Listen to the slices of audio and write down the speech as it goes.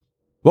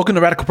Welcome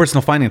to Radical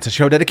Personal Finance, a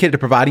show dedicated to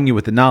providing you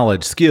with the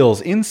knowledge,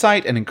 skills,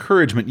 insight, and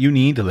encouragement you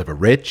need to live a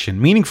rich and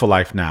meaningful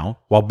life now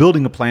while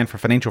building a plan for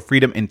financial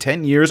freedom in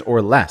 10 years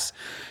or less.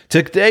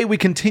 Today, we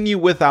continue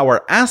with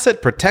our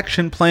Asset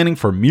Protection Planning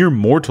for Mere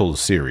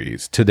Mortals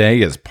series. Today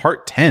is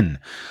part 10,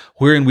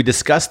 wherein we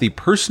discuss the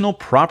personal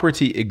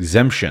property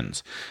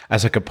exemptions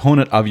as a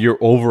component of your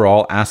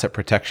overall asset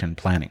protection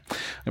planning.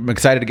 I'm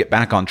excited to get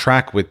back on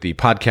track with the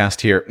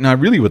podcast here. Now, I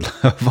really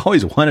I've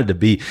always wanted to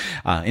be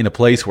in a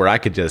place where I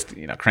could just,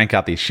 crank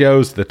out these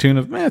shows to the tune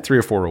of 3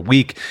 or 4 a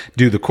week,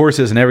 do the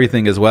courses and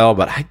everything as well.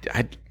 But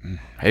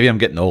maybe I'm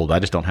getting old. I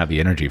just don't have the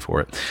energy for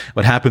it.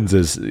 What happens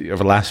is, over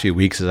the last few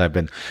weeks, as I've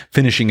been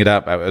finishing it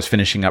up, I was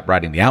finishing up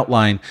writing the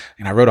outline,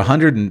 and I wrote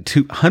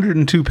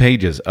 102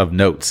 pages of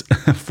notes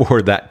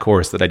for that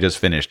course that I just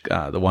finished.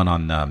 The one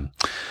on,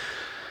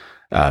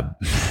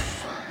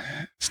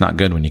 it's not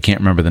good when you can't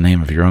remember the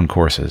name of your own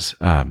courses.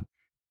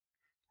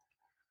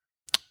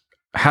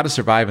 How to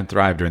survive and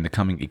thrive during the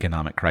coming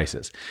economic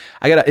crisis.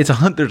 There's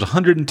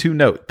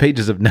 102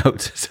 pages of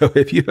notes. So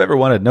if you've ever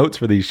wanted notes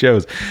for these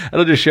shows,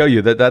 it'll just show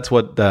you that's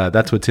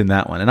what's in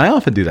that one. And I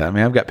often do that. I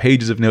mean, I've got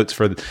pages of notes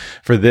for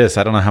this.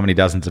 I don't know how many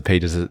dozens of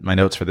pages my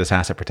notes for this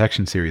asset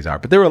protection series are,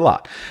 but there are a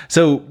lot.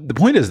 So the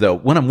point is, though,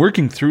 when I'm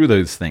working through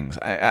those things,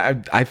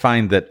 I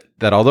find that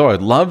although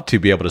I'd love to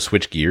be able to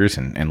switch gears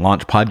and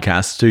launch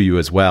podcasts to you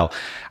as well,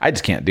 I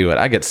just can't do it.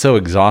 I get so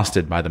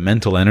exhausted by the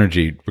mental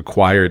energy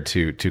required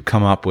to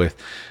come up with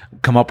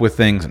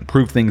things and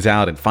prove things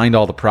out and find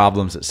all the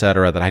problems,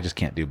 etc., that I just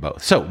can't do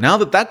both. So now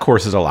that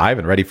course is alive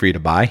and ready for you to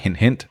buy,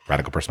 hint,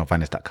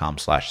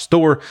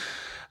 radicalpersonalfinance.com/store.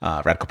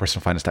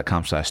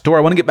 radicalpersonalfinance.com/store.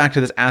 I want to get back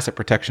to this asset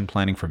protection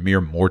planning for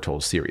mere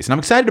mortals series. And I'm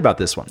excited about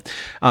this one.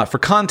 For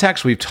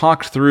context, we've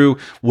talked through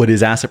what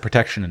is asset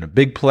protection in a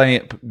big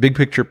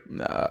picture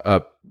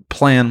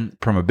plan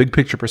from a big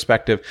picture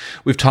perspective.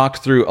 We've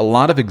talked through a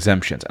lot of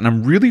exemptions, and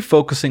I'm really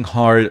focusing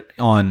hard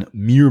on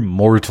mere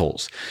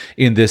mortals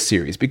in this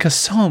series because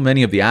so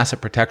many of the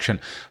asset protection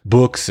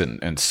books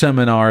and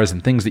seminars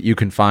and things that you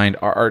can find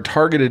are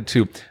targeted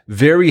to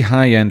very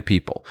high-end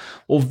people.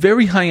 Well,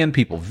 very high-end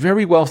people,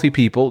 very wealthy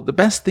people, the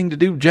best thing to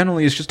do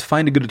generally is just to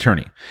find a good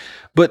attorney.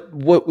 But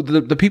what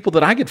the people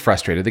that I get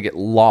frustrated, they get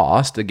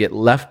lost, they get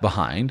left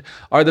behind,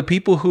 are the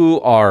people who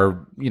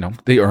are,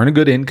 they earn a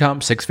good income,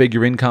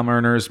 6-figure income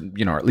earners,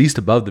 or at least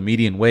above the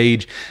median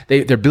wage.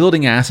 They're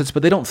building assets,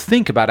 but they don't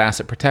think about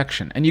asset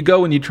protection. And you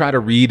go and you try to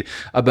read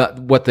about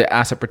what the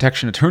asset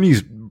protection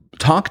attorneys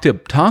talk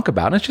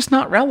about, and it's just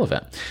not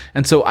relevant.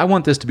 And so I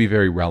want this to be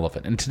very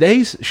relevant. And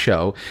today's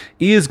show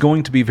is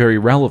going to be very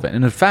relevant.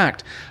 And in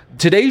fact,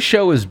 today's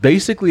show is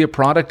basically a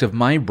product of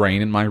my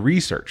brain and my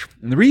research.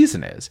 And the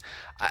reason is,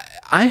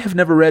 I've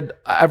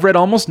read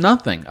almost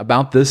nothing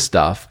about this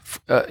stuff,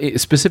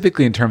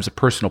 specifically in terms of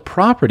personal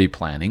property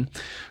planning,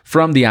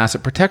 from the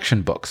asset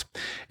protection books.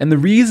 And the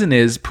reason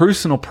is,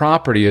 personal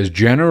property is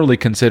generally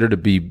considered to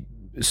be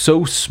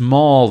so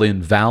small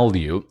in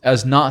value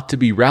as not to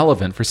be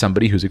relevant for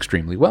somebody who's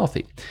extremely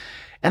wealthy.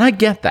 And I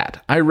get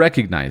that. I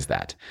recognize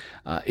that.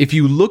 If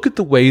you look at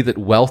the way that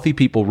wealthy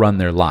people run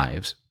their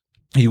lives,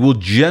 you will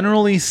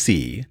generally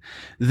see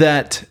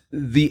that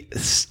the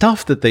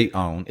stuff that they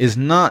own is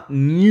not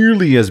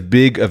nearly as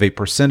big of a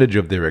percentage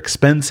of their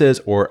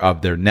expenses or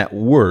of their net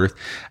worth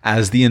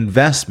as the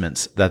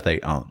investments that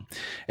they own.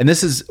 And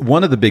this is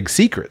one of the big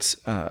secrets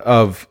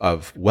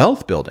of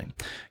wealth building.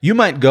 You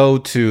might go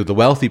to the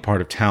wealthy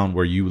part of town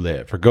where you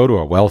live, or go to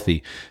a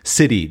wealthy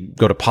city,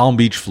 go to Palm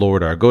Beach,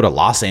 Florida, or go to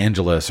Los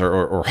Angeles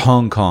or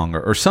Hong Kong,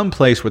 or some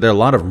place where there are a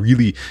lot of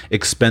really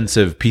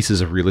expensive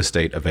pieces of real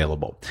estate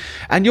available.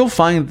 And you'll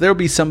find there'll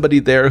be somebody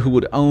there who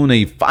would own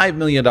a $5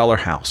 million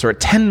house or a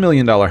 $10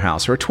 million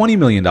house or a $20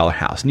 million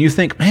house. And you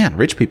think, man,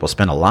 rich people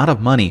spend a lot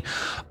of money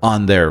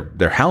on their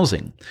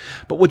housing.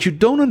 But what you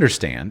don't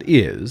understand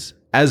is,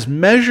 as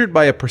measured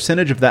by a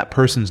percentage of that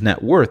person's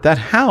net worth, that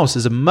house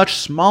is a much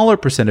smaller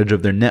percentage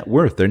of their net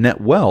worth, their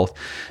net wealth,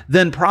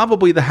 than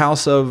probably the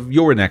house of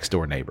your next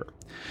door neighbor.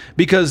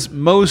 Because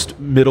most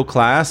middle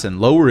class and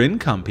lower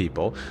income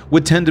people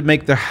would tend to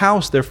make their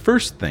house their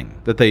first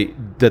thing that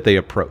they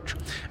approach.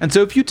 And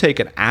so if you take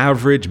an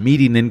average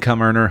median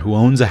income earner who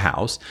owns a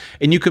house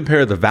and you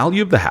compare the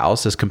value of the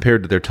house as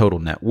compared to their total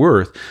net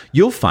worth,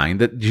 you'll find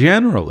that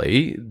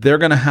generally they're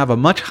going to have a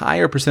much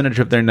higher percentage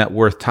of their net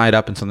worth tied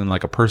up in something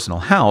like a personal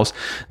house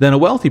than a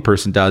wealthy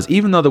person does,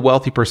 even though the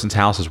wealthy person's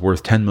house is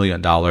worth $10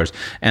 million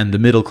and the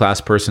middle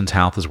class person's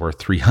house is worth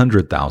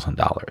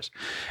 $300,000.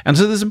 And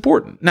so this is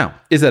important. Now,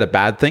 is that a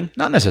bad thing?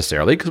 Not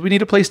necessarily, because we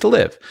need a place to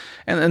live.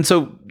 And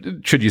so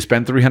should you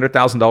spend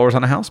 $300,000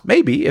 on a house?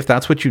 Maybe, if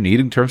that's what you need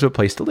in terms of a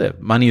place to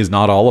live. Money is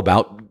not all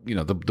about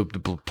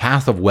the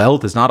path of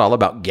wealth is not all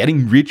about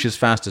getting rich as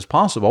fast as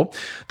possible.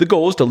 The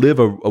goal is to live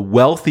a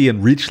wealthy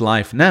and rich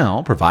life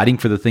now, providing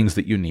for the things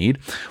that you need,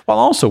 while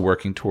also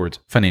working towards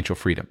financial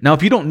freedom. Now,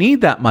 if you don't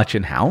need that much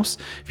in-house,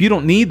 if you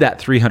don't need that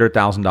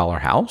 $300,000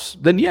 house,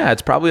 then yeah,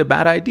 it's probably a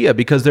bad idea,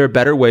 because there are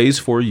better ways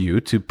for you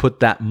to put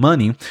that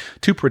money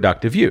to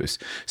productive use.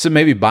 So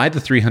maybe buy the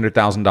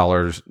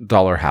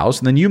 $300,000 house,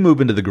 and then you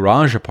move into the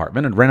garage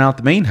apartment and rent out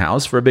the main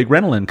house for a big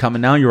rental income,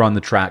 and now you're on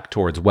the track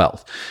towards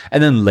wealth.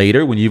 And then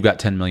later, when you've got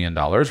 $10 million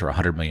or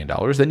 $100 million,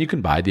 then you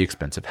can buy the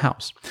expensive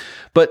house.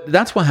 But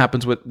that's what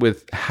happens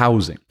with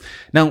housing.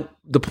 Now,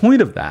 the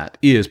point of that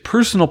is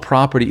personal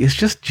property is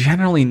just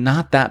generally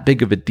not that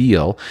big of a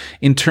deal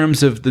in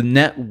terms of the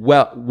net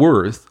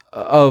worth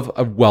of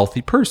a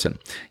wealthy person.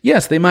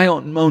 Yes, they might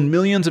own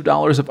millions of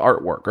dollars of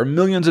artwork or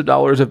millions of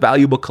dollars of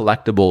valuable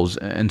collectibles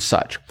and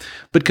such.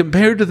 But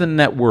compared to the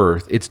net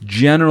worth, it's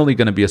generally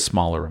going to be a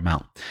smaller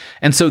amount.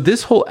 And so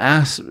this whole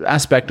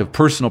aspect of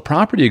personal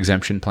property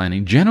exemption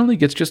planning generally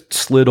gets just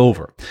slid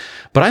over.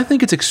 But I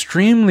think it's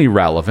extremely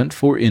relevant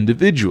for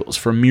individuals,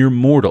 for mere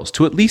mortals,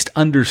 to at least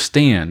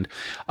understand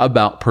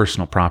about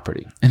personal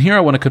property. And here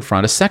I want to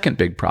confront a second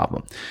big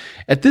problem.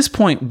 At this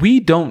point, we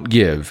don't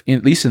give,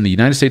 at least in the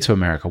United States of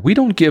America, we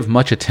don't give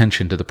much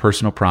attention to the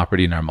personal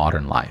property in our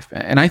modern life.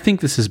 And I think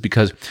this is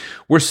because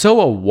we're so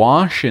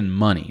awash in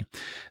money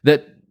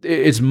that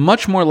it's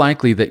much more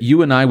likely that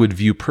you and I would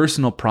view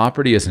personal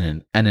property as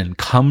an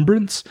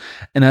encumbrance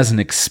and as an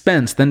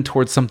expense than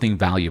towards something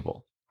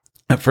valuable.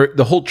 For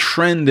the whole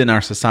trend in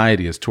our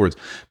society is towards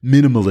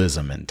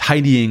minimalism and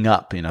tidying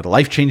up, the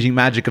life-changing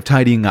magic of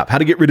tidying up, how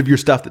to get rid of your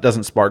stuff that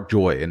doesn't spark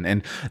joy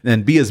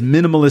and be as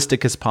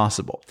minimalistic as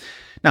possible.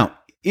 Now,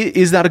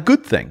 is that a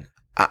good thing?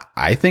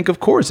 I think, of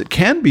course, it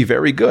can be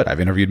very good. I've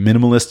interviewed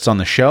minimalists on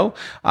the show.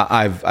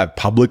 I've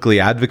publicly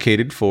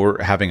advocated for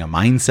having a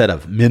mindset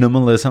of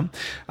minimalism.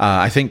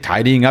 I think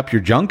tidying up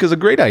your junk is a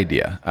great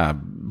idea.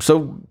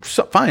 So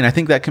fine, I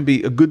think that can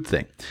be a good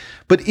thing.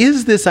 But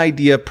is this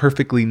idea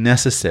perfectly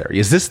necessary?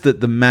 Is this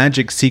the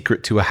magic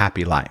secret to a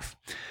happy life?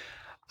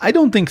 I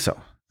don't think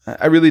so.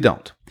 I really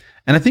don't.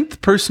 And I think the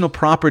personal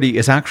property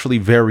is actually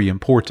very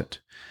important,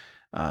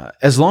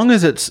 as long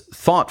as it's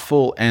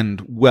thoughtful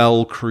and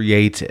well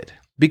created.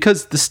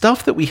 Because the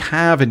stuff that we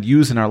have and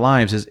use in our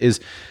lives is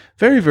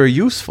very, very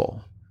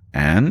useful.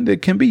 And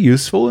it can be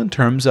useful in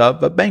terms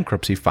of a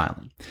bankruptcy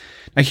filing.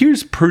 Now,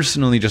 here's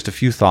personally just a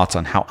few thoughts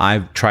on how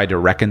I've tried to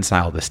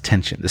reconcile this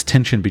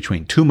tension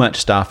between too much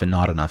stuff and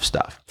not enough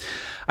stuff.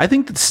 I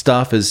think that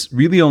stuff is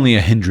really only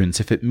a hindrance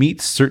if it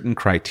meets certain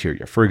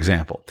criteria. For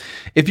example,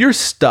 if your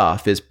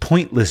stuff is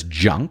pointless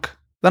junk,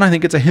 then I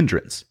think it's a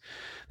hindrance.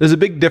 There's a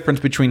big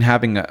difference between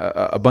having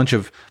a bunch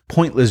of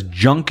pointless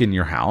junk in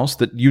your house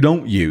that you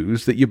don't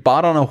use, that you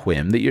bought on a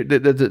whim,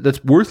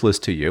 that's worthless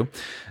to you,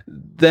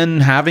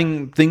 than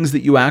having things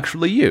that you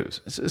actually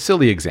use. It's a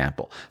silly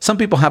example. Some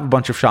people have a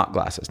bunch of shot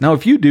glasses. Now,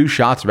 if you do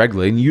shots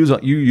regularly and you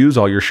use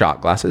all your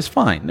shot glasses,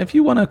 fine. If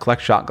you want to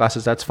collect shot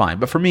glasses, that's fine.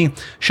 But for me,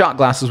 shot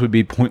glasses would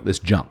be pointless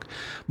junk.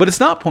 But it's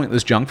not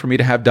pointless junk for me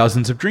to have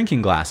dozens of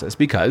drinking glasses,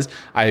 because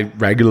I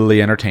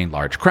regularly entertain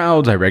large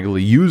crowds. I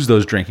regularly use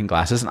those drinking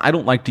glasses, and I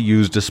don't like to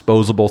use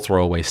disposable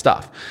throwaway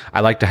stuff. I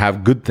like to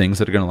have good things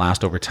that are going to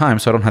last over time,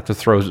 so I don't have to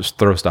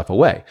throw stuff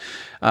away.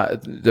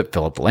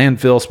 Fill up the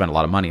landfill, spend a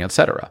lot of money,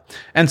 etc.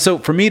 And so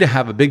for me to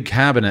have a big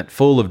cabinet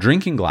full of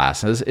drinking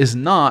glasses is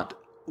not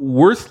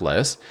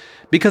worthless,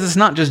 because it's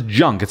not just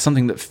junk. It's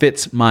something that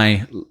fits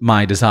my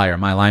desire,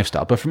 my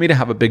lifestyle. But for me to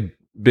have a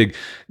big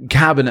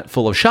cabinet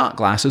full of shot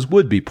glasses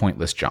would be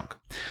pointless junk.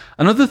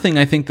 Another thing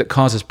I think that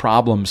causes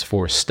problems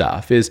for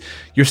stuff is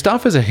your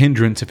stuff is a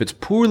hindrance if it's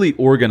poorly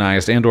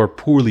organized and or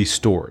poorly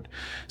stored.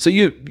 So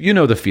you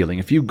know the feeling.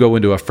 If you go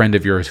into a friend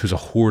of yours who's a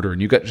hoarder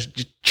and you got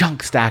just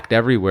junk stacked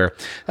everywhere,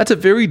 that's a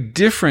very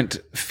different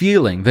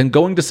feeling than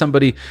going to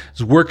somebody's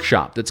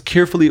workshop that's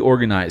carefully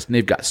organized, and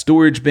they've got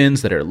storage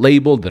bins that are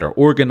labeled, that are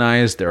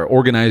organized, they're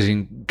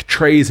organizing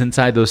trays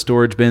inside those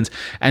storage bins,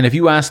 and if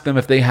you ask them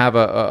if they have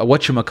a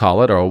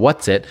whatchamacallit or a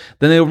what's it,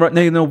 then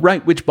they know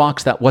right which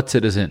box that what's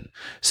it is in.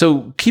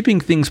 So keeping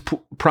things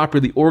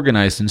properly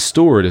organized and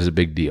stored is a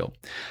big deal.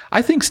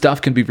 I think stuff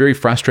can be very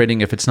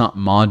frustrating if it's not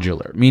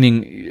modular,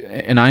 meaning,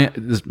 and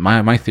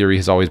my theory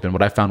has always been,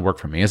 what I found work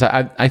for me is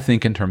I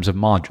think in terms of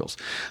modules.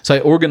 So I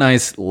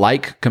organize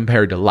like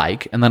compared to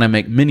like, and then I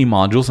make mini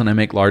modules and I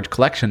make large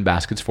collection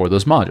baskets for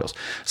those modules.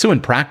 So in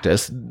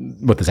practice,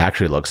 what this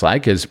actually looks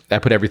like is I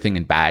put everything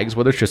in bags,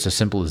 whether it's just as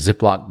simple as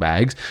Ziploc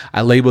bags.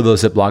 I label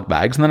those Ziploc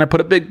bags, and then I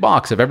put a big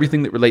box of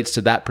everything that relates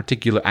to that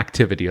particular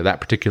activity or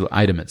that particular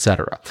item,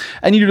 etc.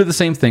 And you do the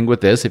same thing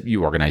with this if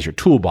you organize your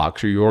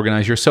toolbox or you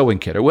organize your sewing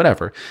kit or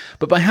whatever.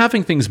 But by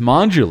having things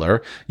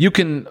modular, you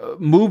can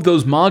move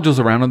those modules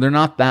around and they're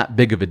not that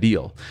big of a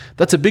deal.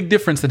 That's a big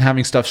difference than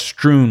having stuff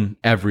strewn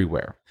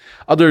everywhere.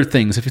 Other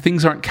things, if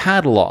things aren't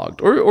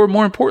cataloged, or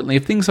more importantly,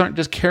 if things aren't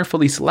just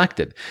carefully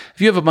selected.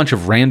 If you have a bunch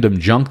of random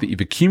junk that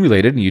you've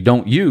accumulated and you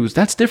don't use,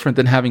 that's different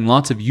than having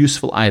lots of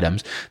useful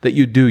items that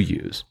you do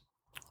use.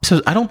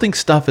 So I don't think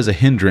stuff is a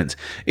hindrance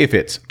if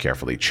it's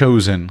carefully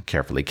chosen,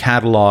 carefully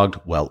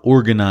cataloged, well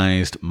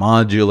organized,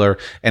 modular,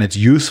 and it's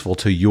useful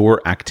to your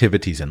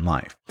activities in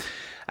life.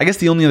 I guess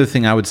the only other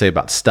thing I would say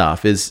about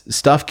stuff is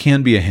stuff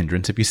can be a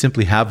hindrance if you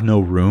simply have no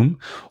room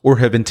or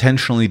have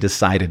intentionally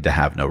decided to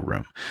have no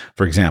room.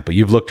 For example,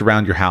 you've looked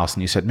around your house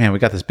and you said, man, we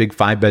got this big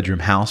 5-bedroom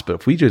house, but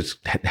if we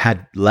just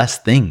had less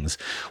things,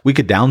 we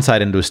could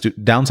downsize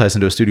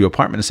into a studio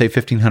apartment and save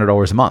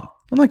 $1,500 a month.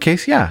 In that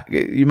case, yeah,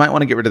 you might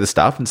want to get rid of the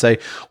stuff and say,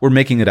 we're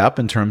making it up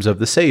in terms of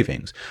the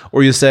savings.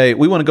 Or you say,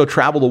 we want to go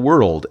travel the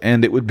world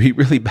and it would be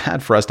really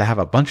bad for us to have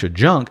a bunch of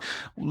junk.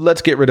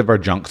 Let's get rid of our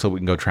junk so we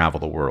can go travel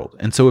the world.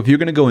 And so if you're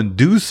going to go and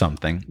do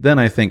something, then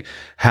I think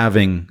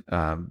having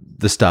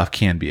the stuff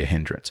can be a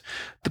hindrance.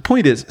 The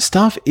point is,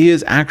 stuff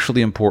is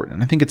actually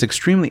important. I think it's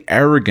extremely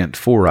arrogant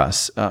for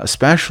us,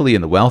 especially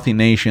in the wealthy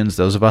nations,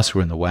 those of us who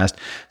are in the West.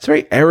 It's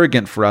very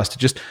arrogant for us to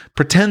just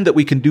pretend that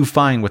we can do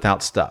fine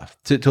without stuff,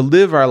 to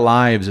live our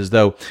lives as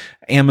though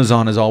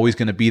Amazon is always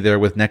going to be there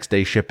with next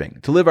day shipping,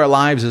 to live our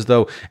lives as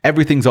though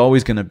everything's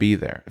always going to be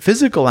there.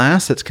 Physical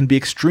assets can be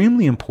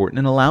extremely important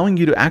in allowing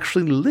you to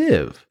actually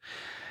live.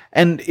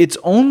 And it's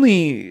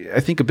only, I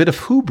think, a bit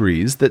of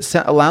hubris that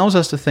allows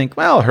us to think,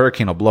 well, a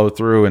hurricane will blow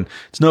through and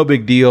it's no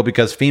big deal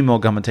because FEMA will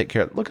come and take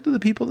care of it. Look at the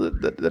people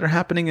that are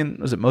happening in,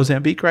 was it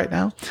Mozambique right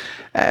now?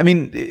 I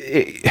mean,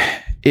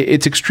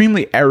 it's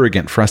extremely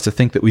arrogant for us to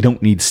think that we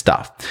don't need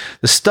stuff.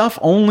 Stuff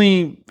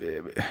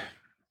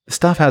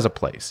has a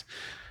place.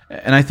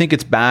 And I think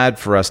it's bad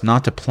for us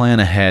not to plan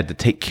ahead to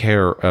take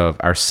care of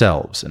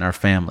ourselves and our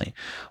family.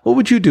 What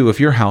would you do if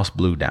your house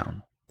blew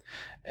down?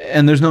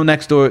 And there's no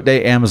next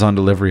day Amazon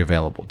delivery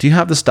available. Do you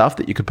have the stuff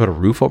that you could put a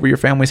roof over your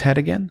family's head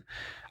again?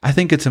 I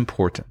think it's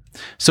important.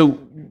 So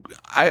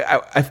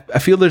I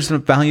feel there's a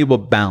valuable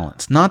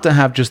balance, not to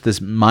have just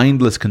this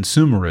mindless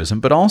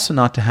consumerism, but also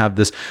not to have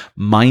this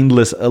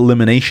mindless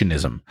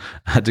eliminationism,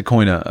 to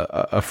coin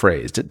a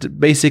phrase, to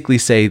basically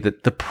say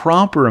that the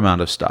proper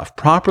amount of stuff,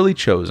 properly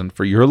chosen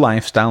for your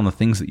lifestyle and the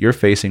things that you're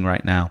facing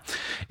right now,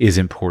 is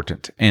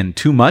important. And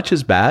too much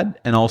is bad,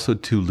 and also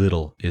too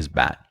little is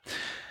bad.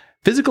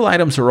 Physical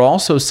items are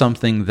also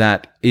something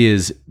that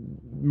is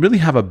really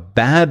have a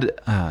bad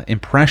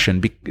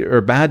impression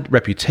or bad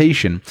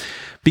reputation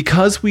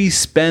because we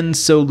spend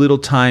so little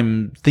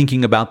time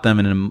thinking about them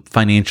in a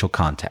financial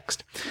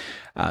context.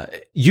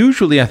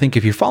 Usually, I think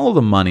if you follow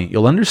the money,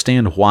 you'll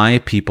understand why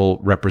people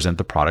represent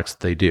the products that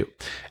they do.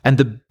 And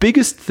the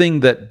biggest thing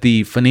that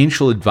the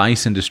financial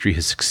advice industry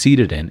has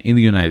succeeded in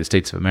the United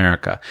States of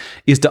America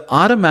is to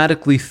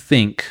automatically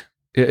plant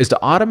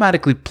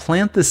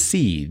the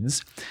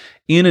seeds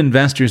in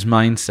investors'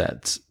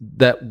 mindsets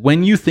that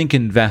when you think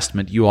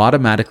investment, you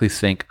automatically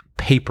think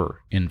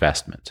paper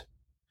investment.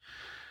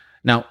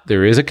 Now,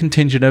 there is a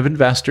contingent of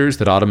investors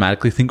that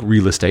automatically think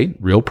real estate,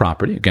 real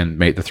property. Again,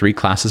 the 3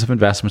 classes of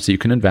investments that you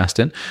can invest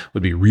in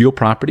would be real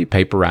property,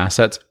 paper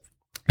assets,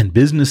 and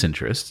business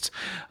interests.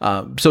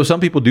 So some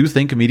people do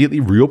think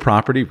immediately real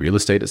property, real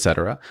estate,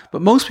 etc.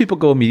 But most people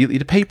go immediately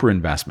to paper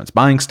investments,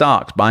 buying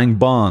stocks, buying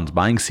bonds,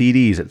 buying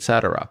CDs,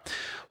 etc.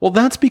 Well,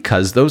 that's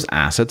because those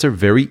assets are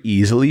very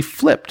easily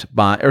flipped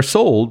or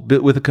sold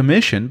with a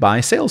commission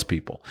by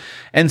salespeople.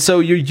 And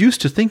so you're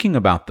used to thinking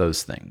about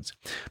those things.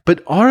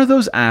 But are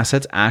those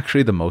assets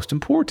actually the most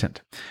important?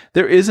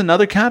 There is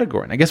another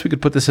category, and I guess we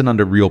could put this in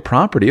under real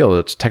property, although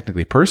it's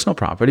technically personal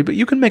property, but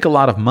you can make a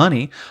lot of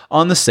money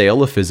on the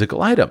sale of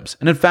physical items.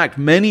 And in fact,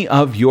 many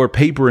of your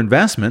paper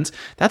investments,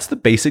 that's the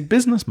basic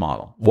business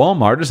model.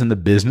 Walmart is in the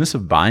business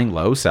of buying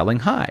low,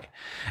 selling high.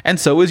 And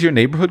so is your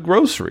neighborhood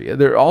grocery.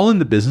 They're all in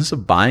the business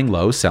of buying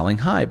low, selling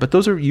high, but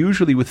those are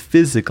usually with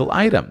physical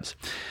items.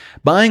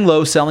 Buying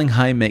low, selling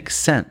high makes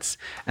sense.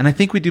 And I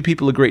think we do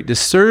people a great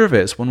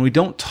disservice when we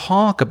don't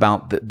talk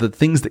about the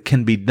things that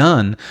can be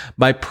done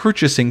by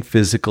purchasing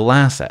physical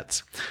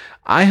assets.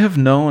 I have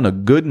known a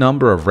good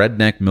number of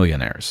redneck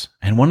millionaires,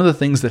 and one of the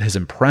things that has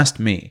impressed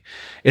me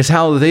is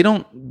how they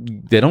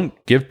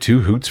don't give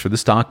 2 hoots for the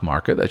stock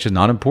market. That's just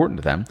not important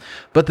to them,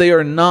 but they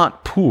are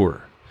not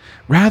poor.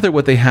 Rather,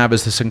 what they have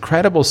is this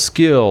incredible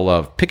skill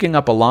of picking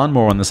up a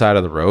lawnmower on the side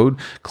of the road,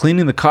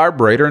 cleaning the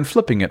carburetor, and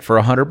flipping it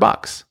for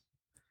 $100.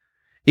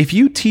 If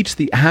you teach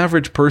the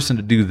average person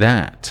to do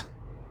that,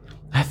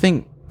 I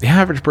think the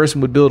average person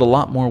would build a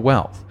lot more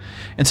wealth.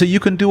 And so you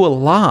can do a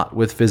lot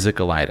with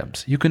physical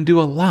items. You can do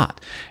a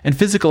lot. And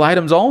physical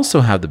items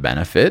also have the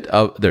benefit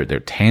of they're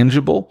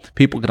tangible.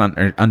 People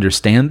can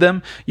understand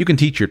them. You can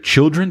teach your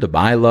children to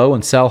buy low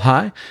and sell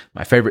high.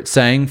 My favorite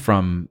saying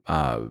from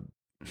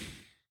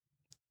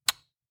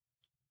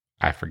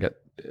I forget,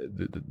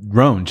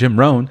 Jim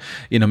Rohn,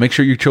 make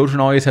sure your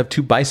children always have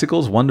 2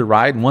 bicycles, one to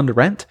ride and one to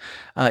rent.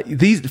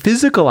 These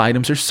physical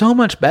items are so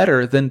much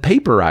better than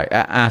paper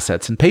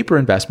assets and paper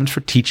investments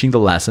for teaching the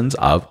lessons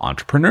of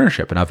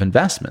entrepreneurship and of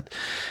investment.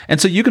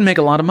 And so you can make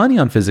a lot of money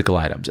on physical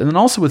items. And then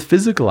also with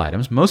physical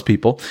items, most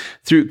people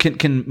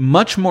can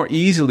much more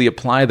easily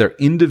apply their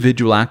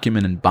individual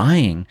acumen in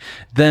buying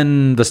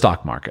than the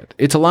stock market.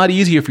 It's a lot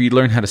easier for you to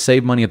learn how to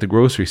save money at the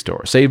grocery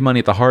store, save money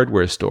at the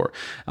hardware store,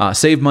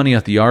 save money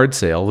at the yard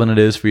sale than it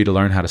is is for you to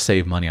learn how to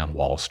save money on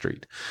Wall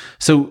Street.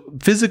 So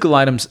physical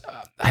items,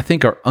 I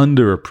think, are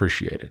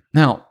underappreciated.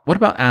 Now, what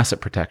about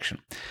asset protection?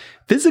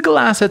 Physical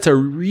assets are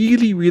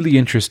really, really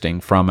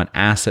interesting from an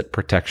asset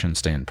protection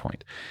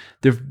standpoint.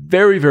 They're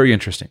very, very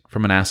interesting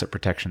from an asset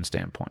protection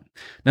standpoint.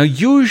 Now,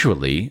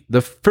 usually,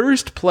 the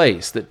first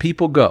place that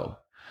people go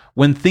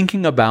when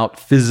thinking about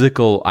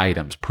physical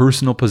items,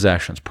 personal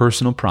possessions,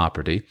 personal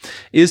property,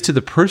 is to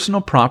the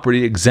personal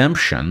property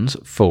exemptions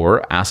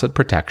for asset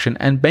protection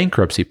and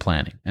bankruptcy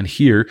planning. And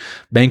here,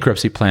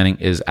 bankruptcy planning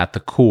is at the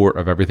core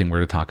of everything we're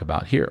going to talk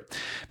about here.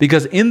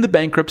 Because in the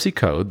bankruptcy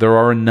code, there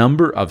are a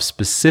number of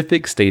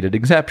specific stated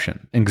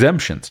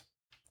exemptions.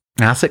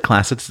 Asset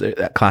classes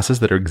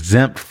that are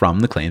exempt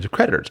from the claims of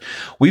creditors.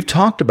 We've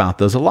talked about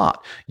those a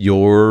lot.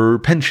 Your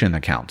pension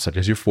accounts, such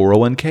as your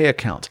 401k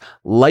accounts,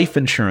 life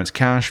insurance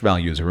cash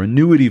values or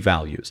annuity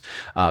values,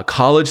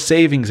 college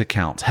savings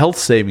accounts, health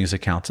savings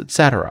accounts,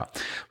 etc.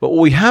 But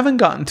what we haven't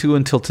gotten to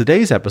until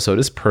today's episode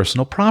is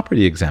personal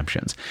property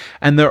exemptions.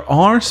 And there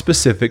are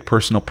specific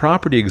personal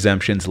property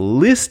exemptions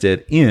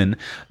listed in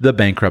the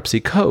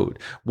bankruptcy code,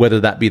 whether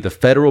that be the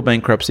federal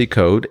bankruptcy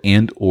code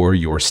and or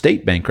your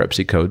state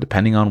bankruptcy code,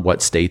 depending on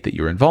what state that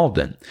you're involved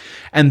in.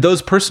 And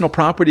those personal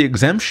property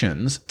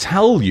exemptions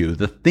tell you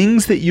the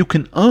things that you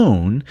can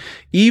own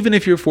even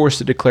if you're forced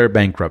to declare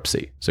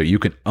bankruptcy. So you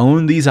can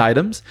own these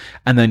items,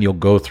 and then you'll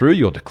go through,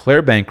 you'll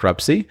declare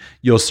bankruptcy,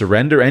 you'll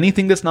surrender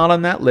anything that's not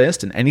on that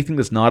list and anything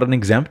that's not an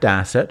exempt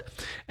asset,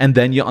 and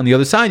then on the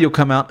other side, you'll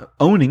come out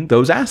owning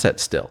those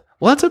assets still.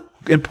 Well, that's an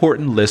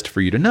important list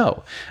for you to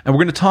know. And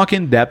we're going to talk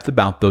in depth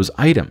about those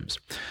items.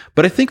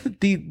 But I think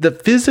that the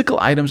physical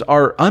items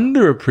are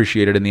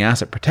underappreciated in the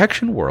asset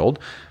protection world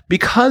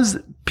because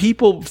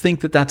people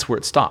think that that's where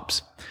it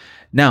stops.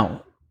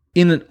 Now,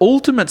 in an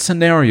ultimate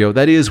scenario,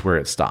 that is where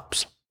it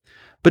stops.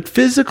 But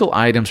physical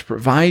items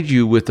provide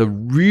you with a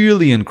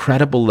really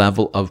incredible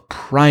level of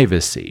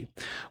privacy,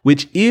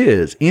 which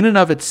is in and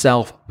of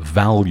itself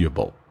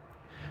valuable.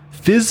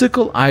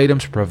 Physical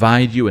items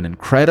provide you an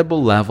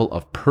incredible level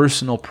of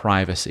personal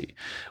privacy,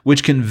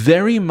 which can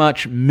very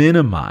much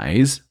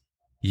minimize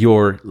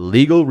your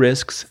legal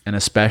risks and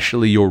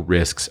especially your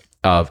risks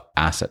of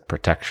asset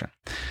protection.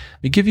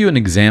 Let me give you an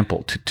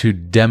example to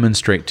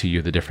demonstrate to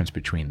you the difference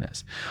between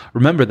this.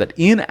 Remember that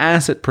in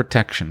asset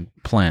protection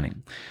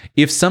planning,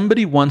 if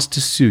somebody wants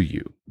to sue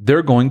you,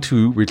 they're going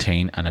to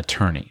retain an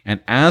attorney.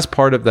 And as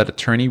part of that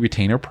attorney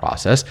retainer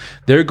process,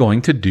 they're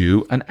going to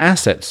do an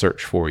asset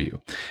search for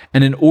you.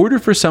 And in order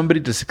for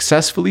somebody to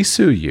successfully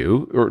sue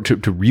you, or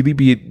to really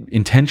be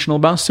intentional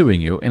about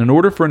suing you, and in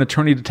order for an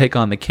attorney to take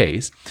on the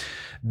case,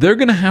 they're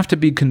going to have to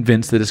be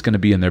convinced that it's going to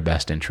be in their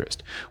best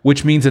interest,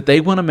 which means that they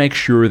want to make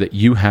sure that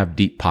you have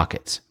deep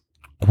pockets.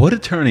 What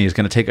attorney is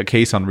going to take a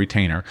case on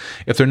retainer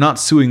if they're not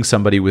suing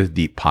somebody with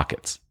deep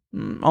pockets?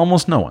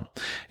 Almost no one.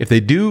 If they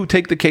do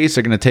take the case,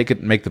 they're going to take it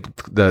and make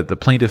the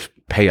plaintiff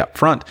pay up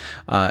front.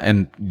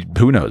 And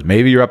who knows,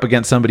 maybe you're up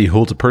against somebody who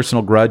holds a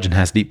personal grudge and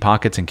has deep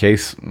pockets in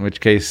which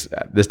case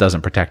this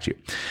doesn't protect you.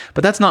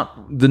 But that's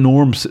not the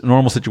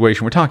normal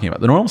situation we're talking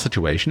about. The normal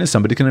situation is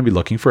somebody's going to be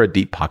looking for a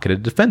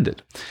deep-pocketed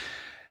defendant.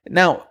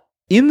 Now,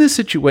 in this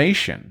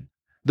situation,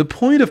 the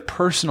point of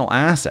personal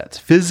assets,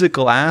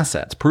 physical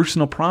assets,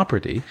 personal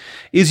property,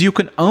 is you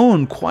can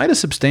own quite a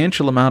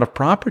substantial amount of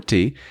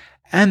property,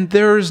 and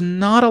there's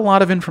not a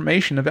lot of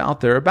information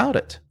out there about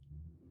it.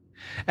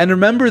 And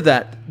remember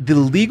that the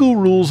legal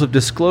rules of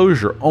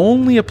disclosure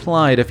only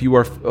apply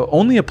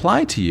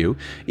to you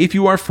if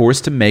you are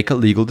forced to make a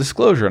legal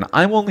disclosure. And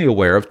I'm only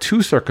aware of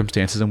 2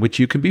 circumstances in which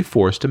you can be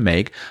forced to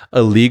make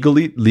a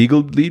legally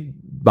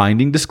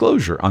binding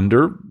disclosure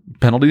under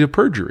penalty of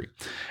perjury.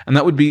 And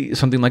that would be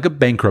something like a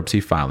bankruptcy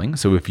filing.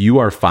 So if you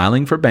are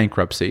filing for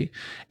bankruptcy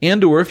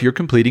and or if you're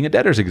completing a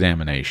debtor's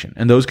examination,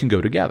 and those can go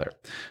together.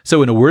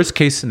 So in a worst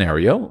case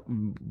scenario,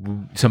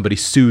 somebody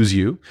sues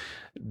you,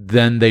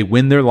 then they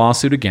win their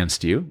lawsuit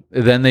against you,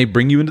 then they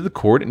bring you into the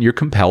court and you're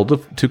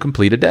compelled to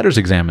complete a debtor's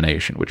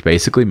examination, which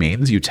basically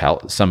means you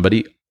tell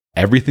somebody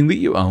everything that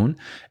you own,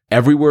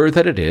 everywhere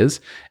that it is,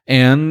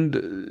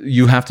 and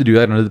you have to do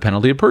that under the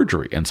penalty of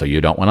perjury. And so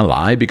you don't want to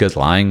lie because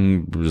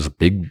lying is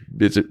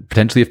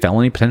potentially a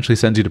felony, potentially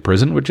sends you to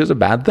prison, which is a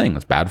bad thing.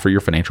 It's bad for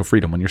your financial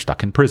freedom when you're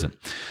stuck in prison.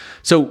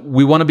 So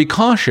we want to be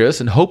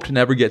cautious and hope to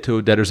never get to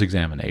a debtor's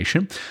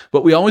examination,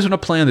 but we always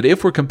want to plan that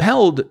if we're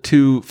compelled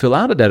to fill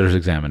out a debtor's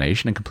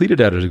examination and complete a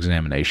debtor's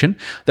examination,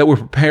 that we're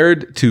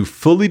prepared to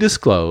fully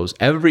disclose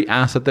every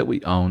asset that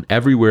we own,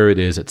 everywhere it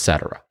is,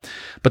 etc.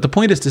 But the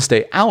point is to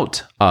stay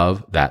out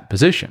of that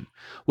position.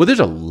 Well, there's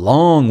a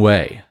long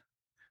way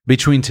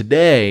between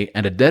today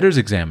and a debtor's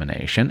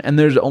examination, and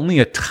there's only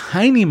a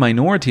tiny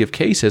minority of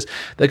cases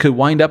that could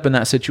wind up in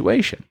that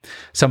situation.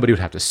 Somebody would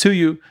have to sue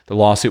you, the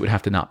lawsuit would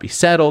have to not be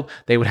settled,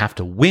 they would have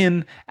to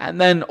win, and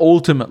then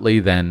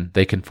ultimately then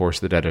they can force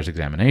the debtor's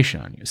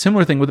examination on you.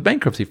 Similar thing with the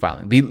bankruptcy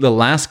filing. The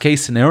last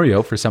case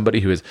scenario for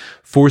somebody who is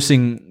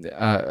forcing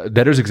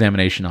debtor's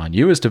examination on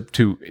you is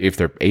to, if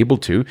they're able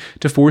to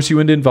force you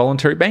into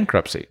involuntary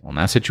bankruptcy. Well, in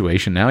that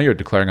situation now, you're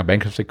declaring a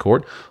bankruptcy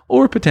court,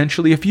 or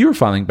potentially if you're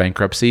filing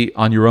bankruptcy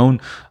on your your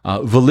own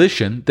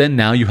volition, then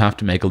now you have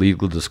to make a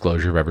legal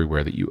disclosure of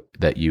everywhere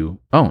that you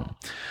own.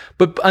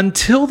 But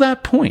until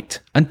that point,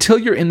 until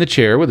you're in the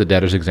chair with a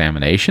debtor's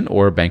examination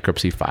or a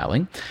bankruptcy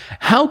filing,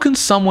 how can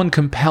someone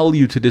compel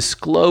you to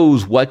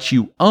disclose what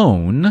you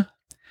own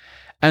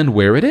and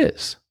where it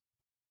is?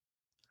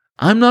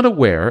 I'm not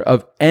aware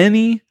of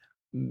any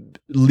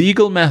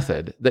legal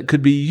method that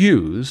could be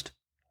used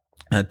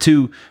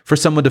for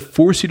someone to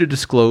force you to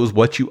disclose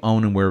what you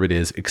own and where it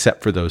is,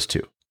 except for those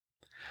two.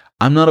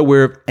 I'm not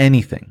aware of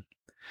anything.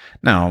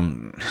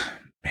 Now,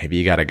 maybe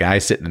you got a guy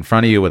sitting in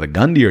front of you with a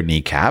gun to your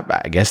kneecap.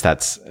 I guess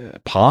that's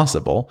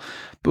possible,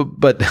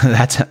 but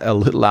that's a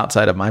little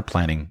outside of my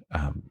planning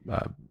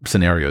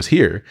scenarios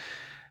here.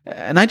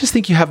 And I just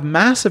think you have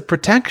massive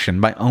protection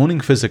by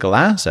owning physical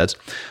assets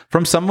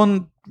from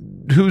someone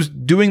who's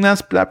doing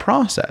that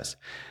process.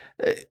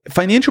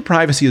 Financial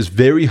privacy is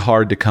very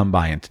hard to come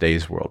by in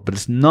today's world, but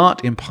it's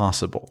not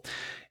impossible.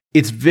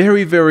 It's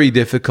very, very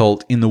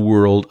difficult in the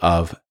world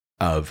of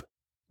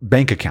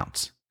bank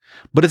accounts,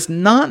 but it's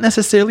not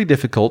necessarily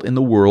difficult in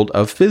the world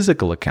of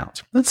physical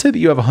accounts. Let's say that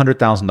you have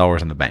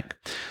 $100,000 in the bank.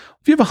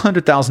 If you have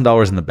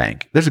 $100,000 in the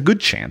bank, there's a good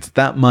chance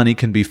that money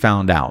can be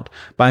found out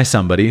by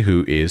somebody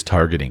who is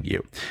targeting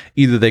you.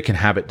 Either they can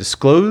have it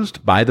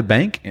disclosed by the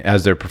bank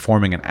as they're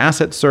performing an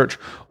asset search,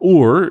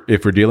 or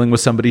if we're dealing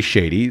with somebody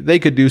shady, they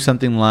could do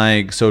something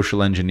like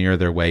social engineer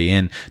their way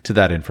in to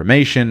that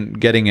information,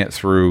 getting it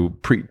through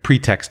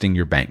pretexting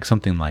your bank,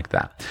 something like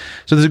that.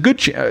 So there's a good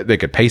chance they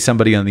could pay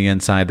somebody on the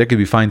inside. They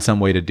could find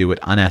some way to do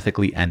it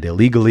unethically and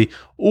illegally,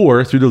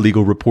 or through the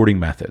legal reporting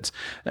methods.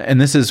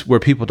 And this is where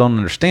people don't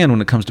understand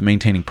when it comes to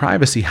maintaining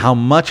privacy, how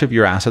much of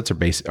your assets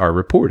are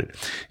reported.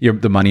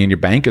 The money in your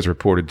bank is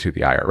reported to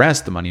the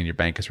IRS. The money in your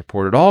bank is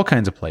reported all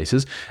kinds of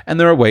places. And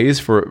there are ways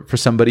for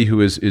somebody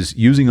who is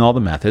using all the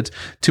methods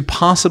to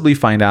possibly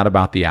find out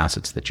about the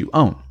assets that you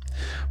own.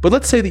 But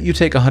let's say that you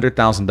take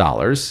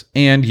 $100,000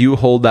 and you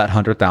hold that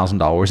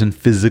 $100,000 in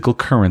physical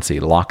currency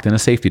locked in a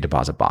safety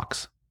deposit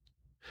box.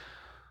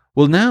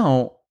 Well,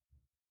 now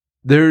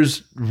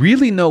there's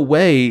really no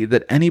way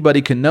that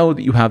anybody can know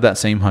that you have that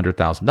same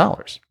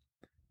 $100,000.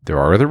 There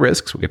are other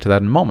risks. We'll get to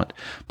that in a moment.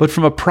 But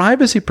from a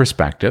privacy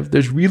perspective,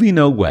 there's really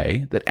no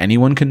way that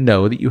anyone can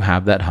know that you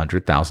have that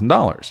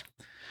 $100,000.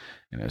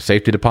 In a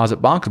safety deposit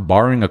box,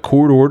 barring a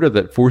court order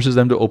that forces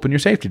them to open your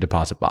safety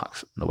deposit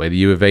box. The way that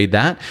you evade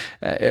that,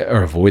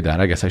 or avoid that,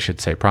 I guess I should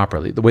say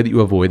properly, the way that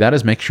you avoid that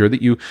is make sure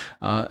that you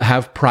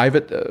have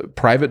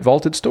private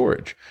vaulted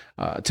storage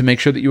to make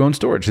sure that you own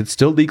storage. It's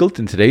still legal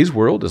in today's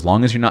world as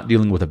long as you're not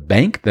dealing with a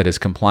bank that is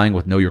complying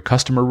with Know Your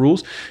Customer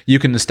rules. You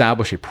can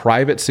establish a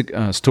private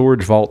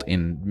storage vault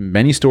in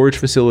many storage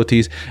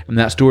facilities, and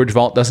that storage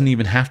vault doesn't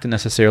even have to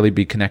necessarily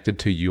be connected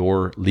to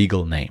your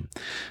legal name.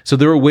 So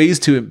there are ways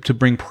to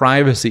bring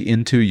privacy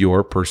into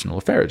your personal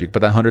affairs. You can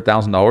put that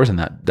 $100,000 in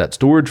that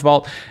storage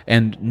vault,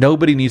 and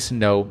nobody needs to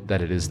know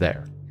that it is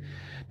there.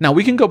 Now,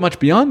 we can go much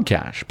beyond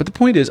cash, but the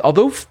point is,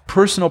 although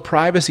personal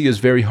privacy is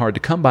very hard to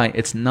come by,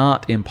 it's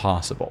not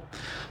impossible.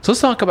 So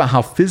let's talk about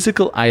how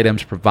physical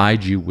items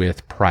provide you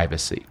with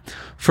privacy.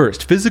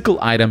 First, physical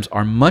items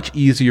are much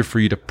easier for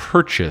you to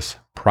purchase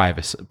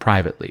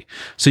privately,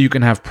 so you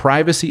can have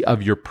privacy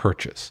of your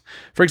purchase.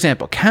 For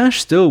example,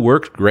 cash still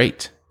works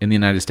great in the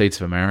United States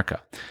of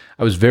America.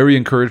 I was very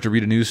encouraged to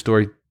read a news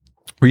story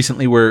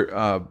recently where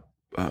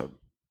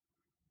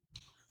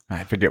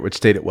I forget which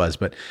state it was,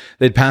 but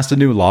they'd passed a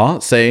new law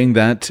saying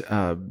that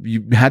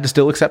you had to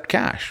still accept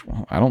cash.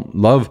 Well, I don't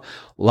love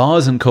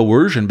laws and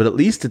coercion, but at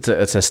least it's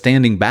a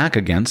standing back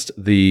against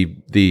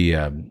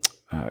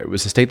it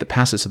was a state that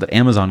passed it so that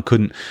Amazon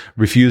couldn't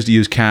refuse to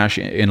use cash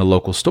in a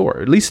local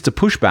store. At least it's a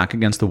pushback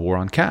against the war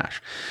on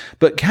cash.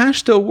 But cash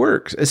still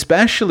works,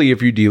 especially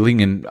if you're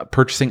dealing in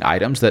purchasing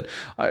items that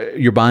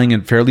you're buying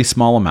in fairly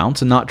small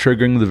amounts and not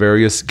triggering the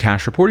various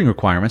cash reporting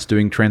requirements,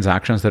 doing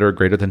transactions that are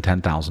greater than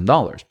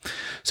 $10,000.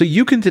 So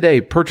you can today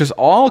purchase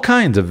all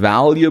kinds of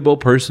valuable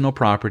personal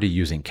property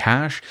using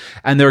cash,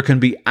 and there can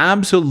be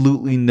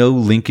absolutely no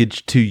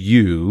linkage to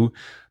you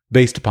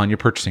based upon your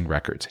purchasing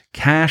records.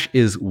 Cash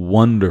is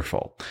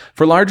wonderful.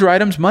 For larger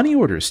items, money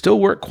orders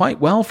still work quite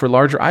well for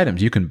larger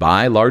items. You can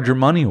buy larger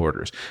money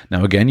orders.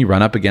 Now, again, you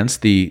run up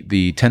against the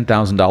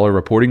 $10,000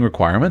 reporting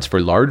requirements for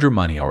larger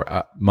money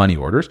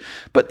orders,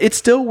 but it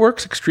still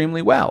works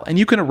extremely well. And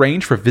you can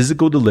arrange for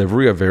physical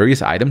delivery of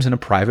various items in a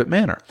private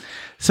manner.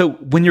 So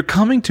when you're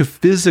coming to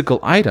physical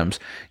items,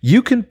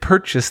 you can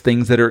purchase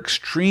things that are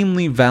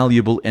extremely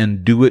valuable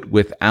and do it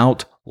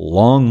without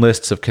long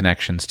lists of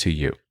connections to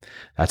you.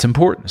 That's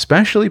important,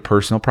 especially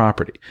personal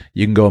property.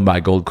 You can go and buy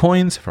gold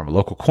coins from a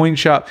local coin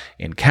shop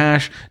in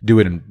cash, do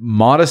it in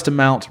modest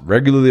amounts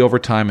regularly over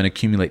time, and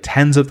accumulate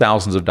tens of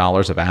thousands of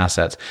dollars of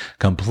assets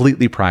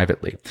completely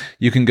privately.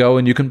 You can go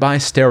and you can buy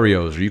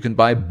stereos, or you can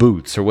buy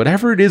boots, or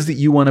whatever it is that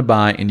you want to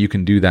buy, and you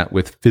can do that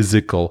with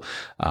physical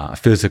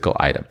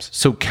items.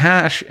 So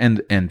cash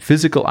and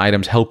physical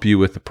items help you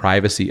with the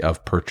privacy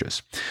of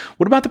purchase.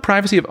 What about the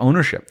privacy of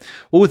ownership?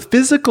 Well, with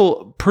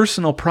physical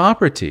personal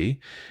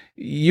property,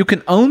 you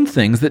can own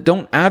things that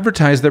don't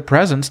advertise their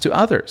presence to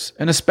others,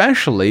 and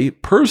especially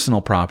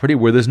personal property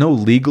where there's no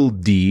legal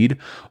deed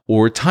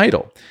or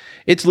title.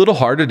 It's a little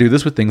hard to do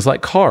this with things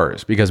like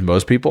cars because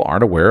most people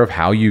aren't aware of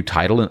how you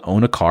title and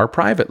own a car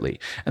privately.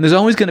 And there's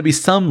always going to be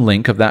some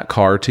link of that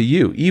car to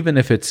you. Even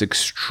if it's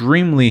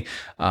extremely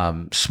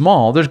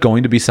small, there's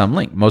going to be some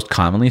link, most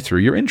commonly through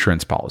your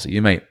insurance policy.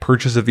 You may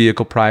purchase a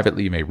vehicle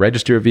privately, you may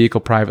register a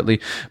vehicle privately,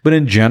 but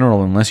in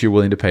general, unless you're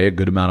willing to pay a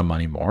good amount of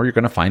money more, you're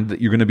going to find that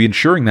you're going to be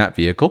insuring that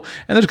vehicle,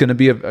 and there's going to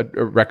be a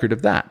record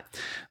of that.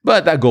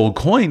 But that gold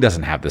coin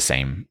doesn't have the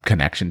same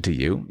connection to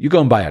you. You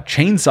go and buy a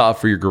chainsaw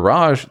for your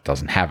garage, it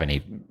doesn't have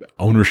any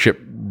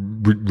ownership,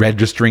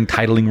 registering,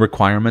 titling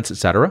requirements,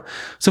 etc.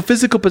 So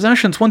physical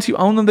possessions, once you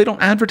own them, they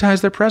don't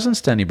advertise their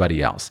presence to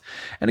anybody else.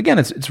 And again,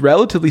 it's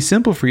relatively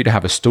simple for you to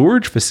have a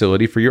storage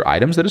facility for your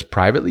items that is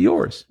privately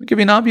yours. I'll give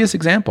you an obvious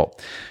example.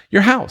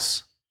 Your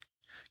house.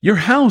 Your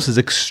house is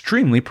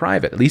extremely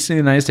private, at least in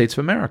the United States of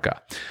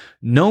America.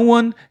 No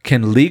one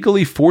can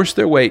legally force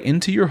their way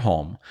into your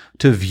home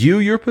to view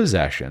your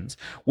possessions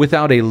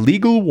without a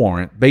legal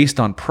warrant based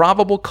on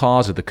probable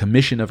cause of the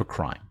commission of a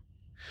crime.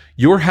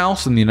 Your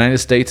house in the United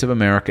States of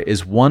America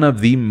is one of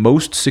the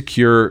most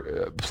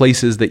secure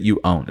places that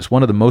you own. It's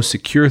one of the most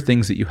secure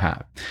things that you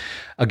have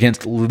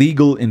against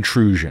legal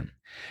intrusion.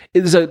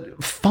 It is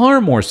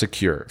far more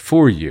secure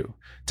for you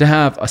to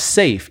have a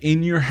safe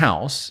in your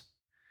house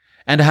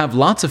and to have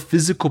lots of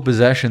physical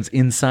possessions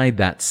inside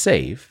that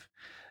safe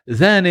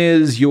than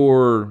is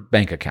your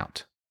bank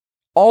account.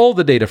 All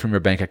the data from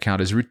your bank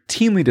account is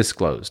routinely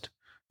disclosed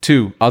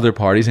to other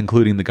parties,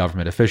 including the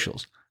government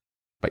officials.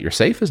 But your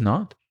safe is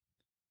not.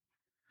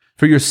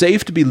 For your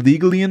safe to be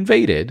legally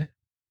invaded,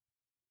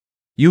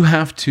 you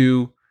have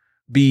to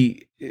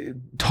be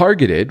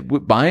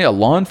targeted by a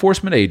law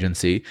enforcement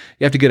agency.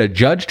 You have to get a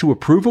judge to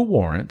approve a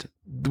warrant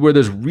where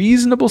there's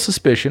reasonable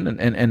suspicion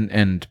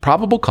and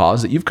probable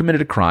cause that you've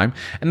committed a crime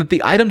and that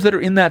the items that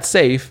are in that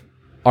safe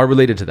are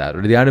related to that,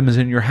 or the items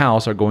in your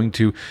house are going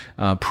to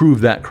prove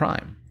that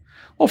crime.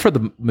 Well, for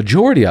the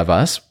majority of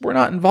us, we're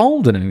not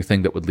involved in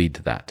anything that would lead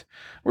to that.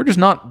 We're just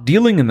not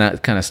dealing in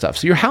that kind of stuff.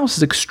 So your house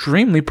is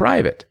extremely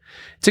private.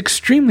 It's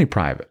extremely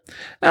private.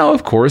 Now,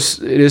 of course,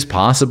 it is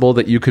possible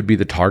that you could be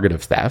the target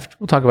of theft.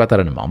 We'll talk about that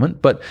in a moment.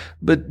 But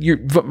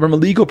from a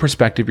legal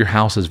perspective, your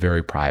house is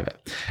very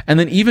private. And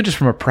then even just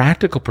from a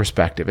practical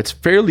perspective, it's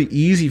fairly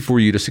easy for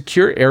you to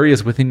secure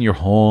areas within your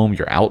home,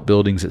 your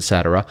outbuildings,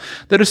 etc.,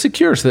 that are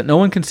secure so that no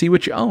one can see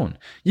what you own.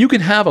 You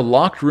can have a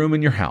locked room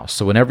in your house.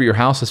 So whenever your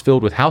house is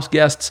filled with house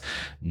guests,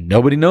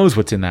 nobody knows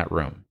what's in that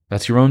room.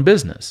 That's your own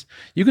business.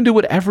 You can do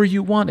whatever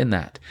you want in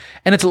that.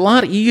 And it's a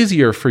lot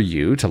easier for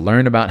you to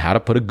learn about how to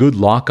put a good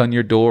lock on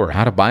your door, or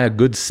how to buy a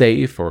good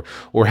safe, or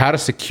how to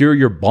secure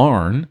your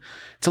barn.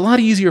 It's a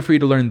lot easier for you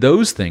to learn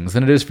those things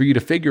than it is for you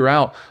to figure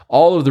out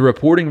all of the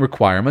reporting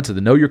requirements of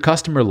the Know Your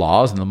Customer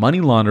laws and the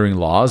money laundering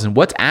laws and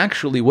what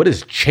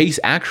is Chase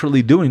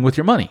actually doing with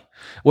your money?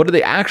 What are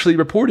they actually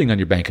reporting on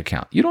your bank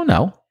account? You don't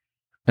know.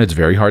 And it's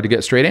very hard to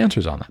get straight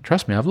answers on that.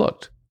 Trust me, I've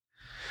looked.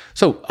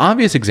 So,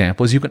 obvious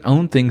example is you can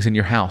own things in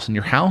your house, and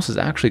your house is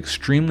actually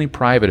extremely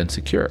private and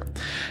secure.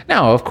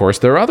 Now, of course,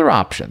 there are other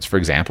options. For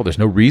example, there's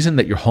no reason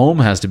that your home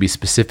has to be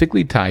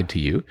specifically tied to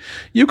you.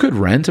 You could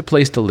rent a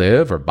place to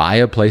live or buy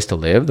a place to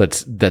live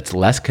that's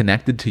less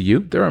connected to you.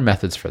 There are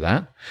methods for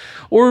that.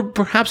 Or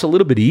perhaps a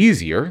little bit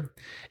easier,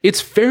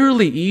 it's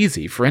fairly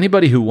easy for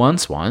anybody who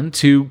wants one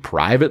to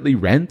privately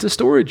rent a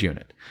storage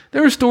unit.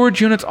 There are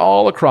storage units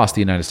all across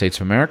the United States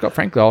of America,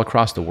 frankly, all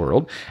across the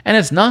world, and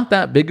it's not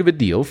that big of a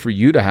deal for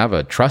you to have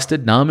a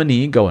trusted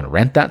nominee go and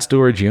rent that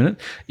storage unit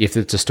if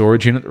it's a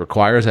storage unit that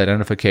requires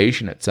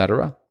identification,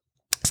 etc.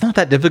 It's not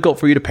that difficult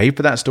for you to pay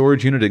for that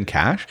storage unit in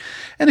cash.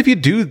 And if you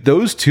do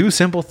those two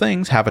simple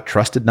things, have a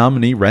trusted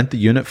nominee rent the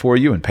unit for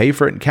you and pay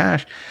for it in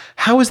cash,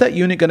 how is that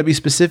unit going to be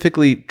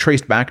specifically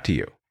traced back to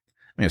you?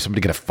 I mean, is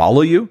somebody going to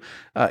follow you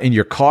in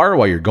your car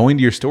while you're going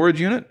to your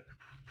storage unit?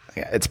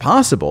 It's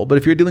possible, but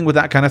if you're dealing with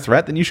that kind of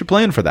threat, then you should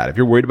plan for that. If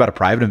you're worried about a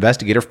private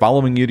investigator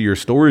following you to your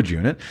storage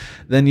unit,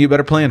 then you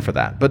better plan for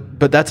that.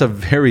 But that's a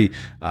very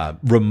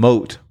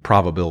remote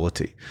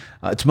probability.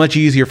 It's much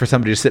easier for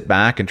somebody to sit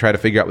back and try to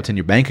figure out what's in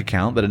your bank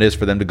account than it is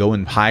for them to go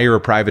and hire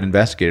a private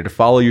investigator to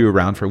follow you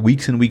around for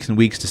weeks and weeks and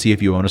weeks to see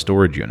if you own a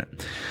storage unit.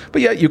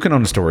 But yeah, you can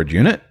own a storage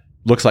unit.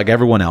 Looks like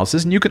everyone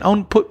else's, and you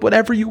can put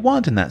whatever you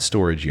want in that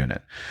storage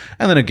unit.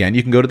 And then again,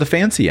 you can go to the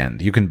fancy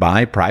end. You can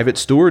buy private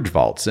storage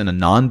vaults in a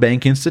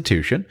non-bank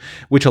institution,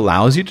 which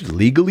allows you to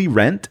legally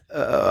rent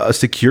a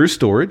secure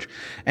storage,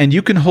 and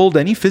you can hold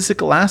any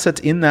physical assets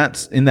in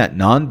that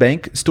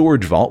non-bank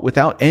storage vault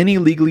without any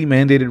legally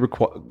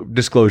mandated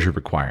disclosure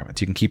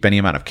requirements. You can keep any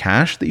amount of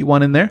cash that you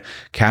want in there.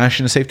 Cash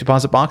in a safe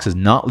deposit box is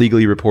not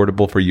legally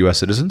reportable for U.S.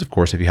 citizens. Of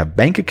course, if you have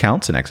bank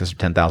accounts in excess of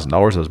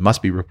 $10,000, those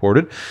must be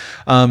reported.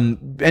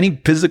 Any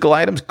many physical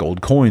items,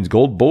 gold coins,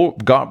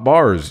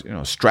 bars,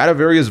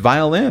 Stradivarius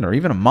violin, or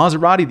even a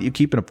Maserati that you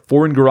keep in a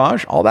foreign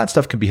garage. All that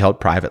stuff can be held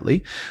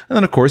privately. And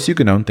then, of course, you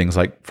can own things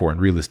like foreign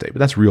real estate, but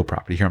that's real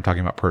property. Here I'm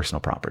talking about personal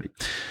property.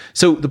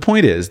 So the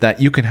point is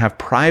that you can have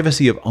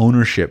privacy of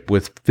ownership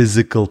with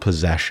physical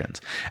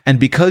possessions. And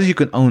because you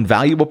can own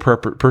valuable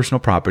personal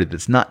property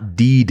that's not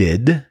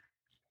deeded,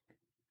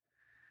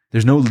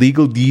 there's no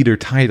legal deed or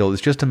title.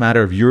 It's just a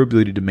matter of your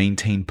ability to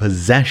maintain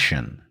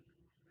possession.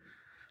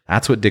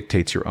 That's what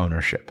dictates your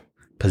ownership.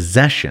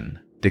 Possession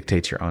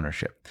dictates your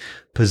ownership.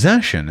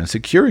 Possession and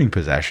securing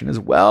possession is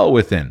well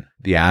within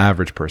the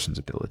average person's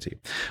ability.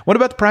 What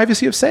about the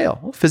privacy of sale?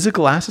 Well,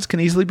 physical assets can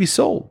easily be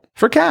sold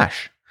for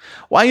cash.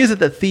 Why is it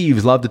that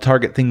thieves love to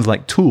target things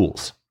like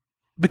tools?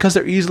 Because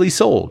they're easily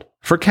sold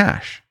for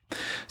cash.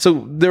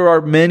 So there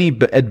are many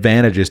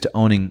advantages to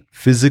owning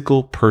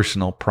physical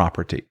personal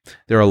property.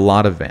 There are a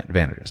lot of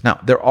advantages. Now,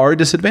 there are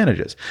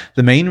disadvantages.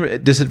 The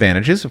main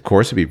disadvantages, of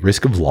course, would be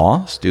risk of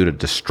loss due to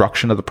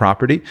destruction of the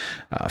property,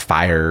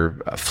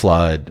 fire,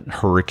 flood,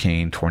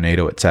 hurricane,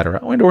 tornado, etc.,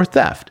 or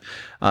theft.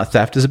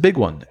 Theft is a big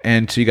one,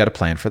 and so you got to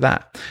plan for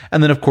that.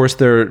 And then, of course,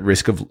 there are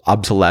risk of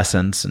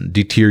obsolescence and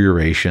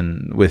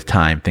deterioration with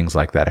time, things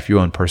like that. If you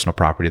own personal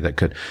property that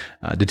could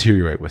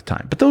deteriorate with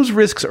time. But those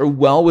risks are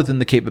well within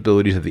the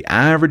capabilities of the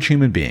average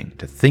human being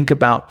to think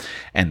about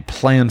and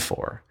plan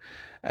for.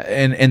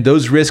 And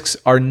those risks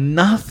are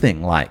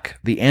nothing like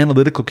the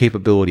analytical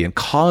capability and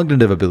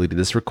cognitive ability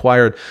that's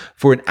required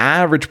for an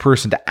average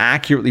person to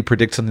accurately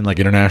predict something like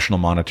international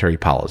monetary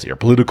policy or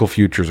political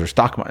futures or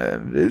stock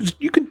market.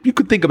 You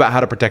could think about how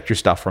to protect your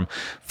stuff from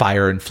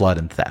fire and flood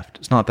and theft.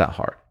 It's not that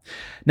hard.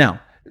 Now,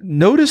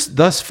 notice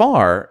thus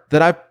far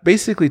that I've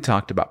basically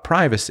talked about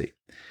privacy.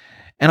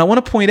 And I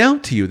want to point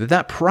out to you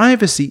that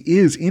privacy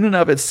is in and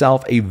of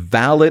itself a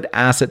valid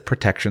asset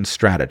protection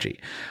strategy.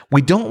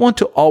 We don't want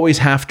to always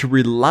have to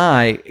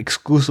rely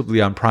exclusively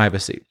on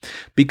privacy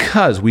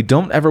because we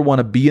don't ever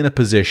want to be in a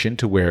position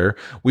to where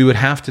we would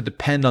have to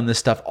depend on this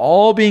stuff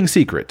all being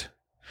secret.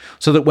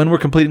 So that when we're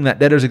completing that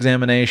debtor's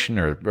examination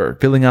or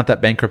filling out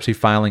that bankruptcy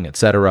filing,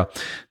 etc.,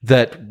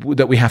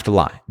 that we have to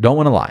lie. Don't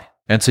want to lie.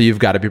 And so you've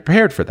got to be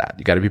prepared for that.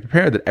 You got to be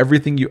prepared that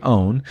everything you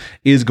own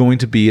is going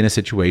to be in a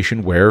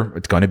situation where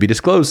it's going to be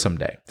disclosed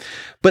someday.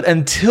 But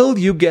until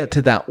you get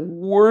to that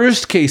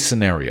worst case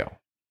scenario,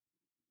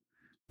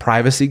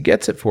 privacy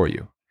gets it for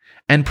you.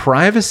 And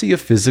privacy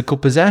of physical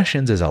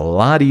possessions is a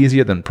lot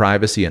easier than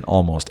privacy in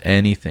almost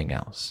anything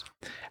else.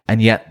 And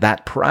yet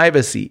that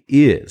privacy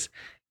is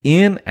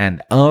in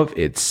and of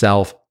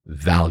itself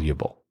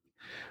valuable.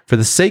 For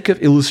the sake of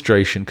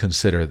illustration,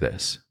 consider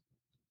this.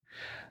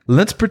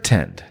 Let's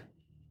pretend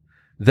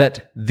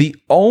that the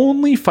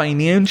only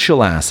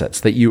financial assets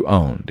that you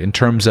owned in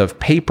terms of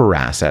paper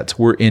assets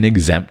were in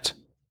exempt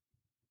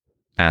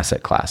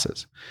asset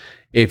classes.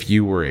 If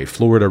you were a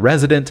Florida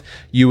resident,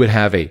 you would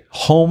have a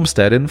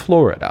homestead in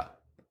Florida,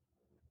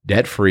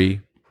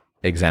 debt-free,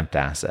 exempt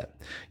asset.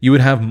 You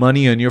would have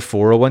money in your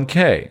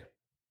 401k,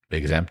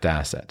 exempt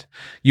asset.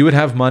 You would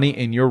have money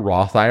in your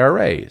Roth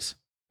IRAs,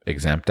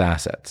 exempt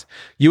assets.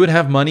 You would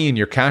have money in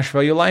your cash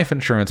value life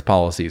insurance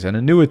policies and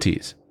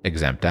annuities,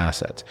 exempt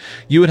assets.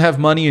 You would have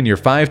money in your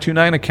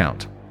 529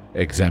 account,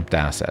 exempt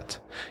asset.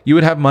 You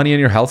would have money in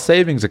your health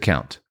savings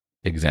account,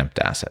 exempt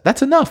asset.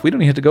 That's enough. We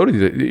don't even have to go to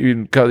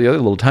the other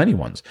little tiny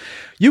ones.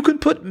 You can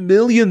put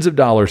millions of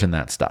dollars in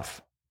that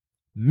stuff.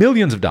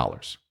 Millions of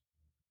dollars.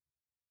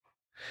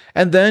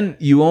 And then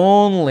you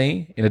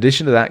only, in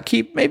addition to that,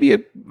 keep maybe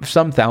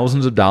some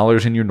thousands of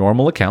dollars in your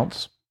normal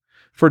accounts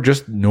for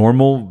just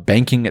normal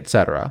banking,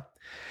 etc.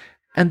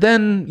 And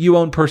then you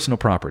own personal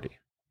property.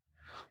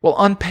 Well,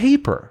 on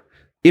paper,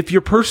 if your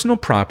personal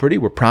property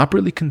were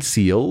properly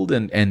concealed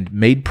and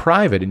made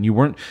private and you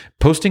weren't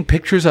posting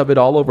pictures of it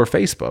all over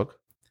Facebook,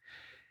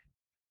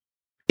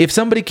 if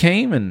somebody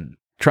came and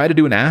tried to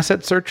do an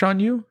asset search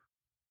on you,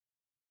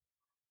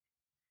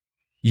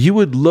 you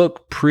would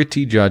look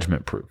pretty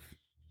judgment-proof.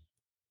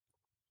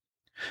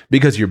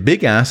 Because your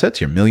big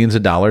assets, your millions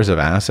of dollars of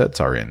assets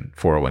are in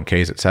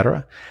 401ks,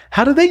 etc.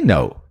 How do they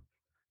know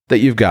that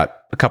you've got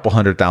a couple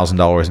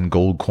 $100,000 in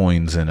gold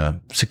coins in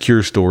a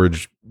secure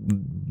storage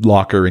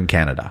locker in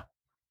Canada?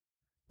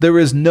 There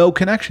is no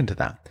connection to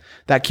that.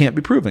 That can't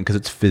be proven because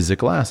it's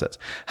physical assets.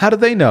 How do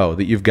they know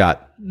that you've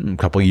got a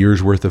couple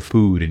years worth of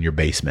food in your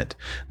basement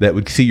that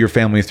would see your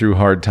family through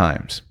hard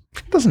times?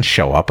 It doesn't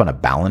show up on a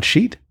balance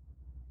sheet.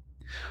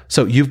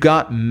 So you've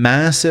got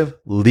massive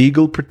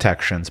legal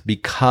protections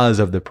because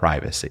of the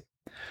privacy.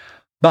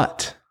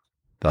 But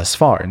thus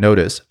far,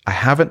 notice, I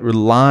haven't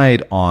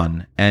relied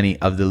on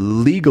any of the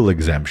legal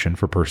exemption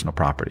for personal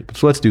property.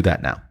 So let's do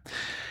that now.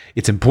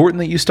 It's important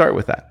that you start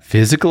with that.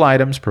 Physical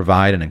items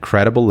provide an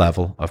incredible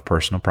level of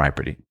personal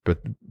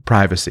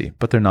privacy,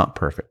 but they're not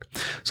perfect.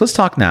 So let's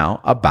talk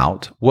now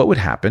about what would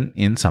happen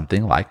in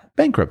something like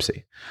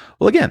Bankruptcy.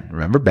 Well, again,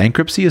 remember,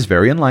 bankruptcy is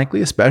very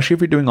unlikely, especially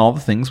if you're doing all the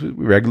things we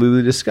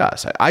regularly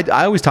discuss. I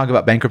always talk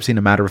about bankruptcy in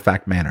a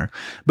matter-of-fact manner,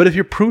 but if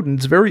you're prudent,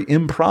 it's very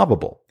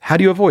improbable. How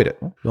do you avoid it?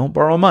 Well, don't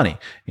borrow money.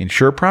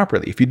 Insure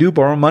properly. If you do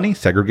borrow money,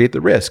 segregate the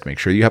risk. Make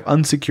sure you have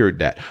unsecured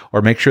debt,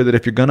 or make sure that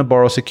if you're going to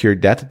borrow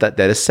secured debt, that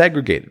debt is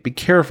segregated. Be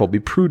careful, be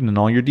prudent in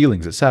all your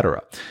dealings,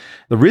 etc.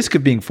 The risk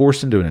of being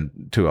forced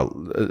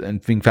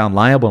and being found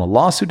liable in a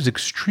lawsuit is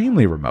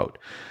extremely remote.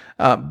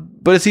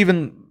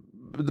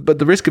 But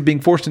the risk of being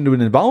forced into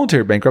an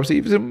involuntary bankruptcy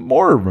is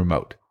more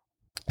remote.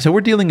 So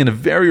we're dealing in a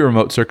very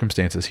remote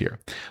circumstances here.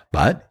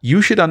 But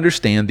you should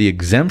understand the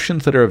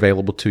exemptions that are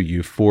available to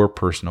you for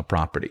personal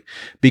property,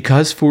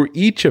 because for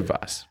each of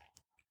us,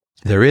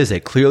 there is a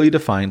clearly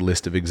defined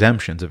list of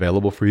exemptions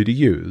available for you to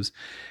use,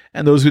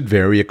 and those would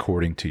vary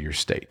according to your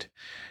state.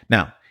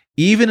 Now,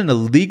 even in a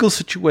legal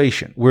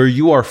situation where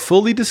you are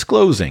fully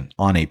disclosing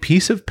on a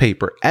piece of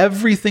paper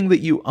everything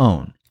that you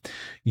own,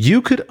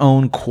 you could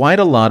own quite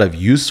a lot of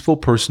useful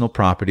personal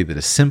property that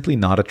is simply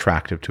not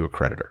attractive to a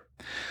creditor.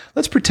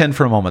 Let's pretend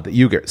for a moment that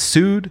you get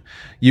sued,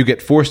 you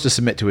get forced to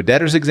submit to a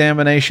debtor's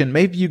examination,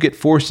 maybe you get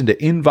forced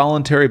into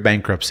involuntary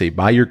bankruptcy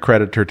by your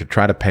creditor to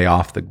try to pay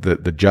off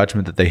the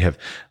judgment that they have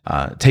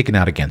taken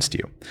out against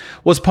you.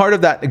 Well, as part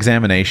of that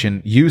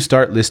examination, you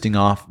start listing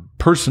off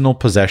personal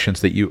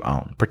possessions that you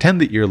own.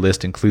 Pretend that your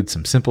list includes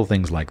some simple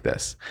things like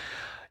this.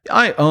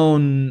 I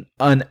own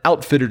an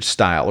outfitted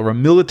style or a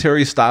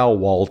military style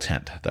wall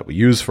tent that we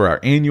use for our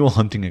annual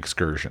hunting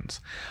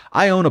excursions.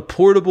 I own a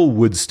portable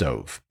wood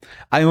stove.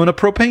 I own a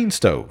propane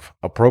stove,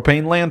 a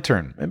propane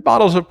lantern, and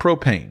bottles of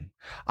propane.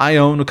 I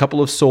own a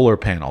couple of solar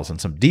panels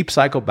and some deep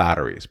cycle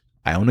batteries.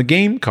 I own a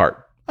game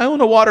cart. I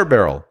own a water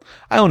barrel.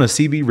 I own a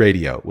CB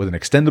radio with an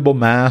extendable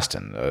mast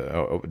and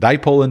a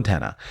dipole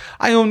antenna.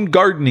 I own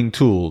gardening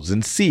tools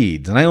and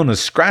seeds, and I own a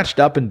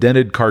scratched up and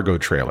dented cargo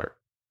trailer.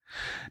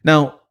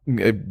 Now,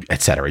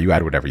 etc. You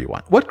add whatever you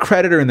want. What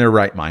creditor in their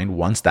right mind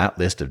wants that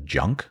list of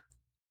junk?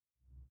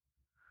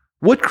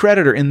 What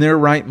creditor in their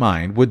right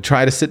mind would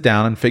try to sit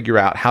down and figure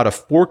out how to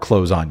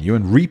foreclose on you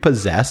and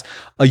repossess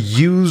a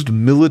used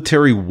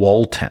military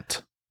wall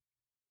tent?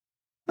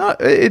 No,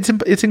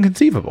 it's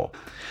inconceivable.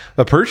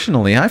 But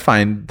personally, I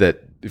find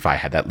that if I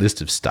had that list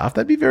of stuff,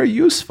 that'd be very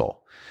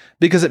useful,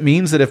 because it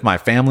means that if my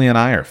family and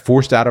I are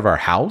forced out of our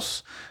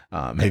house,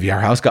 maybe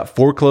our house got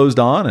foreclosed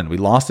on and we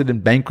lost it in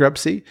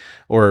bankruptcy,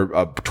 or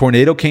a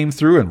tornado came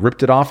through and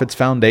ripped it off its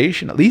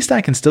foundation, at least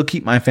I can still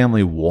keep my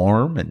family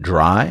warm and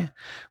dry,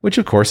 which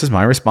of course is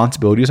my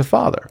responsibility as a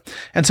father.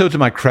 And so to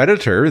my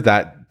creditor,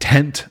 that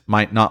tent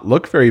might not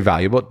look very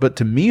valuable, but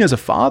to me as a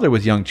father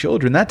with young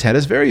children, that tent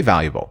is very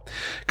valuable.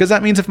 Because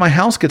that means if my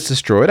house gets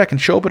destroyed, I can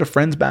show up at a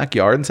friend's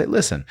backyard and say,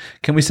 listen,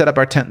 can we set up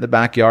our tent in the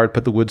backyard,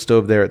 put the wood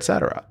stove there,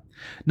 etc.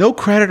 No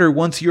creditor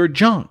wants your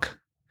junk.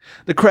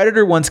 The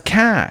creditor wants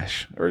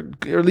cash, or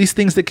at least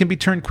things that can be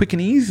turned quick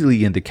and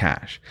easily into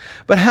cash.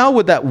 But how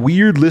would that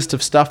weird list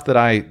of stuff that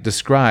I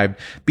described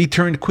be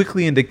turned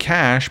quickly into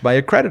cash by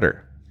a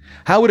creditor?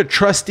 How would a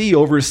trustee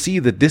oversee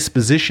the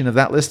disposition of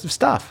that list of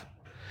stuff?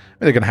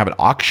 They're going to have an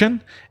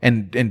auction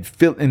and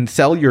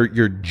sell your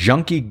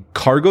junky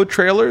cargo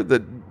trailer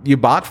that you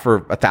bought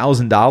for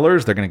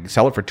 $1,000. They're going to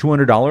sell it for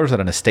 $200 at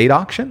an estate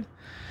auction.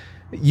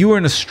 You are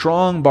in a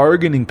strong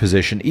bargaining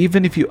position,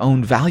 even if you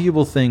own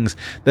valuable things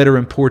that are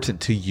important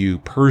to you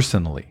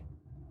personally.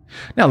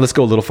 Now, let's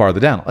go a little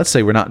farther down. Let's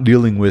say we're not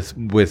dealing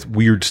with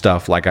weird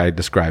stuff like I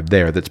described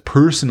there that's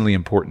personally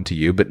important to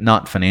you, but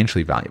not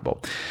financially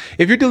valuable.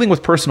 If you're dealing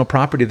with personal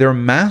property, there are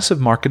massive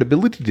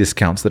marketability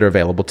discounts that are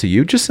available to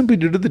you just simply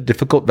due to the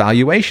difficult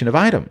valuation of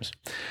items.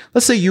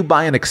 Let's say you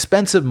buy an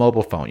expensive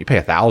mobile phone. You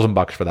pay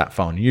 $1,000 for that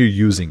phone. You're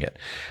using it.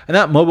 And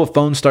that mobile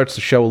phone starts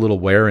to show a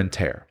little wear and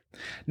tear.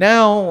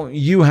 Now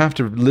you have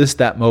to list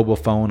that mobile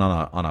phone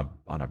on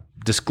a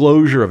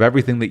disclosure of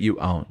everything that you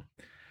own.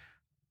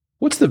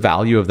 What's the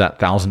value of that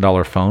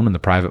 $1,000 phone in the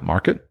private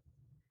market?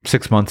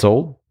 6 months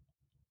old?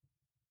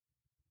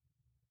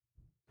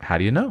 How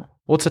do you know?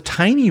 Well, it's a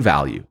tiny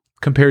value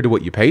compared to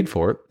what you paid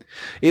for it.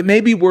 It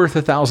may be worth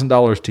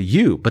 $1,000 to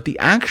you, but the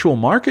actual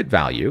market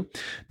value,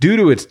 due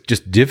to its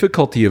just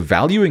difficulty of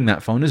valuing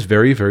that phone, is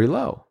very, very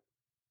low.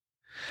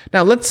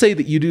 Now, let's say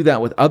that you do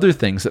that with other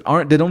things that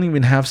don't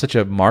even have such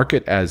a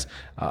market as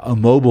a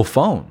mobile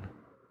phone.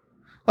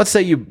 Let's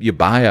say you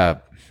buy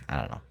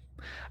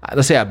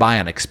let's say I buy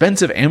an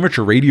expensive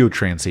amateur radio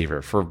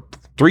transceiver for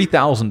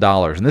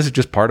 $3,000, and this is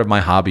just part of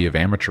my hobby of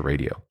amateur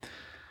radio.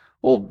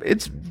 Well,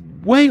 it's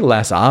way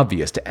less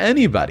obvious to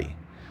anybody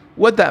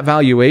what that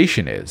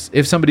valuation is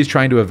if somebody's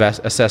trying to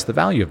assess the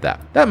value of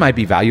that. That might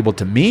be valuable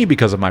to me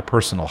because of my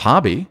personal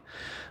hobby,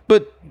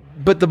 but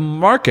the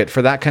market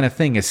for that kind of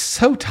thing is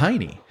so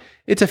tiny.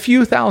 It's a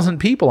few thousand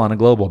people on a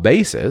global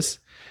basis.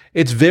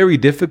 It's very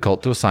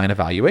difficult to assign a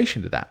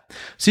valuation to that.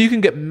 So you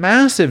can get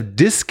massive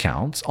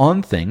discounts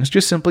on things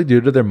just simply due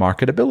to their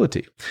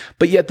marketability.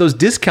 But yet those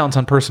discounts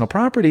on personal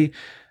property,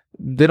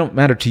 they don't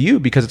matter to you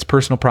because it's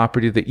personal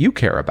property that you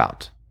care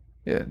about.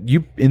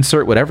 You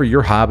insert whatever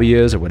your hobby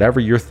is or whatever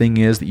your thing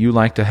is that you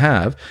like to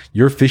have,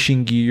 your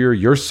fishing gear,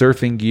 your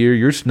surfing gear,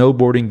 your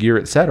snowboarding gear,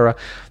 etc.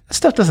 That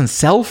stuff doesn't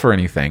sell for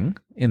anything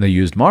in the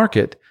used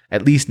market,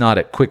 at least not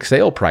at quick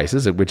sale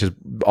prices, which is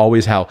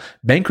always how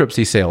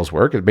bankruptcy sales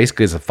work. It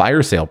basically is a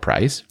fire sale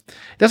price.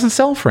 It doesn't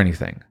sell for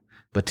anything.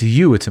 But to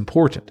you, it's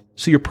important.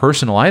 So your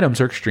personal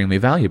items are extremely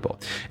valuable.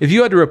 If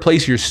you had to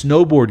replace your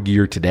snowboard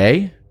gear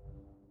today,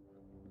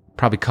 it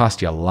probably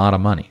cost you a lot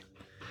of money.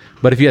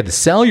 But if you had to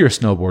sell your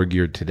snowboard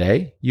gear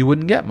today, you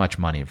wouldn't get much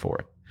money for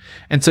it.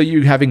 And so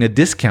you're having a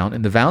discount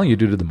in the value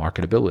due to the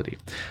marketability.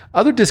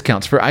 Other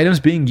discounts for items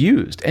being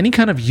used. Any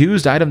kind of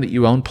used item that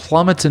you own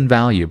plummets in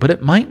value, but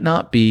it might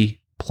not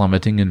be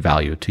plummeting in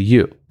value to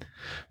you.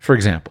 For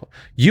example,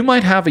 you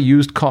might have a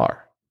used car.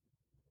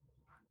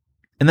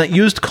 And that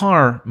used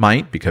car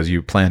might, because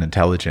you plan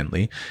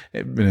intelligently,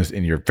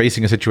 and you're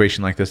facing a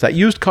situation like this, that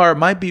used car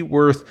might be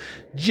worth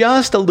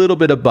just a little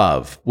bit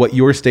above what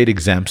your state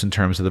exempts in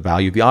terms of the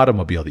value of the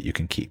automobile that you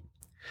can keep.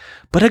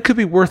 But it could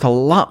be worth a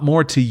lot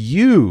more to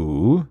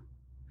you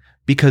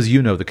because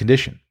you know the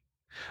condition.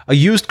 A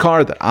used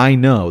car that I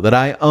know, that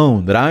I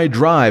own, that I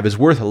drive is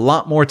worth a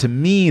lot more to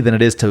me than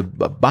it is to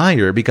a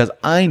buyer because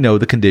I know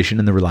the condition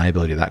and the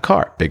reliability of that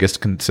car.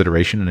 Biggest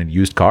consideration in a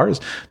used car is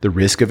the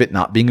risk of it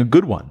not being a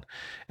good one.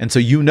 And so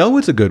you know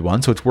it's a good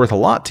one, so it's worth a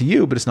lot to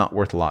you, but it's not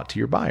worth a lot to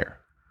your buyer.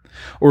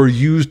 Or a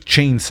used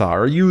chainsaw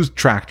or a used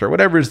tractor,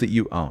 whatever it is that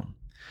you own.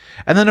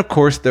 And then, of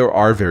course, there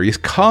are various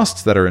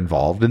costs that are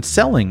involved in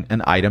selling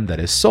an item that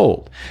is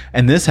sold.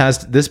 And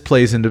this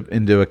plays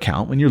into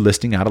account when you're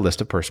listing out a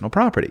list of personal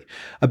property.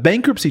 A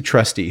bankruptcy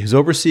trustee who's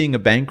overseeing a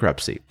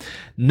bankruptcy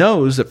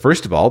knows that,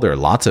 first of all, there are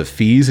lots of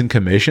fees and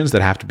commissions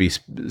that have to be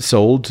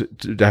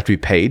have to be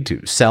paid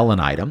to sell an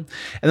item.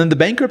 And then the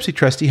bankruptcy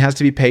trustee has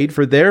to be paid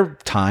for their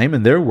time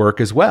and their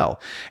work as well.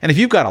 And if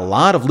you've got a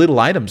lot of little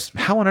items,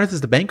 how on earth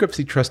is the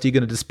bankruptcy trustee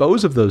going to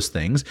dispose of those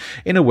things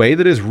in a way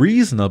that is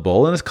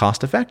reasonable and is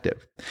cost effective?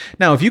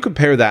 Now, if you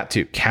compare that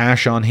to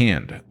cash on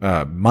hand,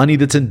 money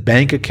that's in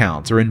bank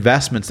accounts or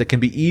investments that can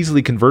be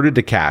easily converted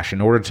to cash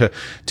in order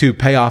to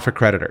pay off a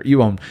creditor,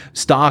 you own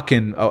stock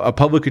in a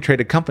publicly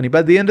traded company.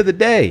 By the end of the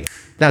day,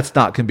 that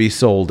stock can be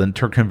sold and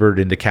converted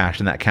into cash,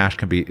 and that cash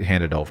can be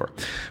handed over.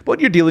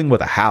 But you're dealing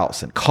with a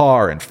house and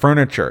car and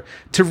furniture.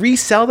 To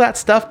resell that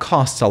stuff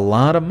costs a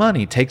lot of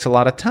money, takes a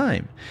lot of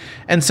time.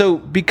 And so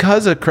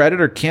because a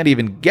creditor can't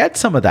even get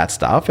some of that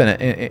stuff,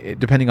 and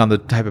depending on the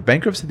type of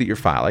bankruptcy that you're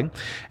filing,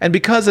 and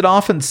because it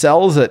often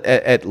sells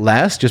at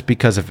less just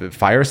because of a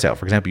fire sale.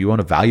 For example, you own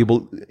a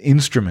valuable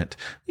instrument.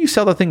 You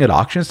sell the thing at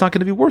auction, it's not going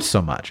to be worth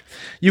so much.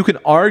 You can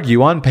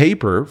argue on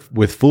paper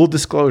with full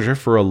disclosure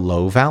for a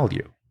low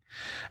value.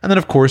 And then,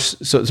 of course,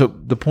 so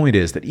the point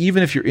is that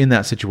even if you're in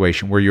that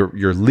situation where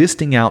you're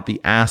listing out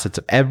the assets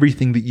of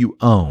everything that you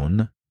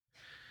own,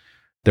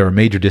 there are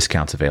major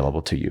discounts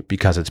available to you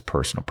because it's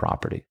personal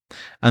property.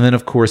 And then,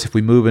 of course, if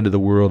we move into the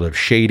world of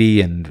shady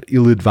and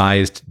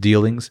ill-advised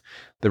dealings,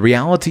 the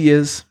reality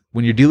is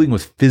when you're dealing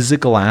with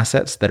physical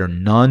assets that are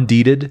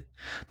non-deeded,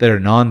 that are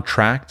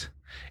non-tracked,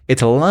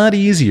 it's a lot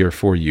easier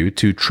for you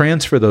to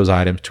transfer those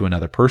items to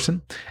another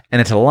person,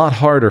 and it's a lot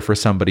harder for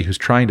somebody who's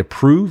trying to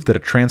prove that a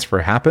transfer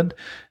happened.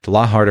 It's a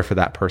lot harder for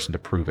that person to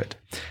prove it.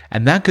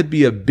 And that could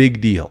be a big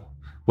deal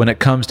when it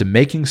comes to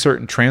making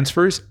certain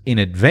transfers in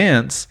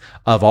advance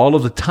of all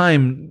of the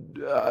time,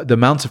 the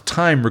amounts of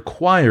time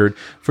required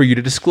for you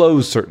to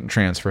disclose certain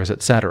transfers,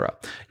 etc.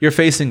 You're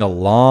facing a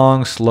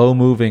long,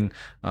 slow-moving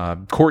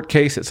court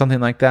case at something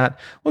like that.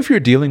 Well, if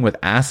you're dealing with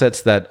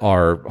assets that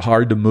are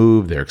hard to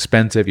move, they're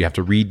expensive, you have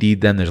to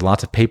redeed them, there's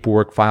lots of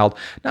paperwork filed.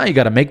 Now you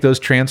got to make those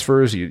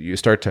transfers. You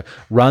start to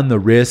run the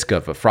risk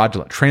of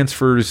fraudulent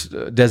transfers,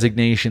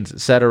 designations,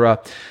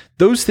 etc.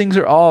 Those things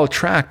are all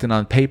tracked and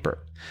on paper.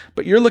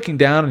 But you're looking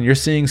down and you're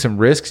seeing some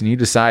risks and you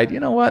decide, you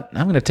know what,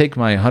 I'm going to take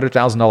my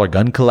 $100,000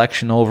 gun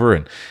collection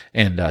over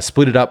and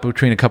split it up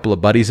between a couple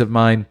of buddies of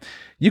mine.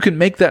 You can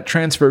make that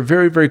transfer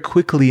very, very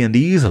quickly and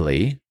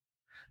easily.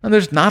 And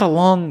there's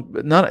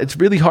it's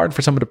really hard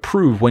for someone to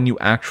prove when you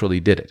actually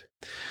did it.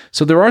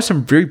 So there are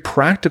some very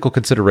practical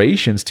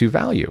considerations to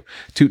value,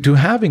 to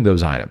having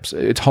those items.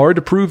 It's hard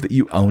to prove that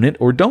you own it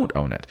or don't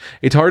own it.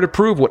 It's hard to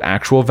prove what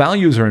actual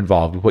values are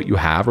involved with what you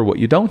have or what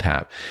you don't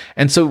have.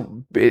 And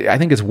so I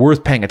think it's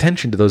worth paying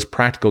attention to those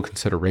practical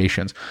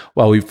considerations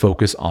while we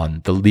focus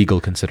on the legal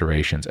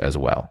considerations as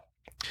well.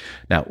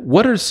 Now,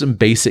 what are some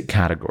basic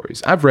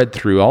categories? I've read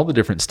through all the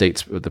different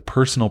states of the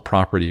personal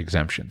property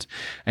exemptions,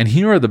 and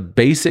here are the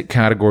basic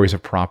categories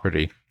of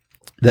property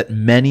that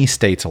many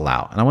states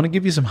allow. And I want to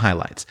give you some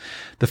highlights.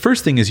 The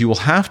first thing is you will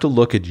have to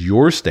look at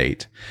your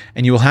state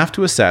and you will have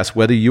to assess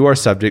whether you are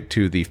subject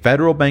to the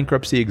federal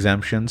bankruptcy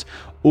exemptions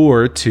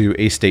or to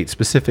a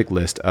state-specific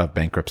list of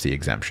bankruptcy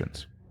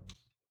exemptions.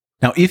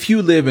 Now, if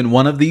you live in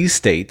one of these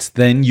states,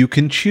 then you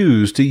can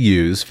choose to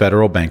use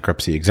federal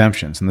bankruptcy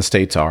exemptions. And the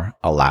states are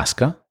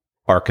Alaska,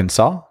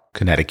 Arkansas,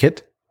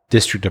 Connecticut,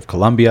 District of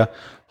Columbia,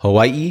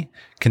 Hawaii,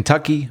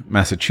 Kentucky,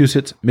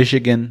 Massachusetts,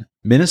 Michigan,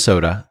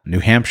 Minnesota, New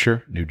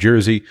Hampshire, New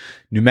Jersey,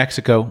 New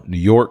Mexico, New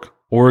York,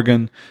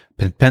 Oregon,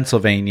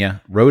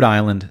 Pennsylvania, Rhode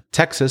Island,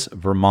 Texas,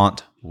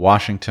 Vermont,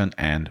 Washington,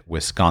 and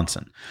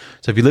Wisconsin.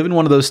 So if you live in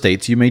one of those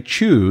states, you may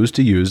choose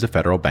to use the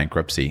federal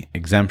bankruptcy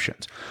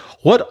exemptions.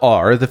 What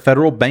are the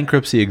federal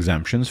bankruptcy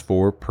exemptions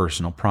for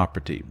personal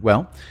property?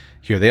 Well,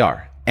 here they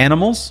are.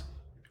 Animals,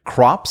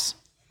 crops,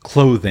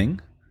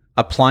 clothing,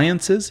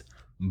 appliances,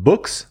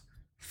 books,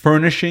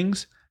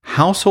 furnishings,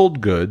 household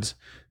goods,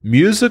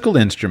 musical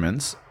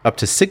instruments, up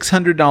to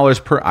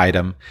 $600 per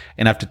item,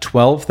 and up to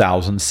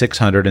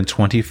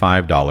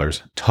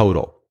 $12,625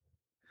 total.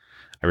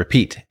 I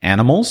repeat,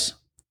 animals,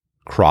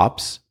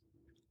 crops,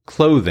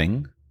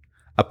 clothing,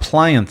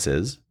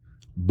 appliances,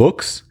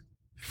 books,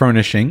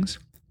 furnishings,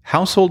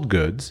 household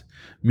goods,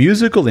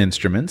 musical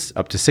instruments,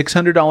 up to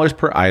 $600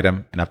 per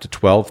item, and up to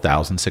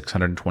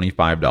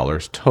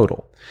 $12,625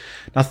 total.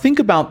 Now think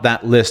about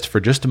that list for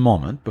just a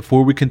moment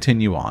before we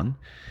continue on,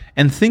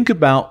 and think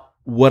about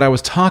what I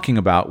was talking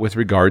about with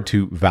regard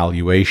to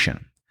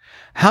valuation.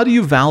 How do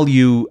you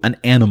value an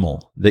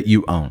animal that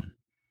you own?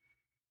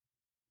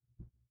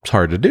 It's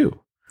hard to do.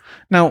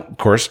 Now, of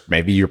course,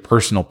 maybe your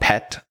personal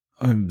pet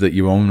that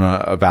you own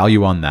a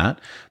value on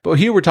that. But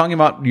here we're talking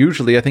about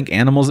usually, I think,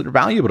 animals that are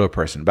valuable to a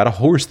person, about a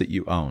horse that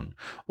you own,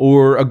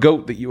 or a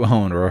goat that you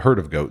own, or a herd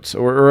of goats,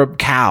 or a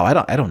cow.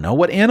 I don't know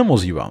what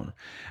animals you own.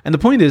 And the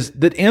point is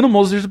that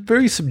animals, there's a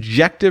very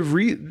subjective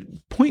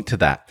point to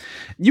that.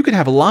 You could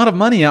have a lot of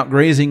money out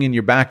grazing in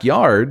your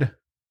backyard,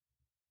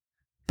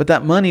 but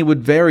that money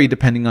would vary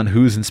depending on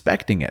who's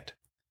inspecting it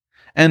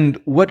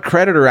and what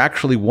creditor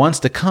actually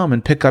wants to come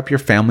and pick up your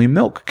family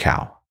milk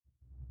cow.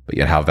 But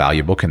yet, how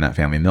valuable can that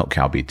family milk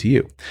cow be to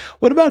you?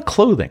 What about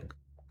clothing?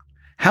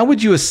 How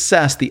would you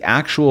assess the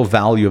actual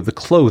value of the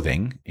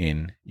clothing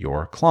in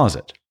your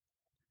closet?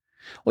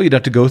 Well, you'd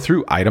have to go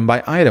through item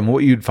by item.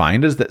 What you'd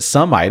find is that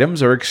some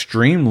items are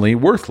extremely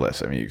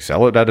worthless. I mean, you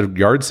sell it at a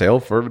yard sale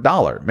for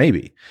 $1,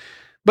 maybe.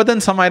 But then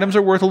some items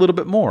are worth a little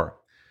bit more.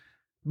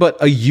 But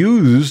a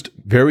used,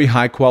 very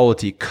high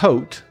quality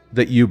coat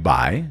that you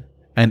buy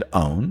and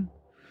own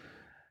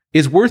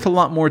is worth a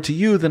lot more to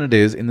you than it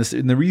is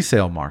in the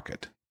resale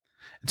market.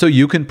 So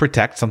you can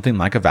protect something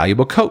like a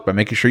valuable coat by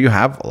making sure you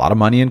have a lot of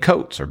money in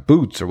coats or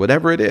boots or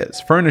whatever it is,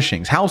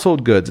 furnishings,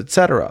 household goods,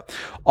 etc.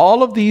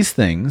 All of these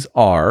things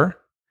are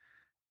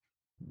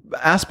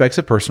aspects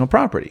of personal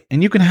property.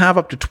 And you can have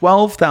up to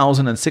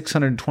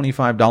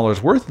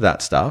 $12,625 worth of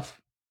that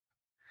stuff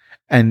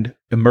and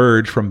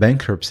emerge from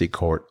bankruptcy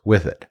court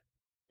with it.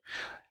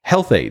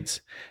 Health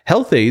aids.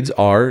 Health aids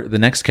are the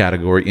next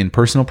category in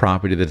personal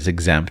property that is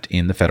exempt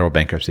in the federal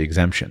bankruptcy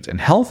exemptions. And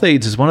health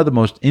aids is one of the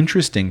most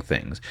interesting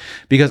things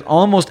because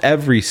almost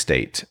every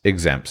state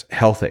exempts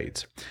health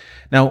aids.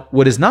 Now,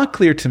 what is not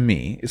clear to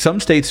me, some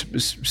states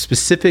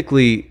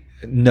specifically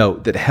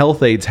note that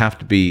health aids have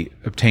to be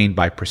obtained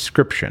by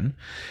prescription.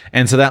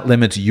 And so that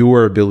limits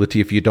your ability,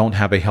 if you don't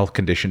have a health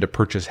condition, to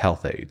purchase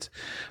health aids.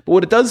 But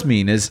what it does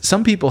mean is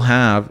some people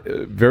have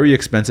very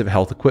expensive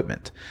health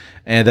equipment,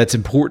 and that's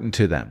important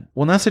to them.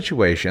 Well, in that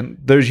situation,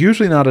 there's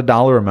usually not a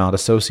dollar amount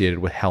associated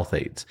with health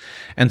aids.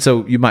 And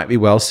so you might be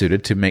well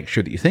suited to make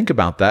sure that you think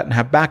about that and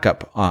have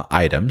backup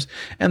items.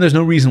 And there's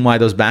no reason why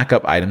those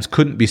backup items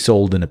couldn't be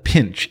sold in a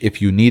pinch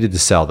if you needed to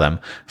sell them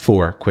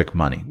for quick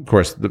money. Of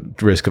course, the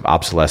risk of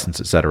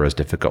obsolescence, etc., is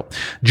difficult.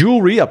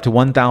 Jewelry up to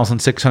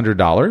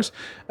 $1,600.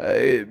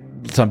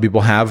 Some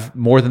people have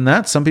more than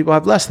that. Some people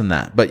have less than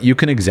that. But you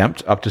can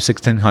exempt up to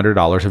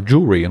 $1,600 of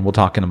jewelry. And we'll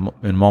talk in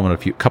a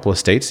moment, a couple of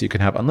states, you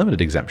can have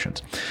unlimited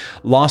exemptions.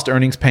 Lost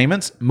earnings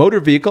payments, motor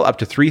vehicle up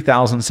to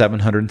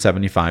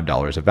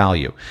 $3,775 of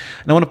value.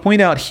 And I want to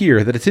point out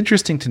here that it's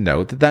interesting to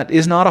note that that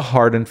is not a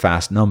hard and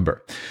fast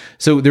number.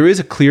 So there is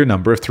a clear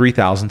number of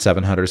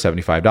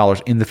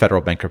 $3,775 in the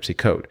federal bankruptcy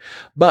code.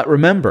 But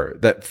remember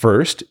that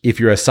first, if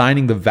you're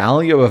assigning the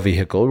value of a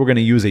vehicle, we're going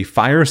to use a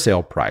fire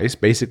sale price.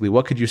 Basically,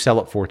 what could you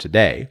sell it for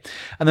today?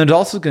 And then there's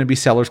also going to be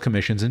seller's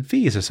commissions and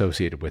fees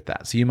associated with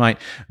that. So you might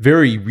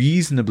very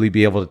reasonably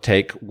be able to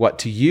take what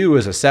to you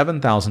is a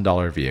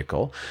 $7,000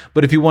 vehicle,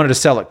 but if you wanted to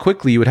sell it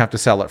quickly, you would have to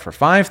sell it for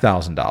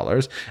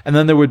 $5,000, and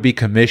then there would be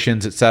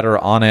commissions, etc.,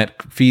 on it,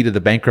 fee to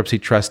the bankruptcy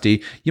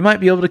trustee. You might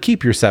be able to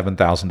keep your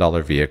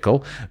 $7,000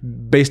 vehicle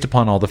based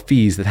upon all the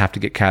fees that have to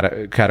get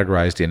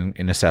categorized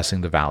in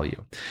assessing the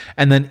value.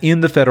 And then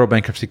in the federal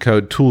bankruptcy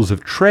code, tools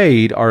of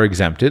trade are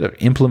exempted, of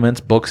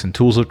implements, books, and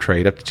tools of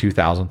trade up to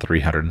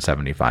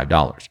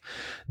 $2,375.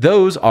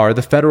 Those are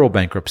the federal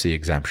bankruptcy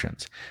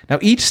exemptions. Now,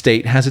 each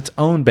state has its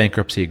own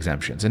bankruptcy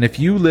exemptions. And if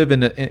you live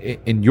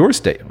in your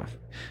state,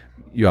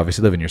 you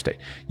obviously live in your state,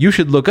 you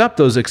should look up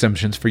those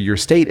exemptions for your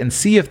state and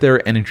see if there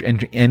are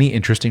any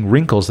interesting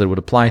wrinkles that would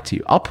apply to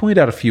you. I'll point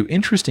out a few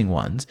interesting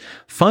ones,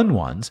 fun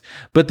ones,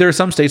 but there are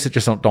some states that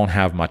just don't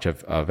have much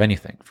of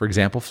anything. For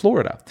example,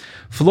 Florida.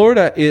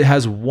 Florida, it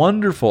has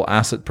wonderful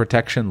asset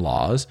protection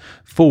laws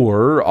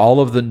for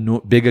all of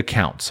the big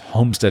accounts,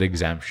 homestead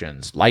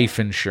exemptions, life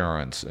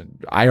insurance,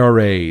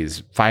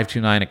 IRAs,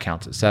 529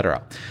 accounts,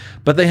 etc.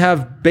 But they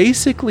have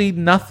basically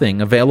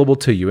nothing available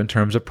to you in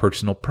terms of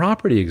personal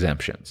property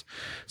exemptions.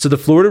 So the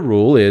Florida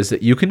rule is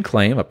that you can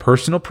claim a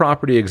personal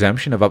property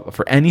exemption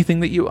for anything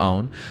that you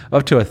own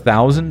up to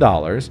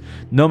 $1,000,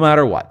 no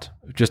matter what,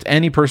 just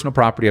any personal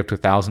property up to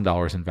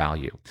 $1,000 in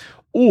value.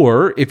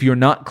 Or if you're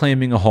not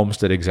claiming a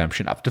homestead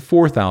exemption, up to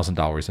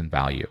 $4,000 in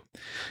value.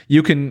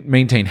 You can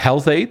maintain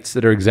health aids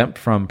that are exempt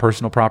from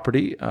personal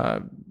property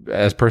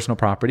as personal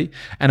property,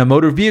 and a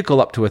motor vehicle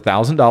up to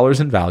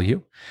 $1,000 in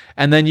value.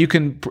 And then you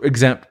can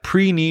exempt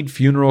pre-need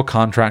funeral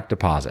contract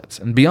deposits.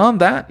 And beyond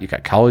that, you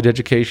got college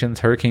educations,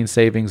 hurricane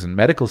savings, and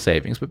medical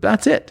savings, but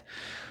that's it.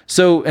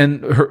 So,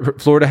 and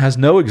Florida has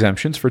no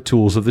exemptions for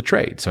tools of the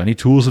trade. So any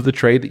tools of the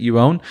trade that you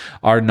own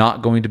are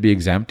not going to be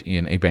exempt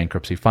in a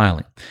bankruptcy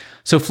filing.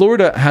 So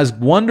Florida has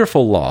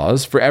wonderful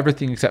laws for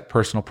everything except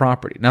personal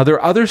property. Now, there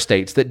are other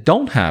states that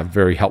don't have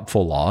very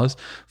helpful laws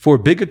for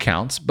big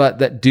accounts, but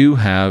that do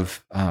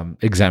have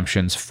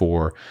exemptions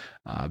for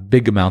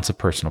big amounts of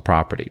personal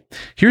property.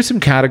 Here's some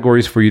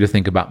categories for you to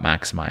think about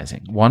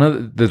maximizing.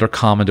 That are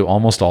common to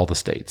almost all the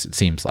states, it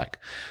seems like.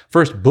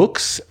 First,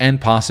 books and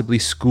possibly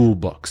school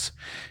books.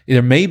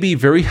 It may be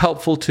very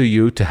helpful to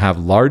you to have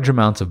large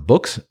amounts of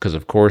books, because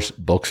of course,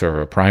 books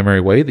are a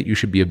primary way that you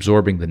should be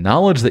absorbing the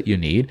knowledge that you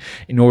need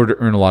in order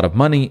to earn a lot of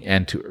money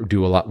and to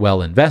do a lot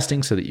well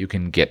investing so that you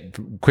can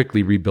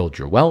quickly rebuild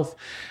your wealth.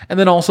 And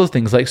then also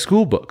things like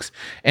school books.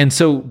 And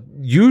so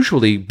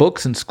usually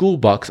books and school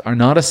books are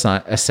not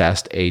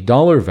assessed a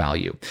dollar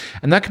value.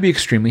 And that can be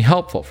extremely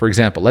helpful. For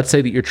example, let's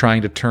say that you're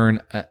trying to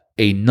turn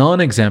a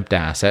non-exempt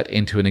asset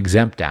into an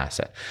exempt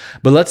asset.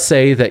 But let's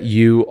say that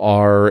you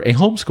are a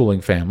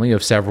homeschooling family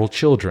of several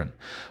children.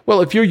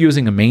 Well, if you're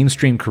using a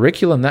mainstream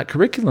curriculum, that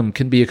curriculum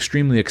can be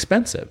extremely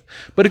expensive.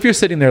 But if you're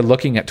sitting there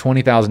looking at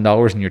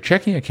 $20,000 in your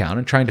checking account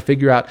and trying to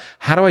figure out,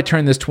 how do I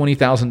turn this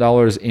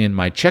 $20,000 in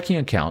my checking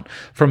account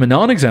from a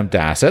non-exempt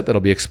asset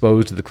that'll be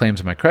exposed to the claims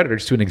of my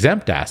creditors to an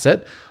exempt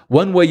asset,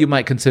 one way you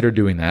might consider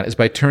doing that is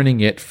by turning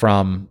it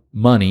from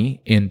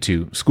money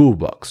into school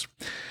books.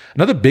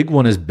 Another big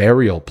one is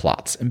burial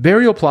plots. And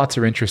burial plots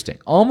are interesting.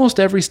 Almost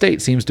every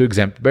state seems to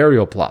exempt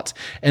burial plots,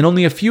 and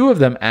only a few of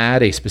them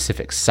add a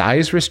specific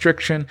size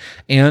restriction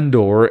and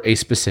or a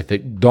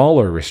specific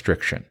dollar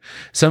restriction.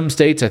 Some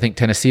states, I think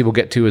Tennessee will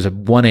get to, is a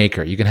 1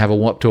 acre. You can have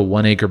up to a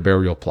 1 acre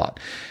burial plot.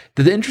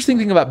 The interesting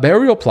thing about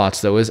burial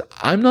plots, though, is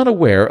I'm not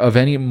aware of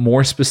any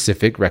more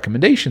specific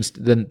recommendations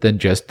than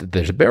just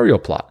there's a burial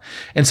plot.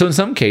 And so in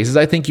some cases,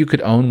 I think you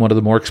could own one of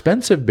the more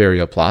expensive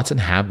burial plots and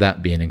have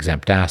that be an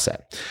exempt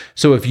asset.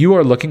 So if you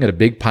are looking at a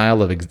big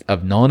pile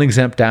of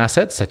non-exempt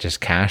assets, such as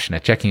cash and a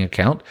checking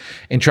account,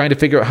 and trying to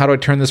figure out how do I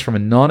turn this from a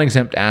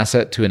non-exempt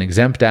asset to an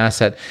exempt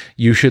asset,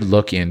 you should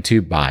look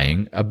into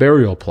buying a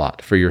burial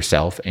plot for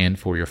yourself and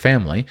for your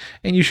family.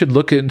 And you should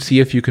look and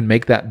see if you can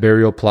make that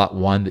burial plot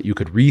one that you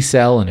could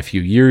resell in a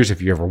few years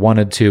if you ever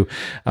wanted to,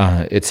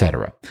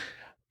 etc.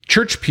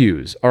 Church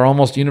pews are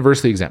almost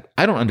universally exempt.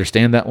 I don't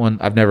understand that one.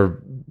 I've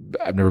never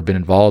been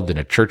involved in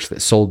a church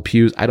that sold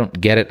pews. I don't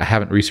get it. I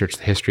haven't researched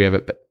the history of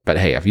it, but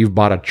hey, if you've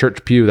bought a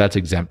church pew, that's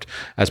exempt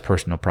as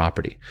personal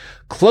property.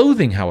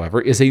 Clothing,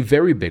 however, is a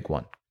very big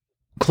one.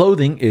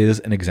 Clothing is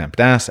an exempt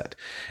asset.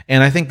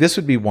 And I think this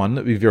would be one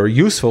that would be very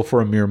useful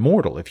for a mere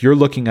mortal. If you're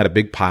looking at a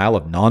big pile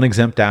of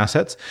non-exempt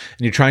assets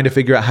and you're trying to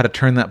figure out how to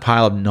turn that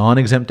pile of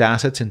non-exempt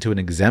assets into an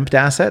exempt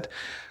asset,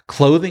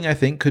 clothing, I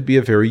think, could be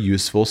a very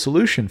useful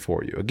solution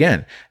for you.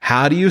 Again,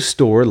 how do you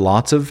store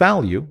lots of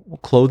value? Well,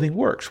 clothing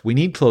works. We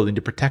need clothing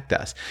to protect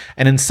us.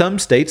 And in some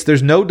states,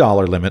 there's no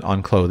dollar limit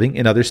on clothing.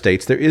 In other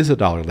states, there is a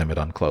dollar limit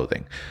on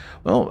clothing.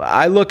 Well,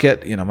 I look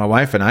at, my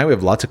wife and I, we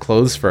have lots of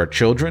clothes for our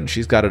children.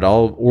 She's got it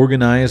all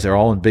organized. They're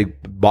all in big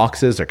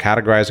boxes. They're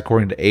categorized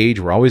according to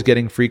age. We're always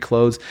getting free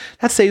clothes.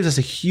 That saves us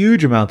a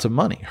huge amounts of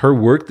money. Her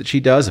work that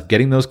she does of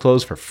getting those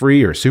clothes for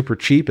free or super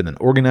cheap and then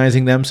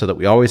organizing them so that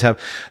we always have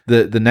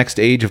the next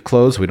age of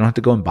clothes. We don't have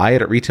to go and buy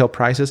it at retail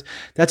prices.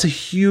 That's a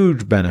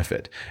huge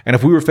benefit. And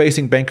if we were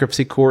facing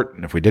bankruptcy court,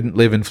 and if we didn't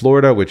live in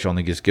Florida, which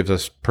only just gives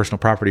us personal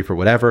property for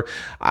whatever,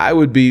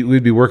 we'd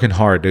be working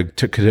hard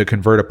to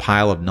convert a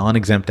pile of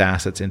non-exempt assets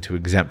into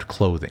exempt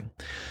clothing.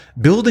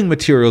 Building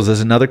materials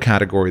is another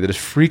category that is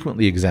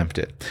frequently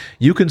exempted.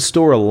 You can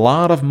store a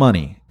lot of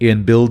money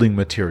in building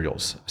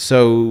materials.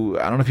 So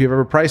I don't know if you've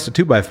ever priced a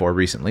 2x4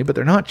 recently, but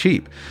they're not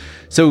cheap.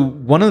 So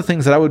one of the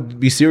things that I would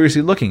be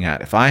seriously looking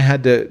at, if I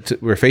had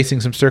we're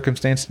facing some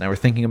circumstance and I were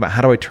thinking about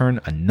how do I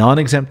turn a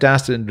non-exempt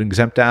asset into an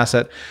exempt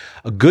asset,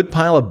 a good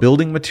pile of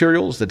building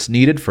materials that's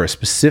needed for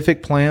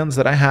specific plans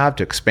that I have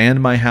to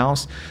expand my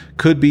house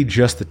could be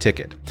just the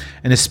ticket.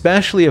 And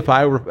especially if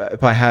I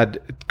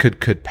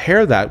could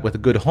pair that with a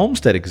good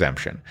homestead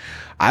exemption,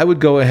 I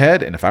would go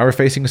ahead, and if I were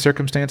facing a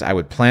circumstance, I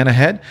would plan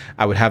ahead.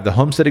 I would have the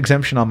homestead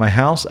exemption on my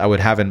house. I would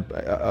have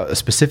a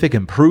specific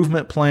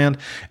improvement plan,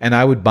 and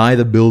I would buy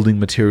the building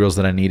materials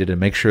that I needed and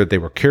make sure that they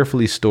were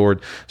carefully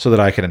stored so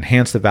that I could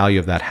enhance the value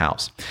of that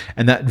house.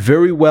 And that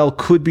very well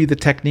could be the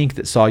technique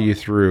that saw you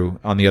through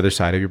on the other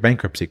side of your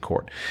bankruptcy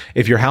court.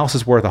 If your house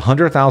is worth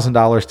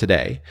 $100,000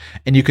 today,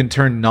 and you can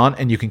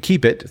and you can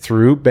keep it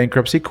through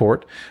bankruptcy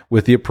court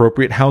with the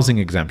appropriate housing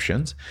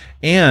exemptions,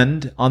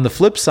 and on the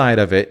flip side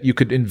of it, you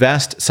could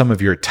invest invest some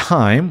of your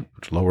time,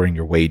 lowering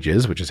your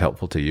wages, which is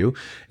helpful to you,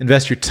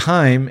 invest your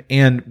time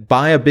and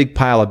buy a big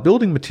pile of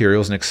building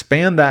materials and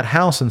expand that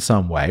house in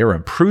some way or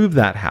improve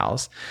that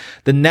house,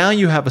 then now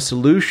you have a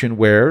solution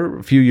where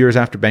a few years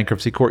after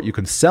bankruptcy court, you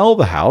can sell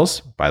the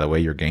house. By the way,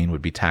 your gain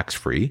would be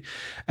tax-free,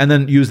 and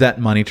then use that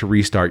money to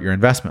restart your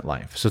investment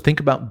life. So think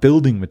about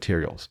building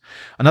materials.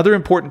 Another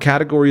important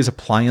category is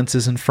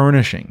appliances and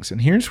furnishings.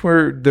 And here's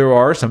where there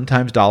are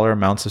sometimes dollar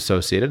amounts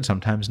associated,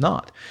 sometimes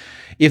not.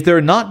 If there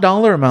are not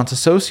dollar amounts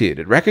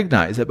associated,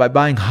 recognize that by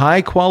buying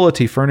high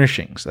quality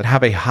furnishings that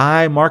have a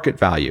high market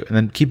value and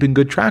then keeping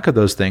good track of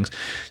those things,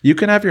 you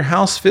can have your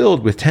house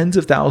filled with tens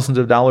of thousands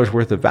of dollars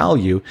worth of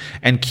value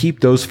and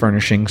keep those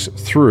furnishings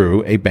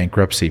through a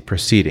bankruptcy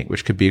proceeding,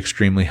 which could be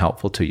extremely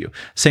helpful to you.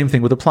 Same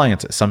thing with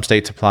appliances. Some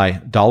states apply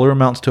dollar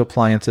amounts to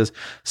appliances,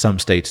 some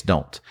states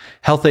don't.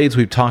 Health aids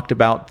we've talked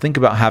about. Think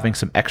about having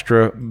some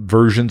extra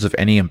versions of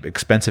any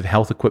expensive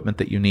health equipment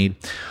that you need.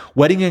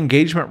 Wedding and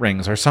engagement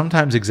rings are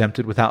sometimes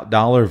exempted without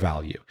dollar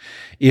value.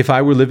 If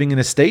I were living in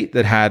a state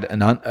that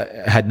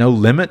had no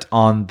limit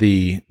on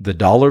the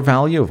dollar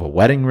value of a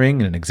wedding ring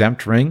and an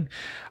exempt ring,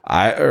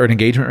 or an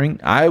engagement ring,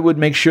 I would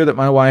make sure that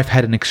my wife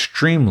had an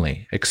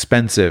extremely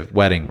expensive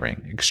wedding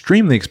ring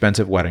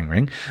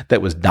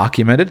that was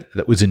documented,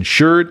 that was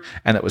insured,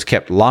 and that was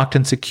kept locked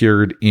and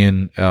secured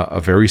in a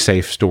very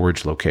safe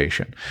storage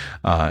location.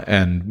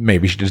 And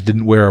maybe she just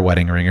didn't wear a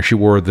wedding ring, or she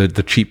wore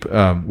the cheap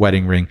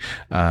wedding ring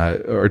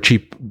or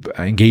cheap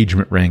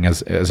engagement ring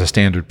as a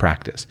standard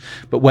practice.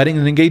 But wedding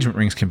and engagement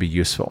rings can be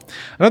useful.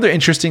 Another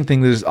interesting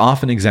thing that is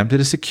often exempted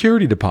is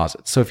security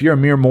deposits. So if you're a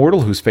mere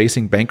mortal who's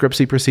facing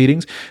bankruptcy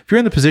proceedings, if you're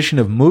in the position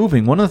of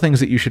moving, one of the things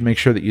that you should make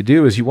sure that you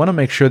do is you want to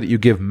make sure that you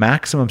give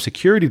maximum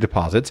security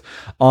deposits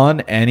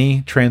on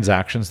any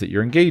transactions that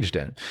you're engaged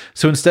in.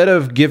 So instead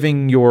of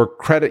giving your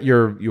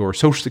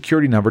social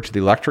security number to the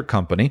electric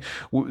company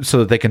so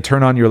that they can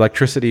turn on your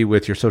electricity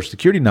with your social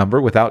security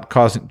number without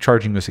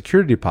charging you a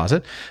security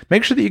deposit,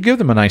 make sure that you give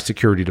them a nice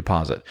security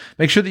deposit.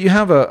 Make sure that you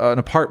have an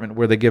apartment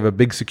where they give a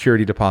big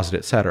security deposit,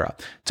 etc.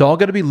 It's all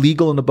got to be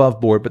legal and above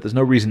board, but there's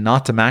no reason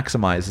not to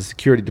maximize the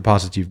security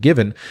deposits you've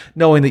given,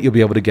 knowing that you'll be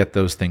able to get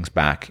those things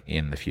back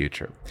in the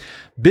future.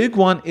 Big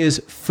one is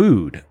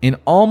food. In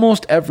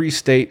almost every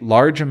state,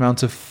 large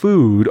amounts of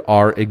food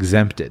are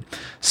exempted.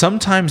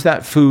 Sometimes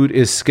that food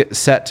is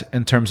set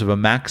in terms of a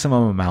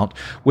maximum amount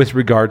with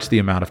regard to the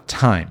amount of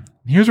time.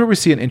 Here's where we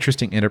see an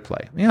interesting interplay.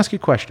 Let me ask you a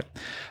question.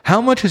 How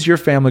much is your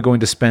family going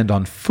to spend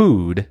on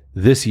food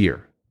this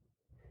year?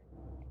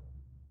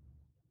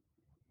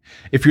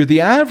 If you're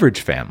the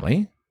average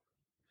family,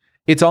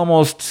 it's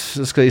almost,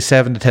 let's say,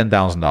 $7,000 to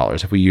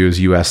 $10,000 if we use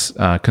U.S.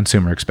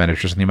 Consumer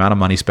expenditures and the amount of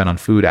money spent on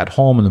food at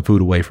home and then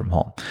food away from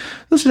home.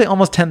 Let's say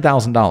almost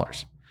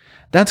 $10,000.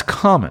 That's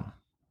common.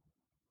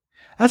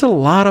 That's a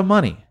lot of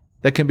money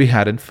that can be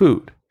had in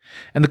food.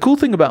 And the cool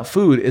thing about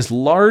food is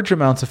large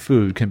amounts of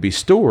food can be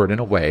stored in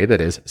a way that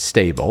is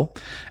stable,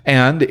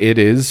 and it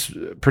is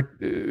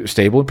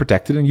stable and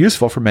protected and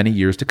useful for many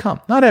years to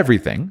come. Not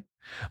everything,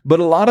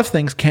 but a lot of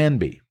things can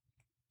be.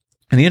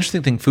 And the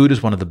interesting thing, food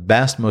is one of the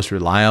best, most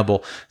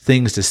reliable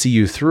things to see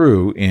you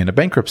through in a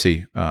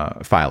bankruptcy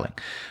filing.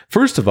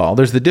 First of all,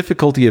 there's the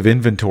difficulty of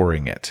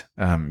inventorying it.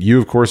 You,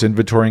 of course,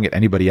 inventorying it,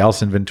 anybody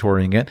else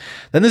inventorying it.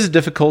 Then there's a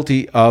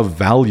difficulty of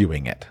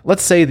valuing it.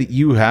 Let's say that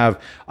you have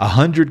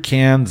 100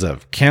 cans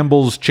of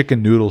Campbell's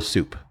chicken noodle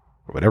soup,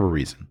 for whatever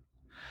reason.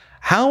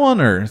 How on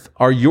earth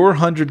are your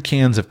 100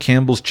 cans of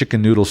Campbell's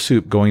chicken noodle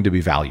soup going to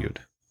be valued?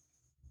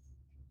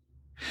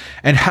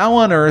 And how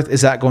on earth is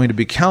that going to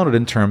be counted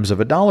in terms of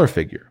a dollar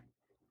figure?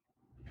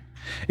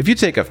 If you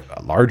take a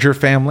larger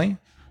family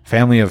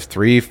of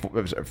 3,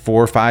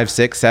 4, 5,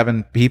 6,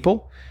 7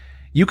 people,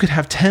 you could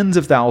have tens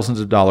of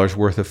thousands of dollars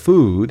worth of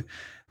food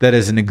that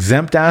is an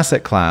exempt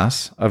asset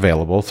class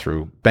available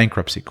through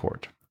bankruptcy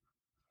court.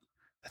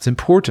 That's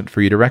important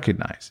for you to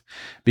recognize,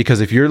 because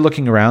if you're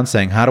looking around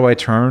saying, how do I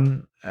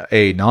turn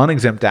a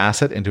non-exempt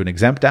asset into an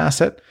exempt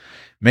asset?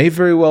 May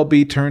very well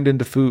be turned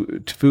into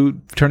food.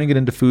 Turning it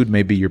into food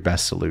may be your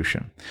best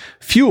solution.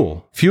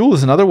 Fuel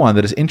is another one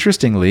that is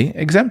interestingly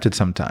exempted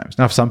sometimes.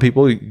 Now, some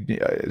people,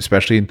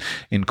 especially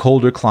in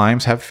colder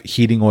climes, have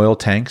heating oil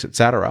tanks,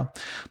 etc.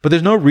 But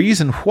there's no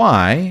reason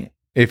why,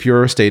 if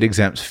your state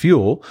exempts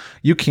fuel,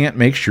 you can't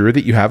make sure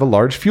that you have a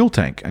large fuel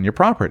tank on your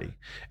property.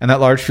 And that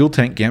large fuel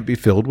tank can't be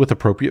filled with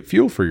appropriate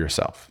fuel for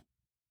yourself.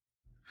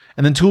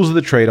 And then tools of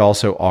the trade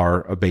also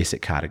are a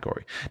basic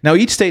category. Now,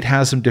 each state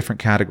has some different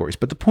categories,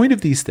 but the point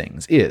of these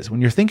things is when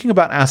you're thinking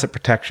about asset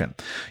protection,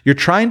 you're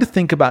trying to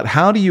think about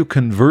how do you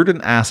convert an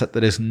asset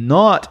that is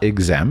not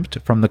exempt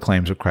from the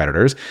claims of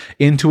creditors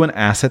into an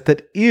asset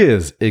that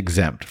is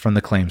exempt from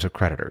the claims of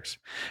creditors.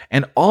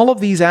 And all of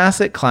these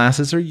asset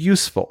classes are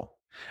useful.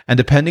 And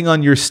depending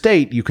on your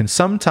state, you can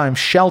sometimes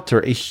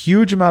shelter a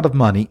huge amount of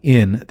money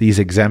in these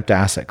exempt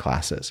asset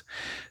classes.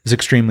 It's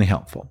extremely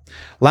helpful.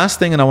 Last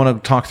thing, and I want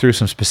to talk through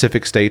some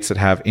specific states that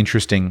have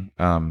interesting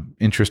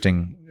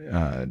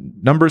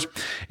numbers,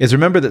 is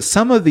remember that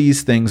some of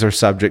these things are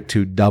subject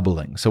to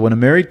doubling. So when a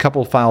married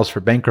couple files for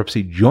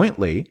bankruptcy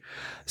jointly,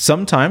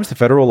 sometimes the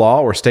federal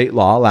law or state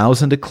law allows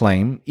them to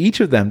claim, each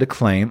of them to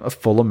claim a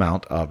full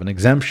amount of an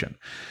exemption.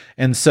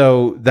 And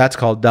so that's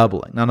called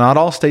doubling. Now, not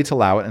all states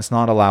allow it. And it's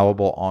not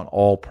allowable on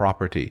all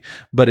property,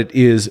 but it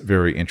is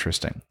very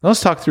interesting.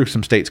 Let's talk through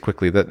some states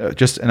quickly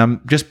and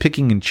I'm just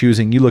picking and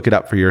choosing. You look it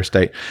up for your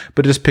state,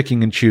 but just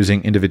picking and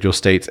choosing individual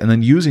states and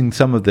then using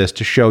some of this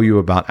to show you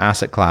about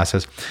asset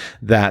classes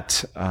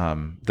that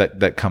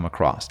come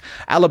across.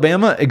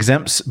 Alabama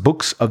exempts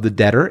books of the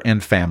debtor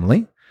and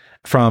family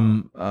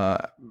from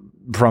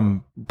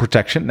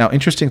protection. Now,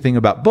 interesting thing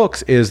about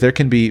books is there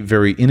can be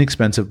very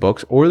inexpensive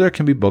books or there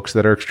can be books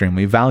that are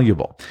extremely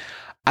valuable.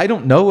 I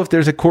don't know if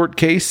there's a court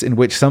case in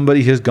which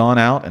somebody has gone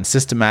out and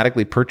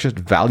systematically purchased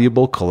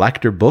valuable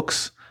collector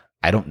books.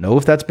 I don't know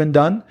if that's been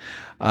done,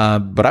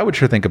 but I would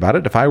sure think about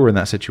it. If I were in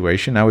that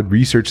situation, I would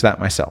research that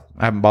myself.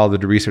 I haven't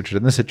bothered to research it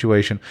in this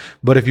situation,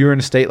 but if you're in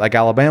a state like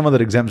Alabama that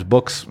exempts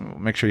books,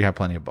 make sure you have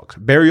plenty of books.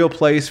 Burial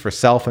place for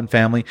self and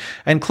family,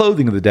 and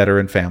clothing of the debtor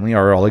and family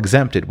are all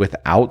exempted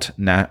without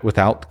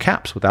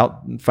caps,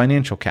 without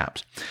financial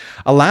caps.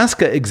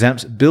 Alaska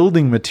exempts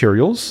building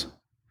materials.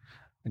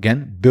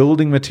 Again,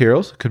 building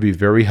materials could be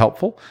very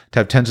helpful. To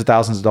have tens of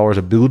thousands of dollars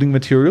of building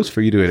materials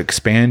for you to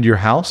expand your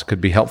house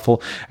could be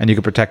helpful, and you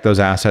can protect those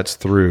assets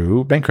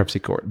through bankruptcy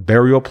court.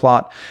 Burial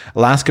plot.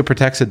 Alaska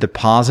protects a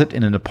deposit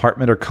in an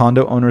apartment or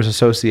condo owners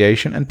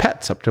association and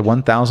pets up to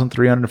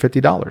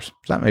 $1,350. So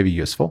that may be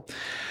useful.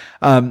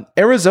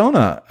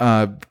 Arizona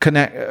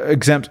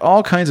exempts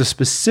all kinds of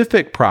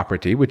specific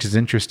property, which is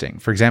interesting.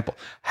 For example,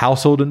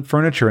 household and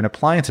furniture and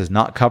appliances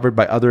not covered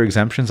by other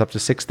exemptions up to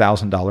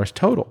 $6,000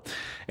 total.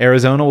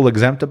 Arizona will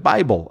exempt a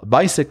Bible, a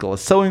bicycle, a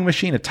sewing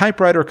machine, a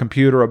typewriter, a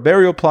computer, a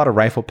burial plot, a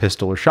rifle,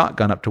 pistol, or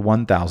shotgun up to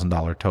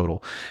 $1,000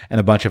 total, and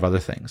a bunch of other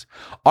things.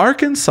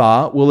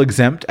 Arkansas will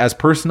exempt as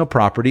personal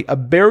property a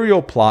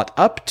burial plot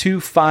up to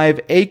 5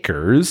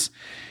 acres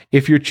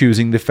if you're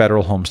choosing the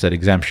federal homestead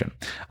exemption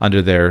under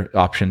their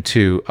option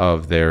 2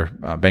 of their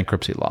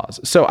bankruptcy laws.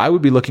 So I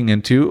would be looking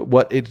into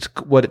what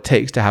it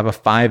takes to have a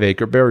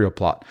 5-acre burial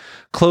plot.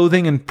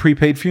 Clothing and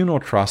prepaid funeral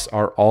trusts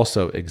are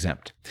also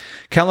exempt.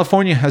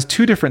 California has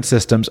 2 different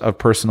systems of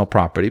personal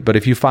property, but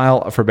if you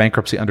file for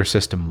bankruptcy under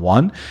System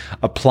 1,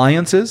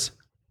 appliances,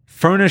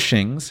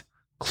 furnishings,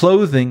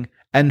 clothing,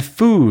 and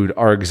food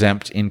are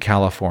exempt in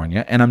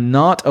California, and I'm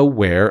not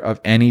aware of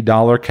any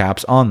dollar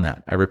caps on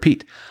that. I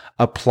repeat,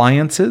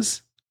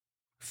 appliances,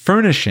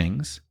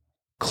 furnishings,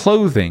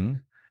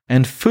 clothing,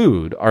 and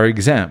food are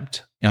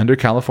exempt under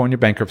California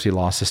Bankruptcy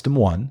Law System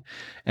 1,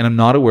 and I'm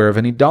not aware of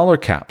any dollar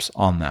caps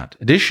on that.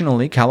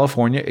 Additionally,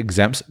 California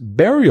exempts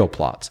burial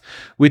plots,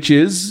 which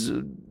is,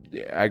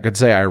 I could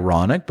say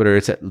ironic, but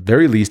it's at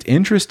very least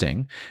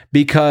interesting,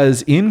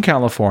 because in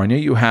California,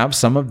 you have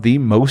some of the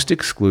most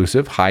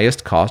exclusive,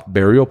 highest cost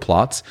burial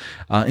plots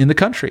in the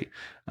country.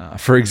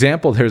 For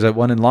example, there's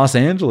one in Los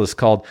Angeles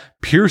called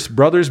Pierce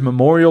Brothers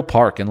Memorial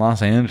Park in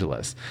Los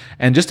Angeles.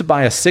 And just to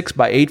buy a 6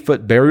 by 8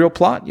 foot burial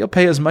plot, you'll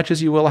pay as much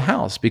as you will a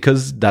house,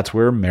 because that's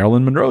where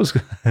Marilyn Monroe's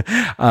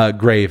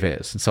grave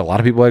is. And so a lot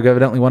of people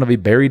evidently want to be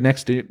buried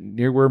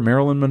near where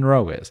Marilyn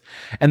Monroe is.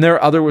 And there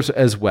are others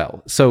as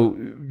well. So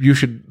you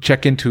should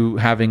check into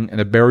having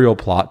a burial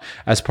plot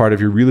as part of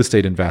your real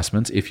estate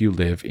investments if you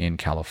live in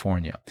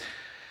California.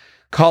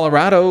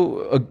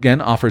 Colorado,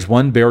 again, offers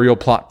 1 burial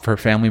plot per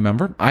family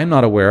member. I'm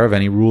not aware of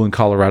any rule in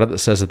Colorado that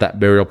says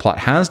that burial plot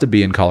has to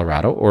be in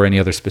Colorado or any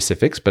other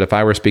specifics, but if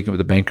I were speaking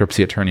with a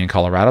bankruptcy attorney in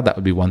Colorado, that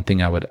would be one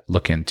thing I would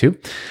look into.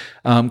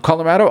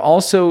 Colorado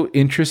also,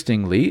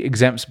 interestingly,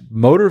 exempts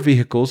motor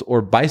vehicles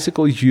or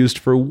bicycles used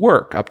for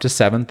work up to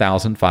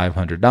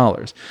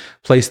 $7,500.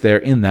 Placed there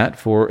in that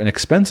for an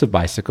expensive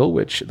bicycle,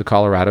 which the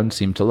Coloradans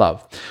seem to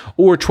love,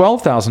 or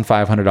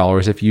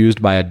 $12,500 if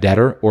used by a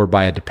debtor or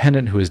by a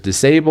dependent who is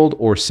disabled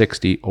or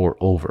 60 or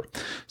over.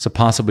 So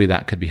possibly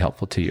that could be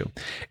helpful to you.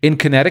 In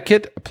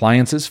Connecticut,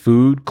 appliances,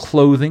 food,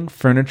 clothing,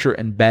 furniture,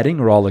 and bedding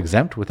are all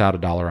exempt without a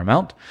dollar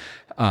amount.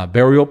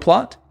 Burial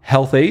plot,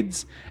 health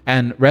aids,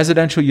 and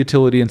residential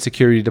utility and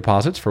security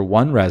deposits for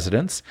 1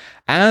 residence,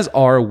 as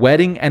are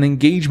wedding and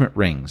engagement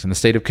rings in the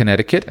state of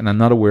Connecticut, and I'm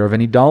not aware of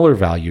any dollar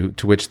value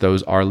to which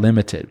those are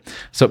limited.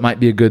 So it might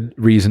be a good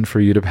reason for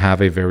you to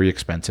have a very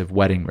expensive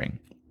wedding ring.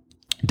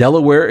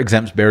 Delaware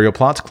exempts burial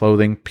plots,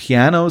 clothing,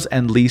 pianos,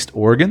 and leased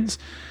organs,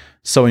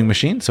 sewing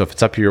machines. So if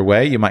it's up your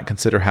way, you might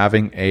consider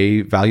having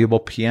a valuable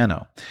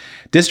piano.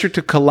 District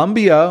of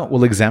Columbia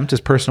will exempt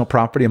as personal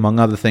property, among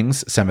other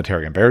things,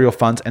 cemetery and burial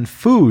funds and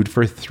food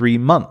for 3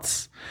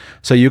 months.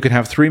 So you can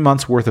have 3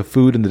 months worth of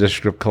food in the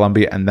District of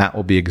Columbia, and that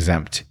will be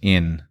exempt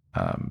in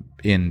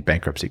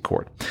bankruptcy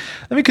court.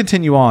 Let me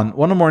continue on.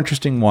 One of the more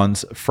interesting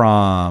ones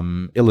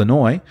from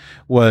Illinois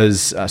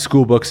was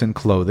school books and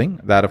clothing.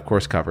 That, of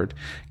course, covered.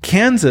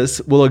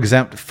 Kansas will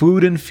exempt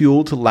food and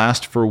fuel to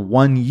last for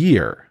 1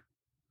 year.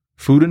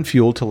 Food and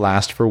fuel to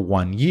last for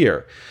 1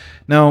 year.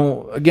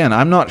 Now, again,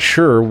 I'm not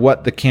sure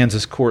what the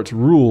Kansas courts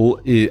rule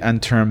in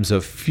terms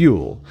of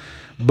fuel,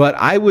 But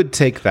I would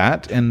take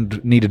that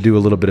and need to do a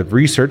little bit of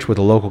research with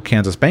a local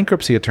Kansas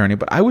bankruptcy attorney.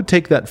 But I would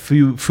take that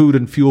food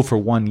and fuel for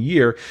 1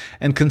 year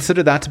and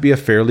consider that to be a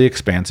fairly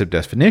expansive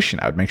definition.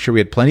 I would make sure we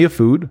had plenty of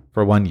food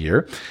for 1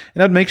 year,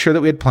 and I'd make sure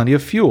that we had plenty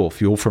of fuel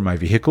for my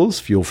vehicles,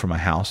 fuel for my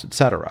house,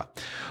 etc.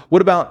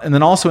 What about, and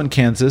then also in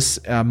Kansas,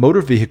 a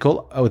motor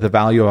vehicle with a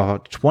value of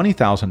about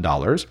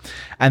 $20,000,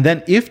 and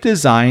then if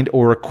designed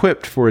or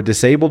equipped for a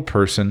disabled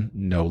person,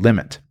 no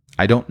limit.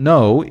 I don't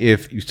know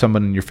if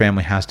someone in your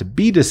family has to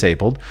be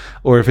disabled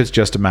or if it's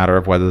just a matter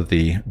of whether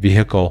the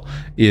vehicle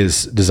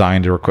is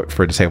designed or equipped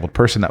for a disabled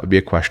person. That would be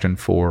a question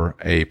for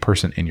a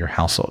person in your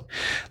household.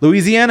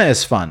 Louisiana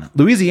is fun.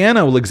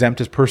 Louisiana will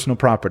exempt as personal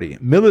property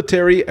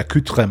military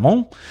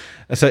accoutrement,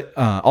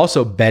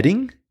 also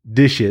bedding,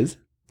 dishes,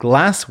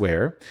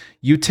 glassware,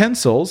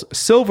 utensils,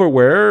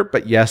 silverware,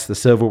 but yes, the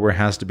silverware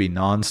has to be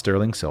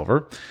non-sterling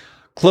silver,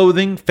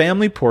 clothing,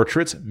 family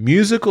portraits,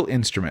 musical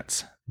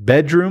instruments,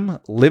 bedroom,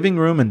 living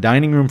room, and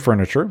dining room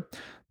furniture,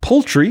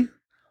 poultry,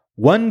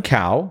 1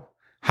 cow,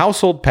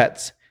 household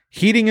pets,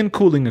 heating and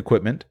cooling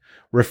equipment,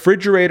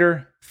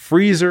 refrigerator,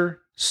 freezer,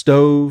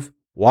 stove,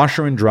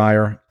 washer and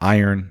dryer,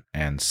 iron,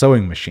 and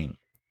sewing machine.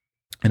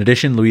 In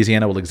addition,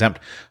 Louisiana will exempt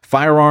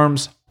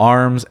firearms,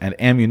 arms, and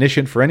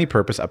ammunition for any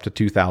purpose up to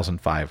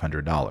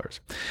 $2,500.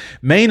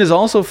 Maine is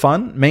also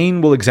fun.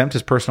 Maine will exempt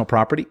as personal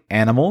property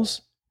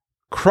animals,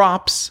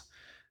 crops,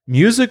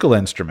 musical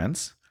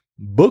instruments,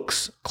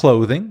 books,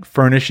 clothing,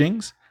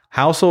 furnishings,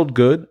 household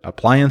good,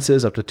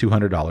 appliances up to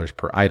 $200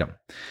 per item.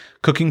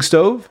 Cooking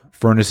stove,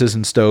 furnaces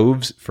and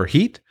stoves for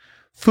heat,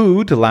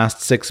 food to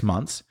last 6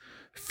 months,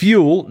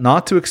 fuel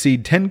not to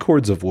exceed 10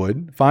 cords of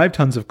wood, 5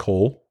 tons of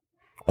coal,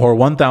 or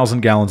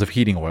 1,000 gallons of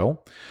heating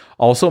oil.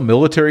 Also,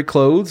 military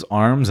clothes,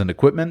 arms, and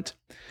equipment.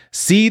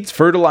 Seeds,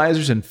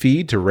 fertilizers, and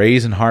feed to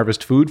raise and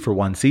harvest food for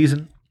 1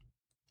 season.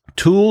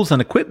 Tools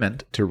and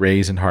equipment to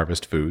raise and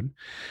harvest food.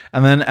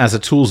 And then as a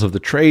tools of the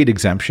trade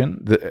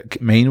exemption,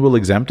 Maine will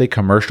exempt a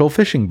commercial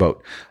fishing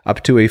boat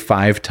up to a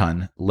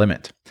 5-ton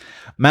limit.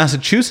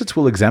 Massachusetts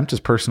will exempt as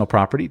personal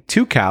property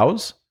 2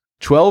 cows,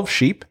 12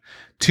 sheep,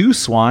 2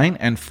 swine,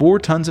 and 4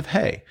 tons of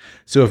hay.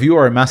 So if you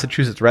are a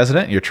Massachusetts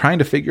resident and you're trying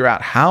to figure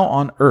out how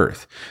on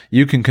earth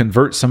you can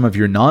convert some of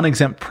your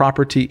non-exempt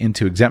property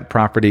into exempt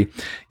property,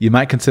 you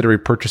might consider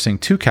repurchasing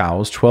 2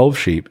 cows, 12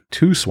 sheep,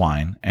 2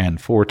 swine, and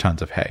 4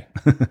 tons of hay.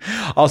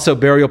 Also,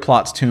 burial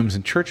plots, tombs,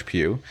 and church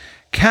pew.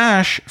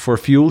 Cash for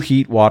fuel,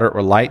 heat, water,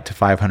 or light to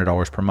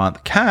 $500 per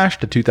month. Cash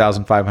to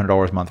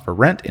 $2,500 a month for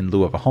rent in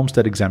lieu of a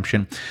homestead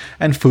exemption.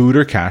 And food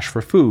or cash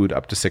for food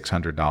up to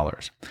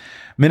 $600.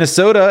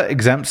 Minnesota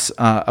exempts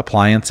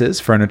appliances,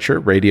 furniture,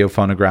 radio,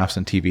 phonographs,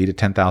 and TV to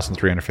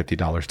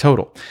 $10,350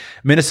 total.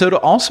 Minnesota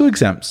also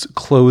exempts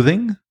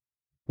clothing,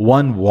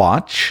 1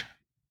 watch,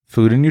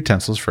 food and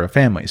utensils for a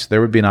family. So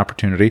there would be an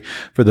opportunity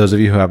for those of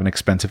you who have an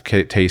expensive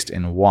taste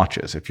in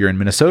watches. If you're in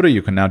Minnesota,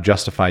 you can now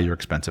justify your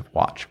expensive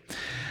watch.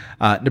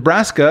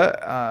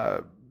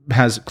 Nebraska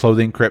has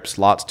clothing, crypts,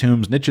 lots,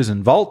 tombs, niches,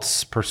 and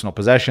vaults, personal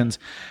possessions.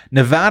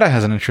 Nevada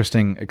has an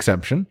interesting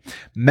exception.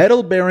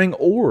 Metal-bearing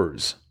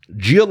ores,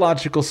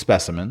 geological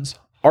specimens,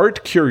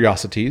 art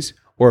curiosities,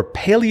 or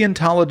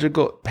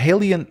paleontological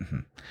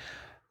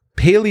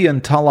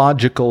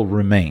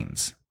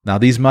remains. Now,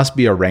 these must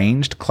be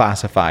arranged,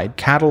 classified,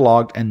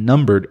 cataloged, and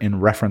numbered in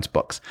reference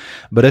books.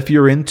 But if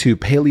you're into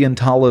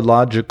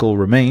paleontological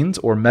remains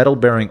or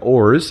metal-bearing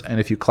ores, and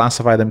if you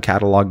classify them,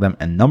 catalog them,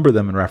 and number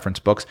them in reference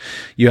books,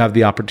 you have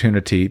the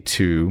opportunity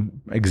to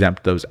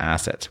exempt those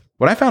assets.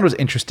 What I found was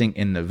interesting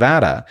in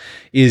Nevada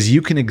is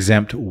you can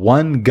exempt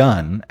 1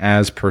 gun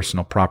as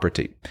personal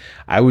property.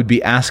 I would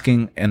be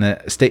asking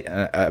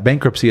a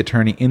bankruptcy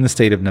attorney in the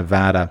state of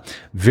Nevada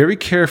very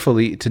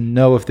carefully to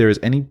know if there is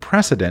any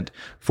precedent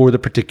for the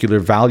particular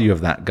value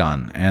of that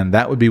gun. And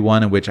that would be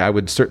one in which I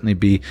would certainly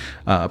be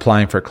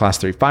applying for a Class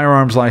 3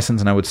 firearms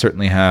license, and I would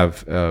certainly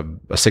have a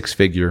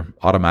 6-figure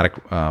automatic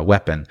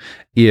weapon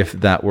if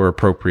that were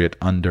appropriate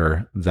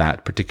under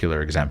that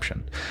particular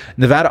exemption.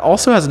 Nevada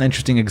also has an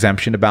interesting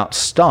exemption about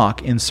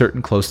stock in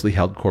certain closely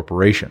held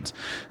corporations.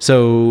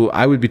 So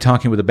I would be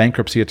talking with a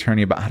bankruptcy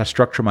attorney about how to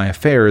structure my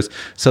affairs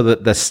so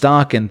that the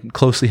stock in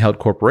closely held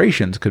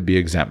corporations could be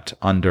exempt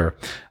under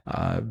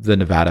the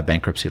Nevada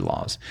bankruptcy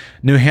laws.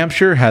 New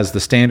Hampshire has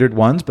the standard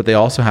ones, but they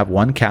also have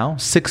 1 cow,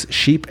 6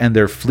 sheep and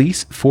their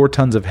fleece, 4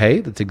 tons of hay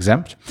that's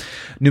exempt.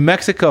 New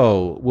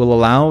Mexico will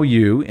allow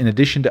you, in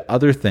addition to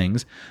other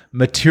things,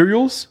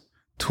 materials,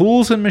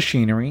 tools, and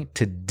machinery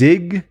to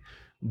dig,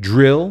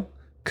 drill,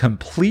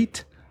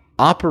 complete,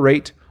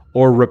 operate,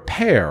 or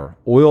repair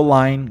oil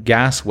line,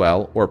 gas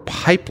well, or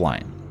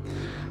pipeline.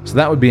 So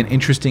that would be an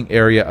interesting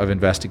area of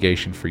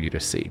investigation for you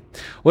to see.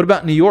 What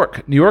about New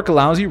York? New York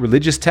allows you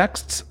religious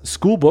texts,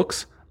 school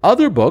books,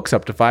 other books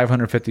up to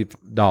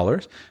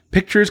 $550,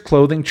 pictures,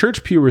 clothing,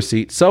 church pew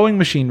receipt, sewing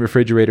machine,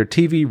 refrigerator,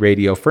 TV,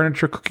 radio,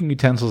 furniture, cooking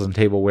utensils and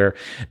tableware,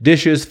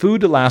 dishes,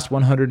 food to last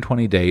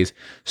 120 days,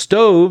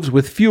 stoves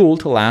with fuel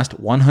to last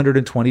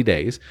 120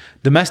 days,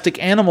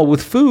 domestic animal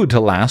with food to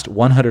last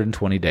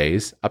 120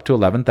 days, up to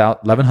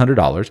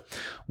 $1,100,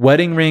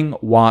 wedding ring,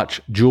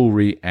 watch,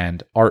 jewelry,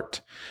 and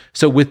art.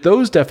 So with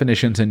those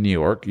definitions in New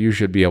York, you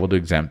should be able to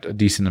exempt a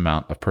decent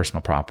amount of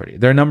personal property.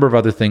 There are a number of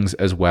other things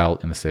as well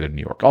in the state of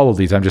New York. All of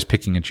these, I'm just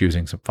picking and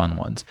choosing some fun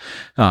ones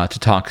to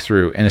talk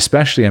through. And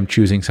especially I'm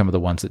choosing some of the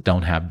ones that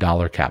don't have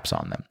dollar caps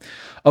on them.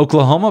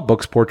 Oklahoma,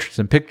 books, portraits,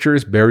 and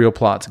pictures, burial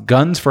plots,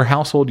 guns for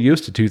household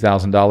use to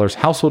 $2,000,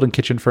 household and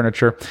kitchen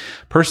furniture,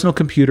 personal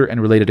computer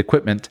and related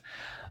equipment,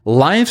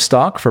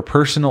 livestock for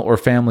personal or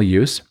family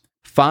use,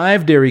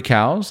 5 dairy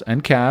cows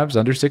and calves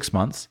under 6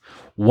 months,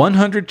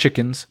 100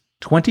 chickens,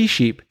 20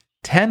 sheep,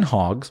 10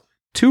 hogs,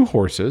 2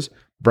 horses,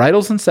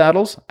 bridles and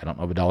saddles, I don't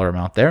know of a dollar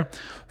amount there,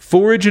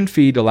 forage and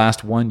feed to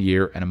last 1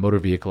 year, and a motor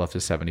vehicle up to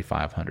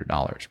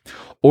 $7,500.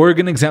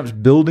 Oregon exempts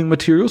building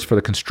materials for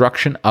the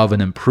construction of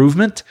an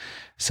improvement.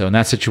 So in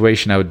that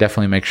situation, I would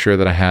definitely make sure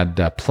that I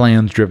had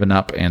plans driven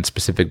up and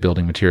specific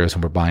building materials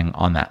and we're buying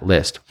on that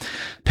list.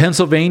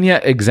 Pennsylvania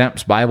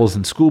exempts Bibles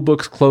and school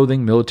books,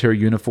 clothing, military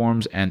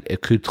uniforms, and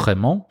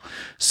accoutrements,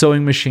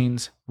 sewing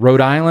machines.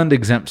 Rhode Island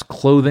exempts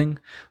clothing.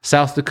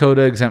 South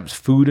Dakota exempts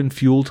food and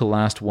fuel to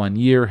last 1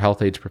 year.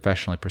 Health aids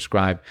professionally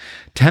prescribed.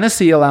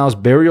 Tennessee allows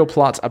burial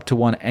plots up to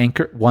 1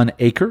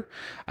 acre.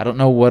 I don't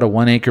know what a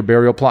 1 acre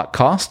burial plot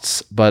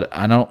costs, but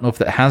I don't know if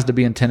that has to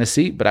be in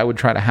Tennessee, but I would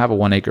try to have a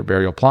 1 acre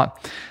burial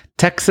plot.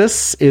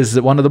 Texas is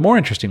one of the more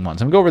interesting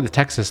ones. I'm going to go over the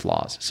Texas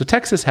laws. So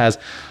Texas has,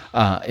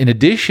 in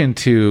addition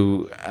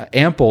to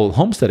ample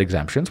homestead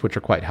exemptions, which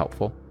are quite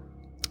helpful,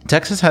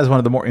 Texas has one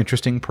of the more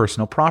interesting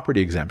personal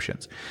property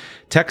exemptions.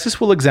 Texas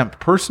will exempt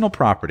personal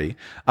property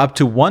up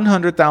to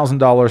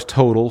 $100,000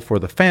 total for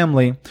the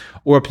family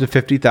or up to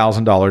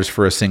 $50,000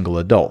 for a single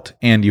adult.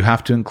 And you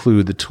have to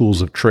include the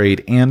tools of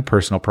trade and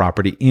personal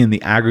property in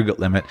the aggregate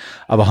limit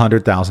of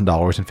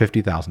 $100,000 and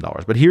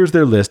 $50,000. But here's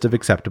their list of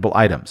acceptable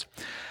items.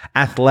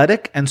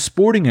 Athletic and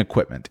sporting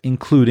equipment,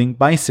 including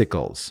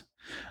bicycles,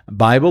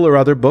 Bible or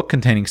other book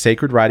containing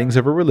sacred writings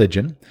of a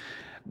religion,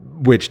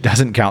 which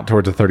doesn't count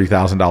towards the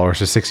 $30,000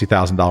 to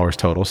 $60,000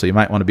 total. So you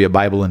might want to be a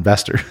Bible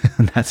investor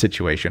in that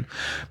situation.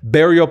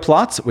 Burial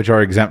plots, which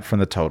are exempt from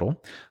the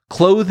total.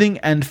 Clothing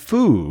and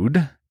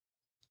food.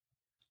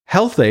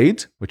 Health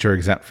aids, which are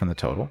exempt from the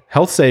total.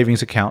 Health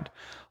savings account.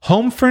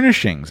 Home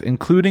furnishings,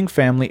 including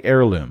family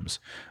heirlooms.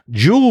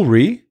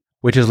 Jewelry,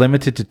 which is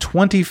limited to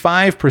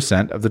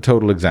 25% of the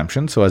total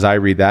exemption. So as I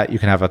read that, you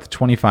can have up to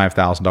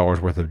 $25,000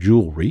 worth of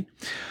jewelry.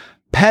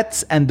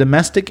 Pets and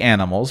domestic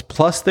animals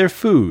plus their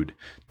food,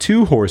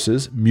 2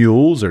 horses,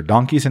 mules or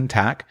donkeys and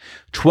tack,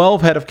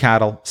 12 head of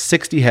cattle,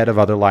 60 head of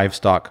other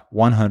livestock,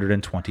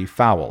 120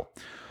 fowl.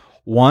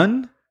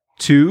 1,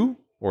 2,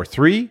 or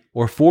 3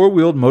 or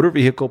 4-wheeled motor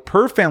vehicle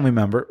per family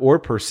member or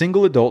per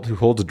single adult who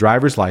holds a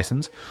driver's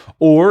license,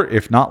 or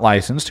if not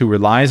licensed, who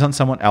relies on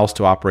someone else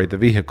to operate the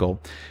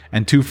vehicle,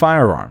 and 2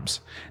 firearms.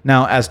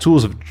 Now, as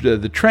tools of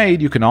the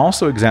trade, you can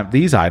also exempt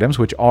these items,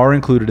 which are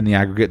included in the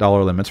aggregate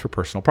dollar limits for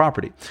personal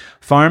property.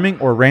 Farming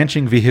or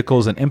ranching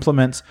vehicles and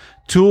implements,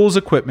 tools,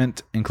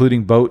 equipment,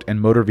 including boat and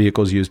motor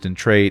vehicles used in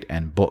trade,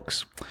 and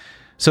books.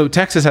 So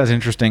Texas has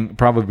interesting,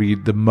 probably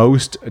the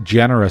most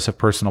generous of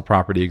personal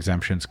property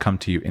exemptions come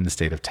to you in the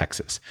state of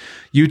Texas.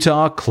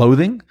 Utah,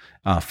 clothing,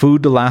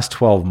 food to last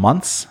 12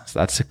 months. So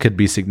that could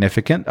be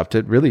significant, up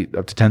to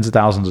tens of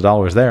thousands of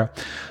dollars there.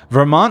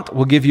 Vermont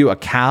will give you a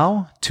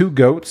cow, 2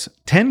 goats,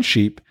 10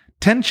 sheep,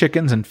 10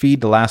 chickens and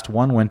feed to last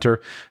 1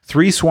 winter,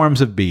 3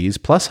 swarms of bees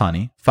plus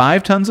honey,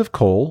 5 tons of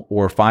coal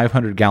or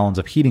 500 gallons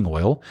of heating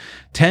oil,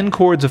 10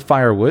 cords of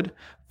firewood,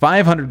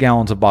 500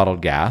 gallons of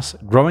bottled gas,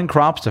 growing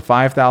crops to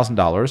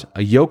 $5,000,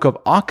 a yoke of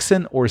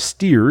oxen or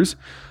steers,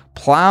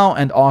 plow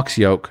and ox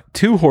yoke,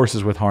 2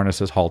 horses with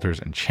harnesses, halters,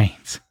 and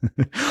chains.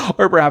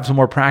 Or perhaps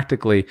more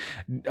practically,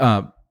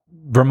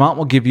 Vermont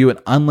will give you an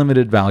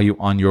unlimited value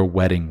on your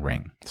wedding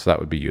ring. So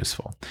that would be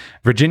useful.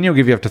 Virginia will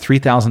give you up to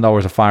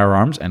 $3,000 of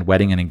firearms and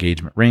wedding and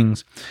engagement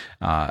rings.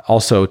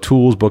 Also,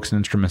 tools, books, and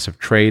instruments of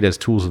trade as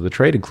tools of the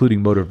trade,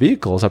 including motor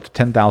vehicles, up to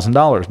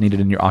 $10,000 needed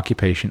in your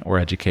occupation or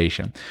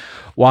education.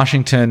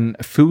 Washington,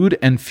 food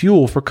and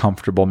fuel for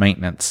comfortable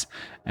maintenance.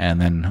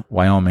 And then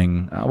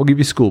Wyoming will give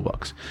you school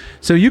books.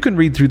 So you can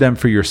read through them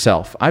for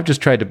yourself. I've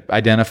just tried to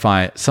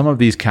identify some of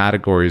these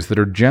categories that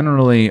are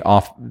generally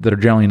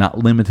not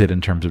limited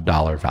in terms of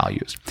dollar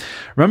values.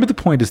 Remember, the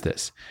point is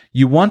this.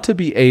 You want to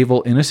be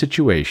able, in a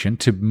situation,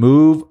 to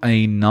move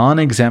a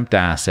non-exempt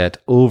asset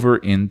over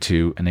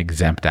into an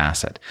exempt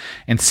asset.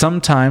 And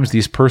sometimes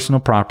these personal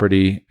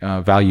property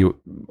value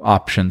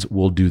options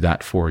will do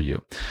that for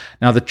you.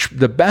 Now,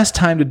 the best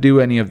time to do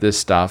any of this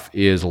stuff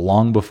is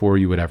long before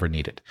you would ever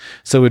need it.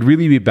 So it'd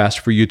really be best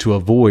for you to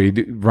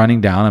avoid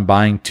running down and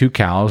buying 2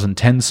 cows and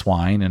 10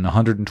 swine and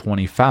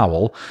 120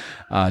 fowl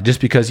just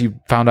because you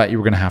found out you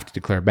were going to have to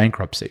declare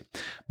bankruptcy.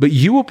 But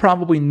you will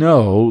probably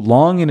know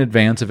long in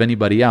advance of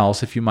anybody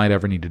else if you might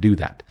ever need to do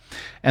that.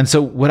 And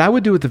so what I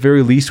would do at the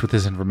very least with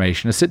this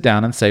information is sit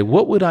down and say,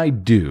 what would I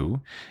do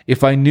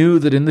if I knew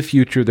that in the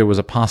future there was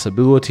a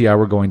possibility I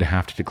were going to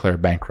have to declare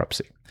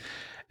bankruptcy?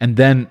 And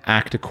then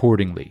act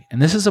accordingly.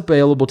 And this is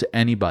available to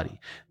anybody.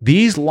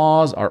 These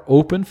laws are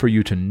open for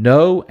you to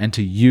know and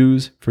to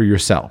use for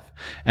yourself.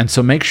 And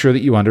so make sure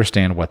that you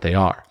understand what they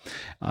are.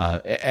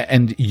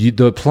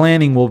 The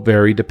planning will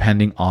vary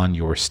depending on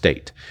your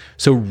state.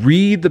 So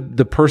read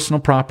the personal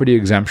property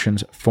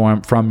exemptions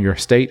from your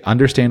state,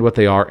 understand what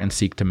they are, and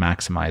seek to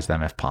maximize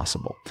them if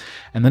possible.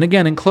 And then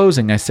again, in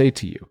closing, I say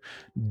to you,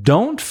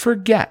 don't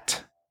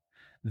forget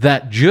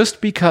that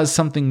just because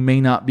something may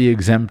not be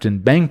exempt in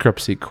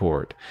bankruptcy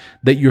court,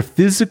 that your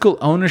physical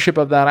ownership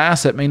of that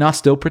asset may not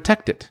still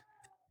protect it,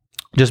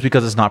 just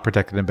because it's not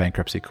protected in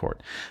bankruptcy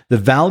court. The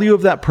value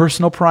of that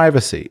personal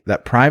privacy,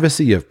 that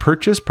privacy of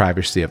purchase,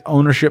 privacy of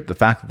ownership, the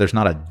fact that there's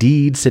not a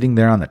deed sitting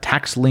there on the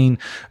tax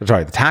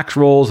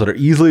rolls that are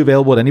easily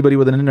available to anybody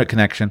with an internet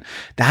connection,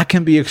 that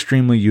can be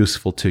extremely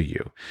useful to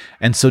you.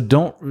 And so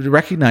don't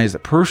recognize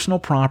that personal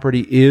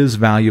property is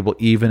valuable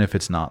even if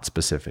it's not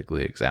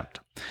specifically exempt.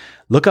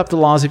 Look up the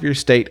laws of your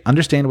state,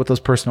 understand what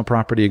those personal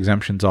property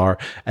exemptions are,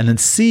 and then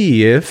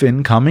see if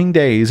in coming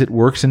days it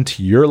works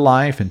into your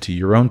life, into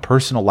your own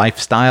personal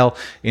lifestyle,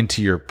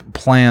 into your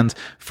plans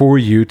for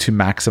you to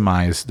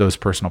maximize those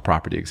personal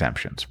property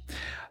exemptions.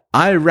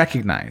 I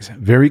recognize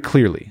very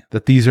clearly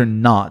that these are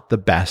not the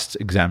best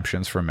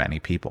exemptions for many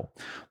people.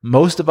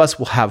 Most of us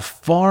will have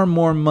far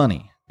more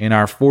money in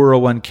our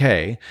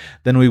 401k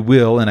than we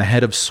will in a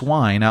head of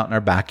swine out in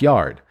our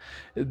backyard.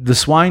 The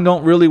swine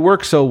don't really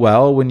work so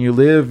well when you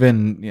live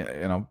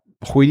in,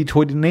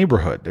 hoity-toity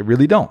neighborhood. They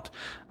really don't.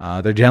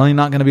 They're generally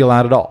not going to be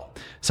allowed at all.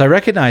 So I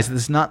recognize that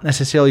this is not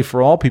necessarily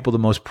for all people the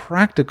most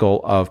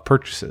practical of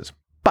purchases.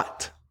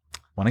 But I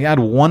want to add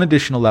one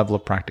additional level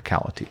of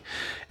practicality.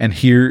 And I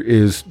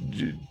just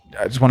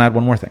want to add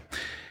one more thing.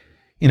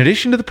 In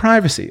addition to the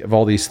privacy of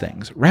all these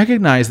things,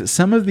 recognize that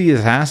some of these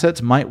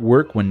assets might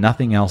work when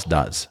nothing else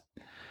does.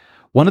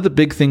 One of the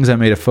big things I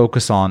made a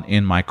focus on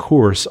in my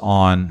course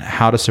on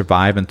how to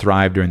survive and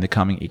thrive during the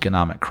coming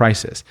economic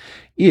crisis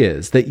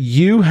is that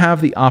you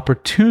have the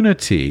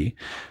opportunity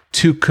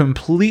to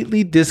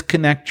completely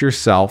disconnect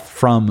yourself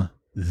from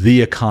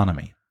the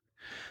economy.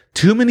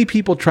 Too many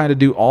people try to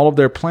do all of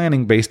their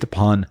planning based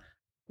upon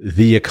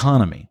the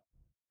economy.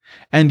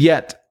 And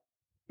yet,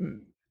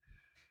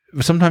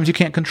 sometimes you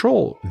can't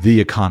control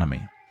the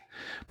economy,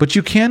 but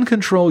you can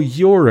control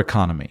your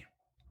economy.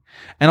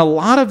 And a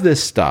lot of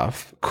this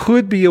stuff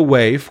could be a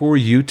way for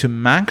you to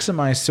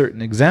maximize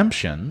certain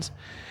exemptions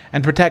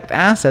and protect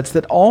assets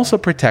that also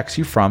protects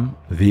you from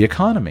the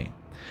economy.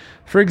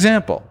 For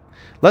example,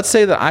 let's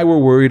say that I were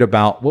worried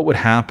about what would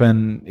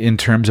happen in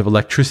terms of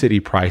electricity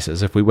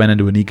prices if we went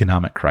into an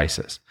economic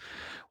crisis.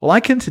 Well, I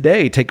can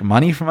today take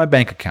money from my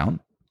bank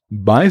account,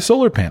 buy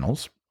solar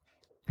panels,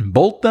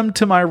 bolt them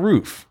to my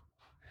roof.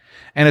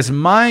 And it's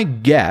my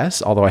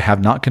guess, although I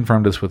have not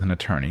confirmed this with an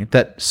attorney,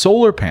 that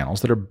solar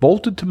panels that are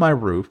bolted to my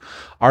roof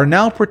are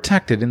now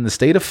protected in the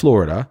state of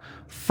Florida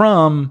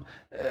from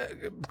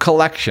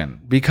collection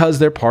because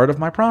they're part of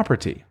my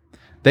property.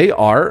 They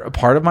are a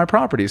part of my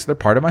property, so they're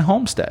part of my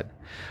homestead.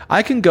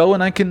 I can go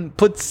and I can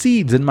put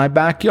seeds in my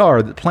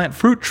backyard that plant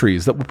fruit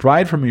trees that will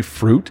provide for me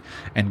fruit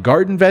and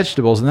garden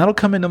vegetables, and that'll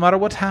come in no matter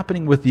what's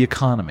happening with the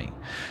economy.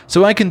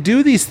 So I can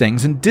do these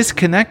things and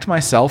disconnect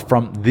myself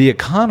from the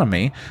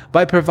economy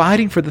by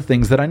providing for the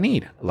things that I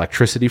need: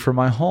 electricity for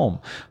my home,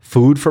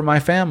 food for my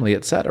family,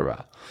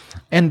 etc.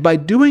 And by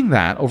doing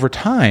that over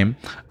time,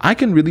 I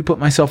can really put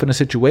myself in a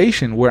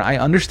situation where I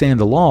understand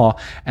the law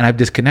and I've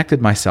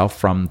disconnected myself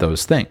from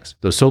those things.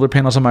 Those solar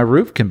panels on my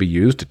roof can be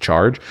used to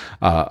charge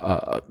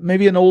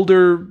maybe an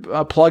older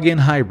plug-in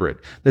hybrid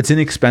that's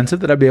inexpensive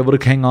that I'd be able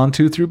to hang on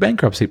to through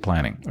bankruptcy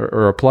planning,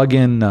 or a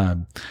plug-in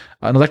an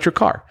electric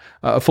car,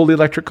 a fully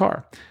electric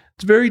car.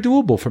 It's very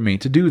doable for me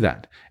to do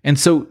that. And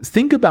so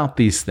think about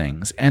these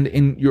things, and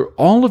in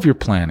all of your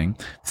planning,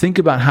 think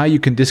about how you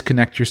can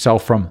disconnect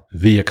yourself from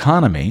the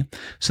economy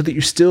so that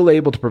you're still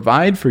able to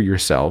provide for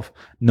yourself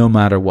no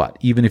matter what,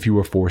 even if you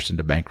were forced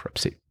into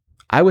bankruptcy.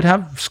 I would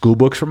have school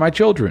books for my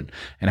children,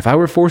 and if I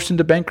were forced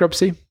into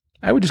bankruptcy,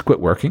 I would just quit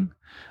working.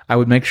 I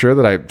would make sure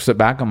that I sit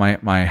back on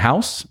my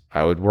house.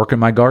 I would work in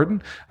my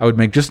garden. I would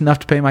make just enough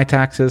to pay my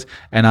taxes,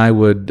 and I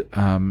would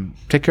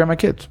take care of my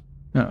kids.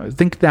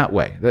 Think that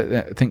way.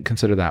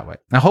 Consider that way.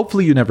 Now,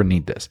 hopefully you never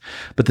need this,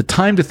 but the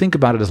time to think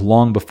about it is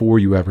long before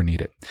you ever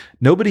need it.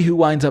 Nobody who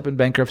winds up in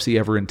bankruptcy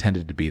ever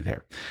intended to be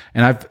there.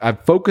 And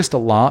I've focused a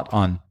lot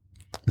on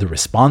the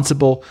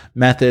responsible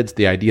methods,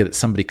 the idea that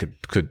somebody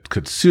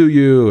could sue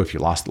you. If you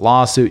lost the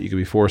lawsuit, you could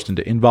be forced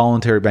into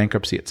involuntary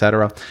bankruptcy,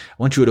 etc. I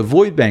want you to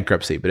avoid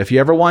bankruptcy, but if you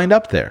ever wind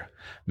up there,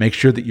 make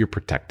sure that you're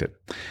protected.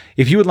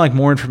 If you would like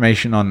more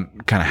information on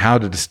kind of how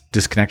to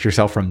disconnect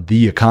yourself from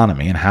the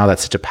economy and how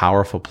that's such a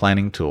powerful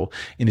planning tool,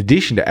 in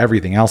addition to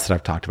everything else that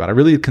I've talked about, I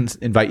really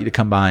invite you to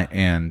come by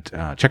and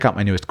check out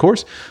my newest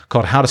course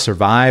called How to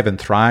Survive and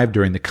Thrive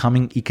During the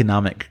Coming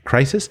Economic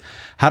Crisis.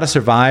 How to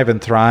Survive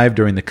and Thrive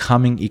During the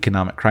Coming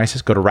Economic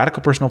Crisis. Go to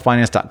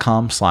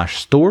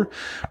radicalpersonalfinance.com/store,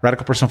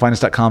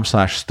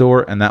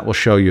 radicalpersonalfinance.com/store, and that will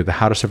show you the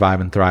how to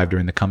survive and thrive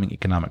during the coming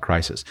economic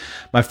crisis.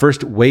 My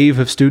first wave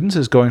of students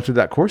is going through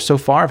that course. So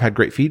far, I've had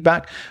great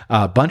feedback.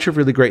 A bunch of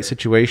really great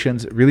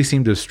situations. It really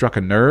seem to have struck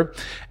a nerve.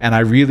 And I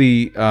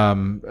really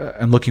am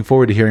looking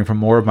forward to hearing from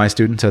more of my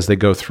students as they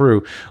go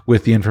through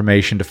with the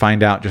information to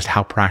find out just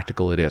how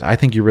practical it is. I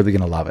think you're really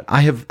going to love it.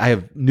 I have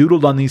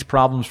noodled on these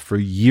problems for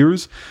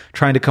years,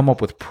 trying to come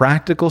up with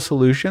practical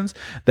solutions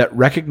that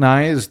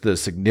recognize the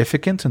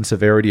significance and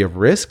severity of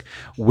risk,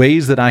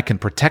 ways that I can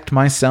protect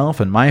myself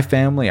and my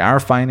family,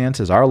 our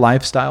finances, our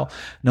lifestyle,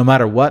 no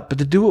matter what, but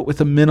to do it with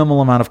a minimal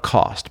amount of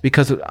cost.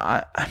 Because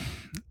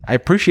I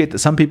appreciate that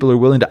some people are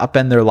willing to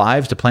upend their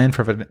lives to plan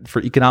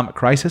for economic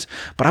crisis,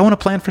 but I want to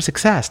plan for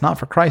success, not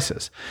for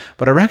crisis.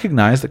 But I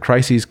recognize that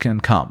crises can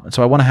come. And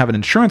so I want to have an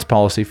insurance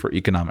policy for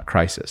economic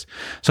crisis.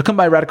 So come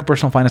by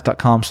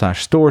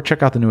radicalpersonalfinance.com/store,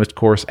 check out the newest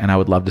course, and I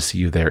would love to see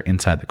you there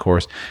inside the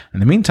course.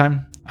 In the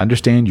meantime,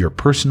 understand your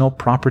personal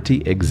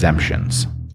property exemptions.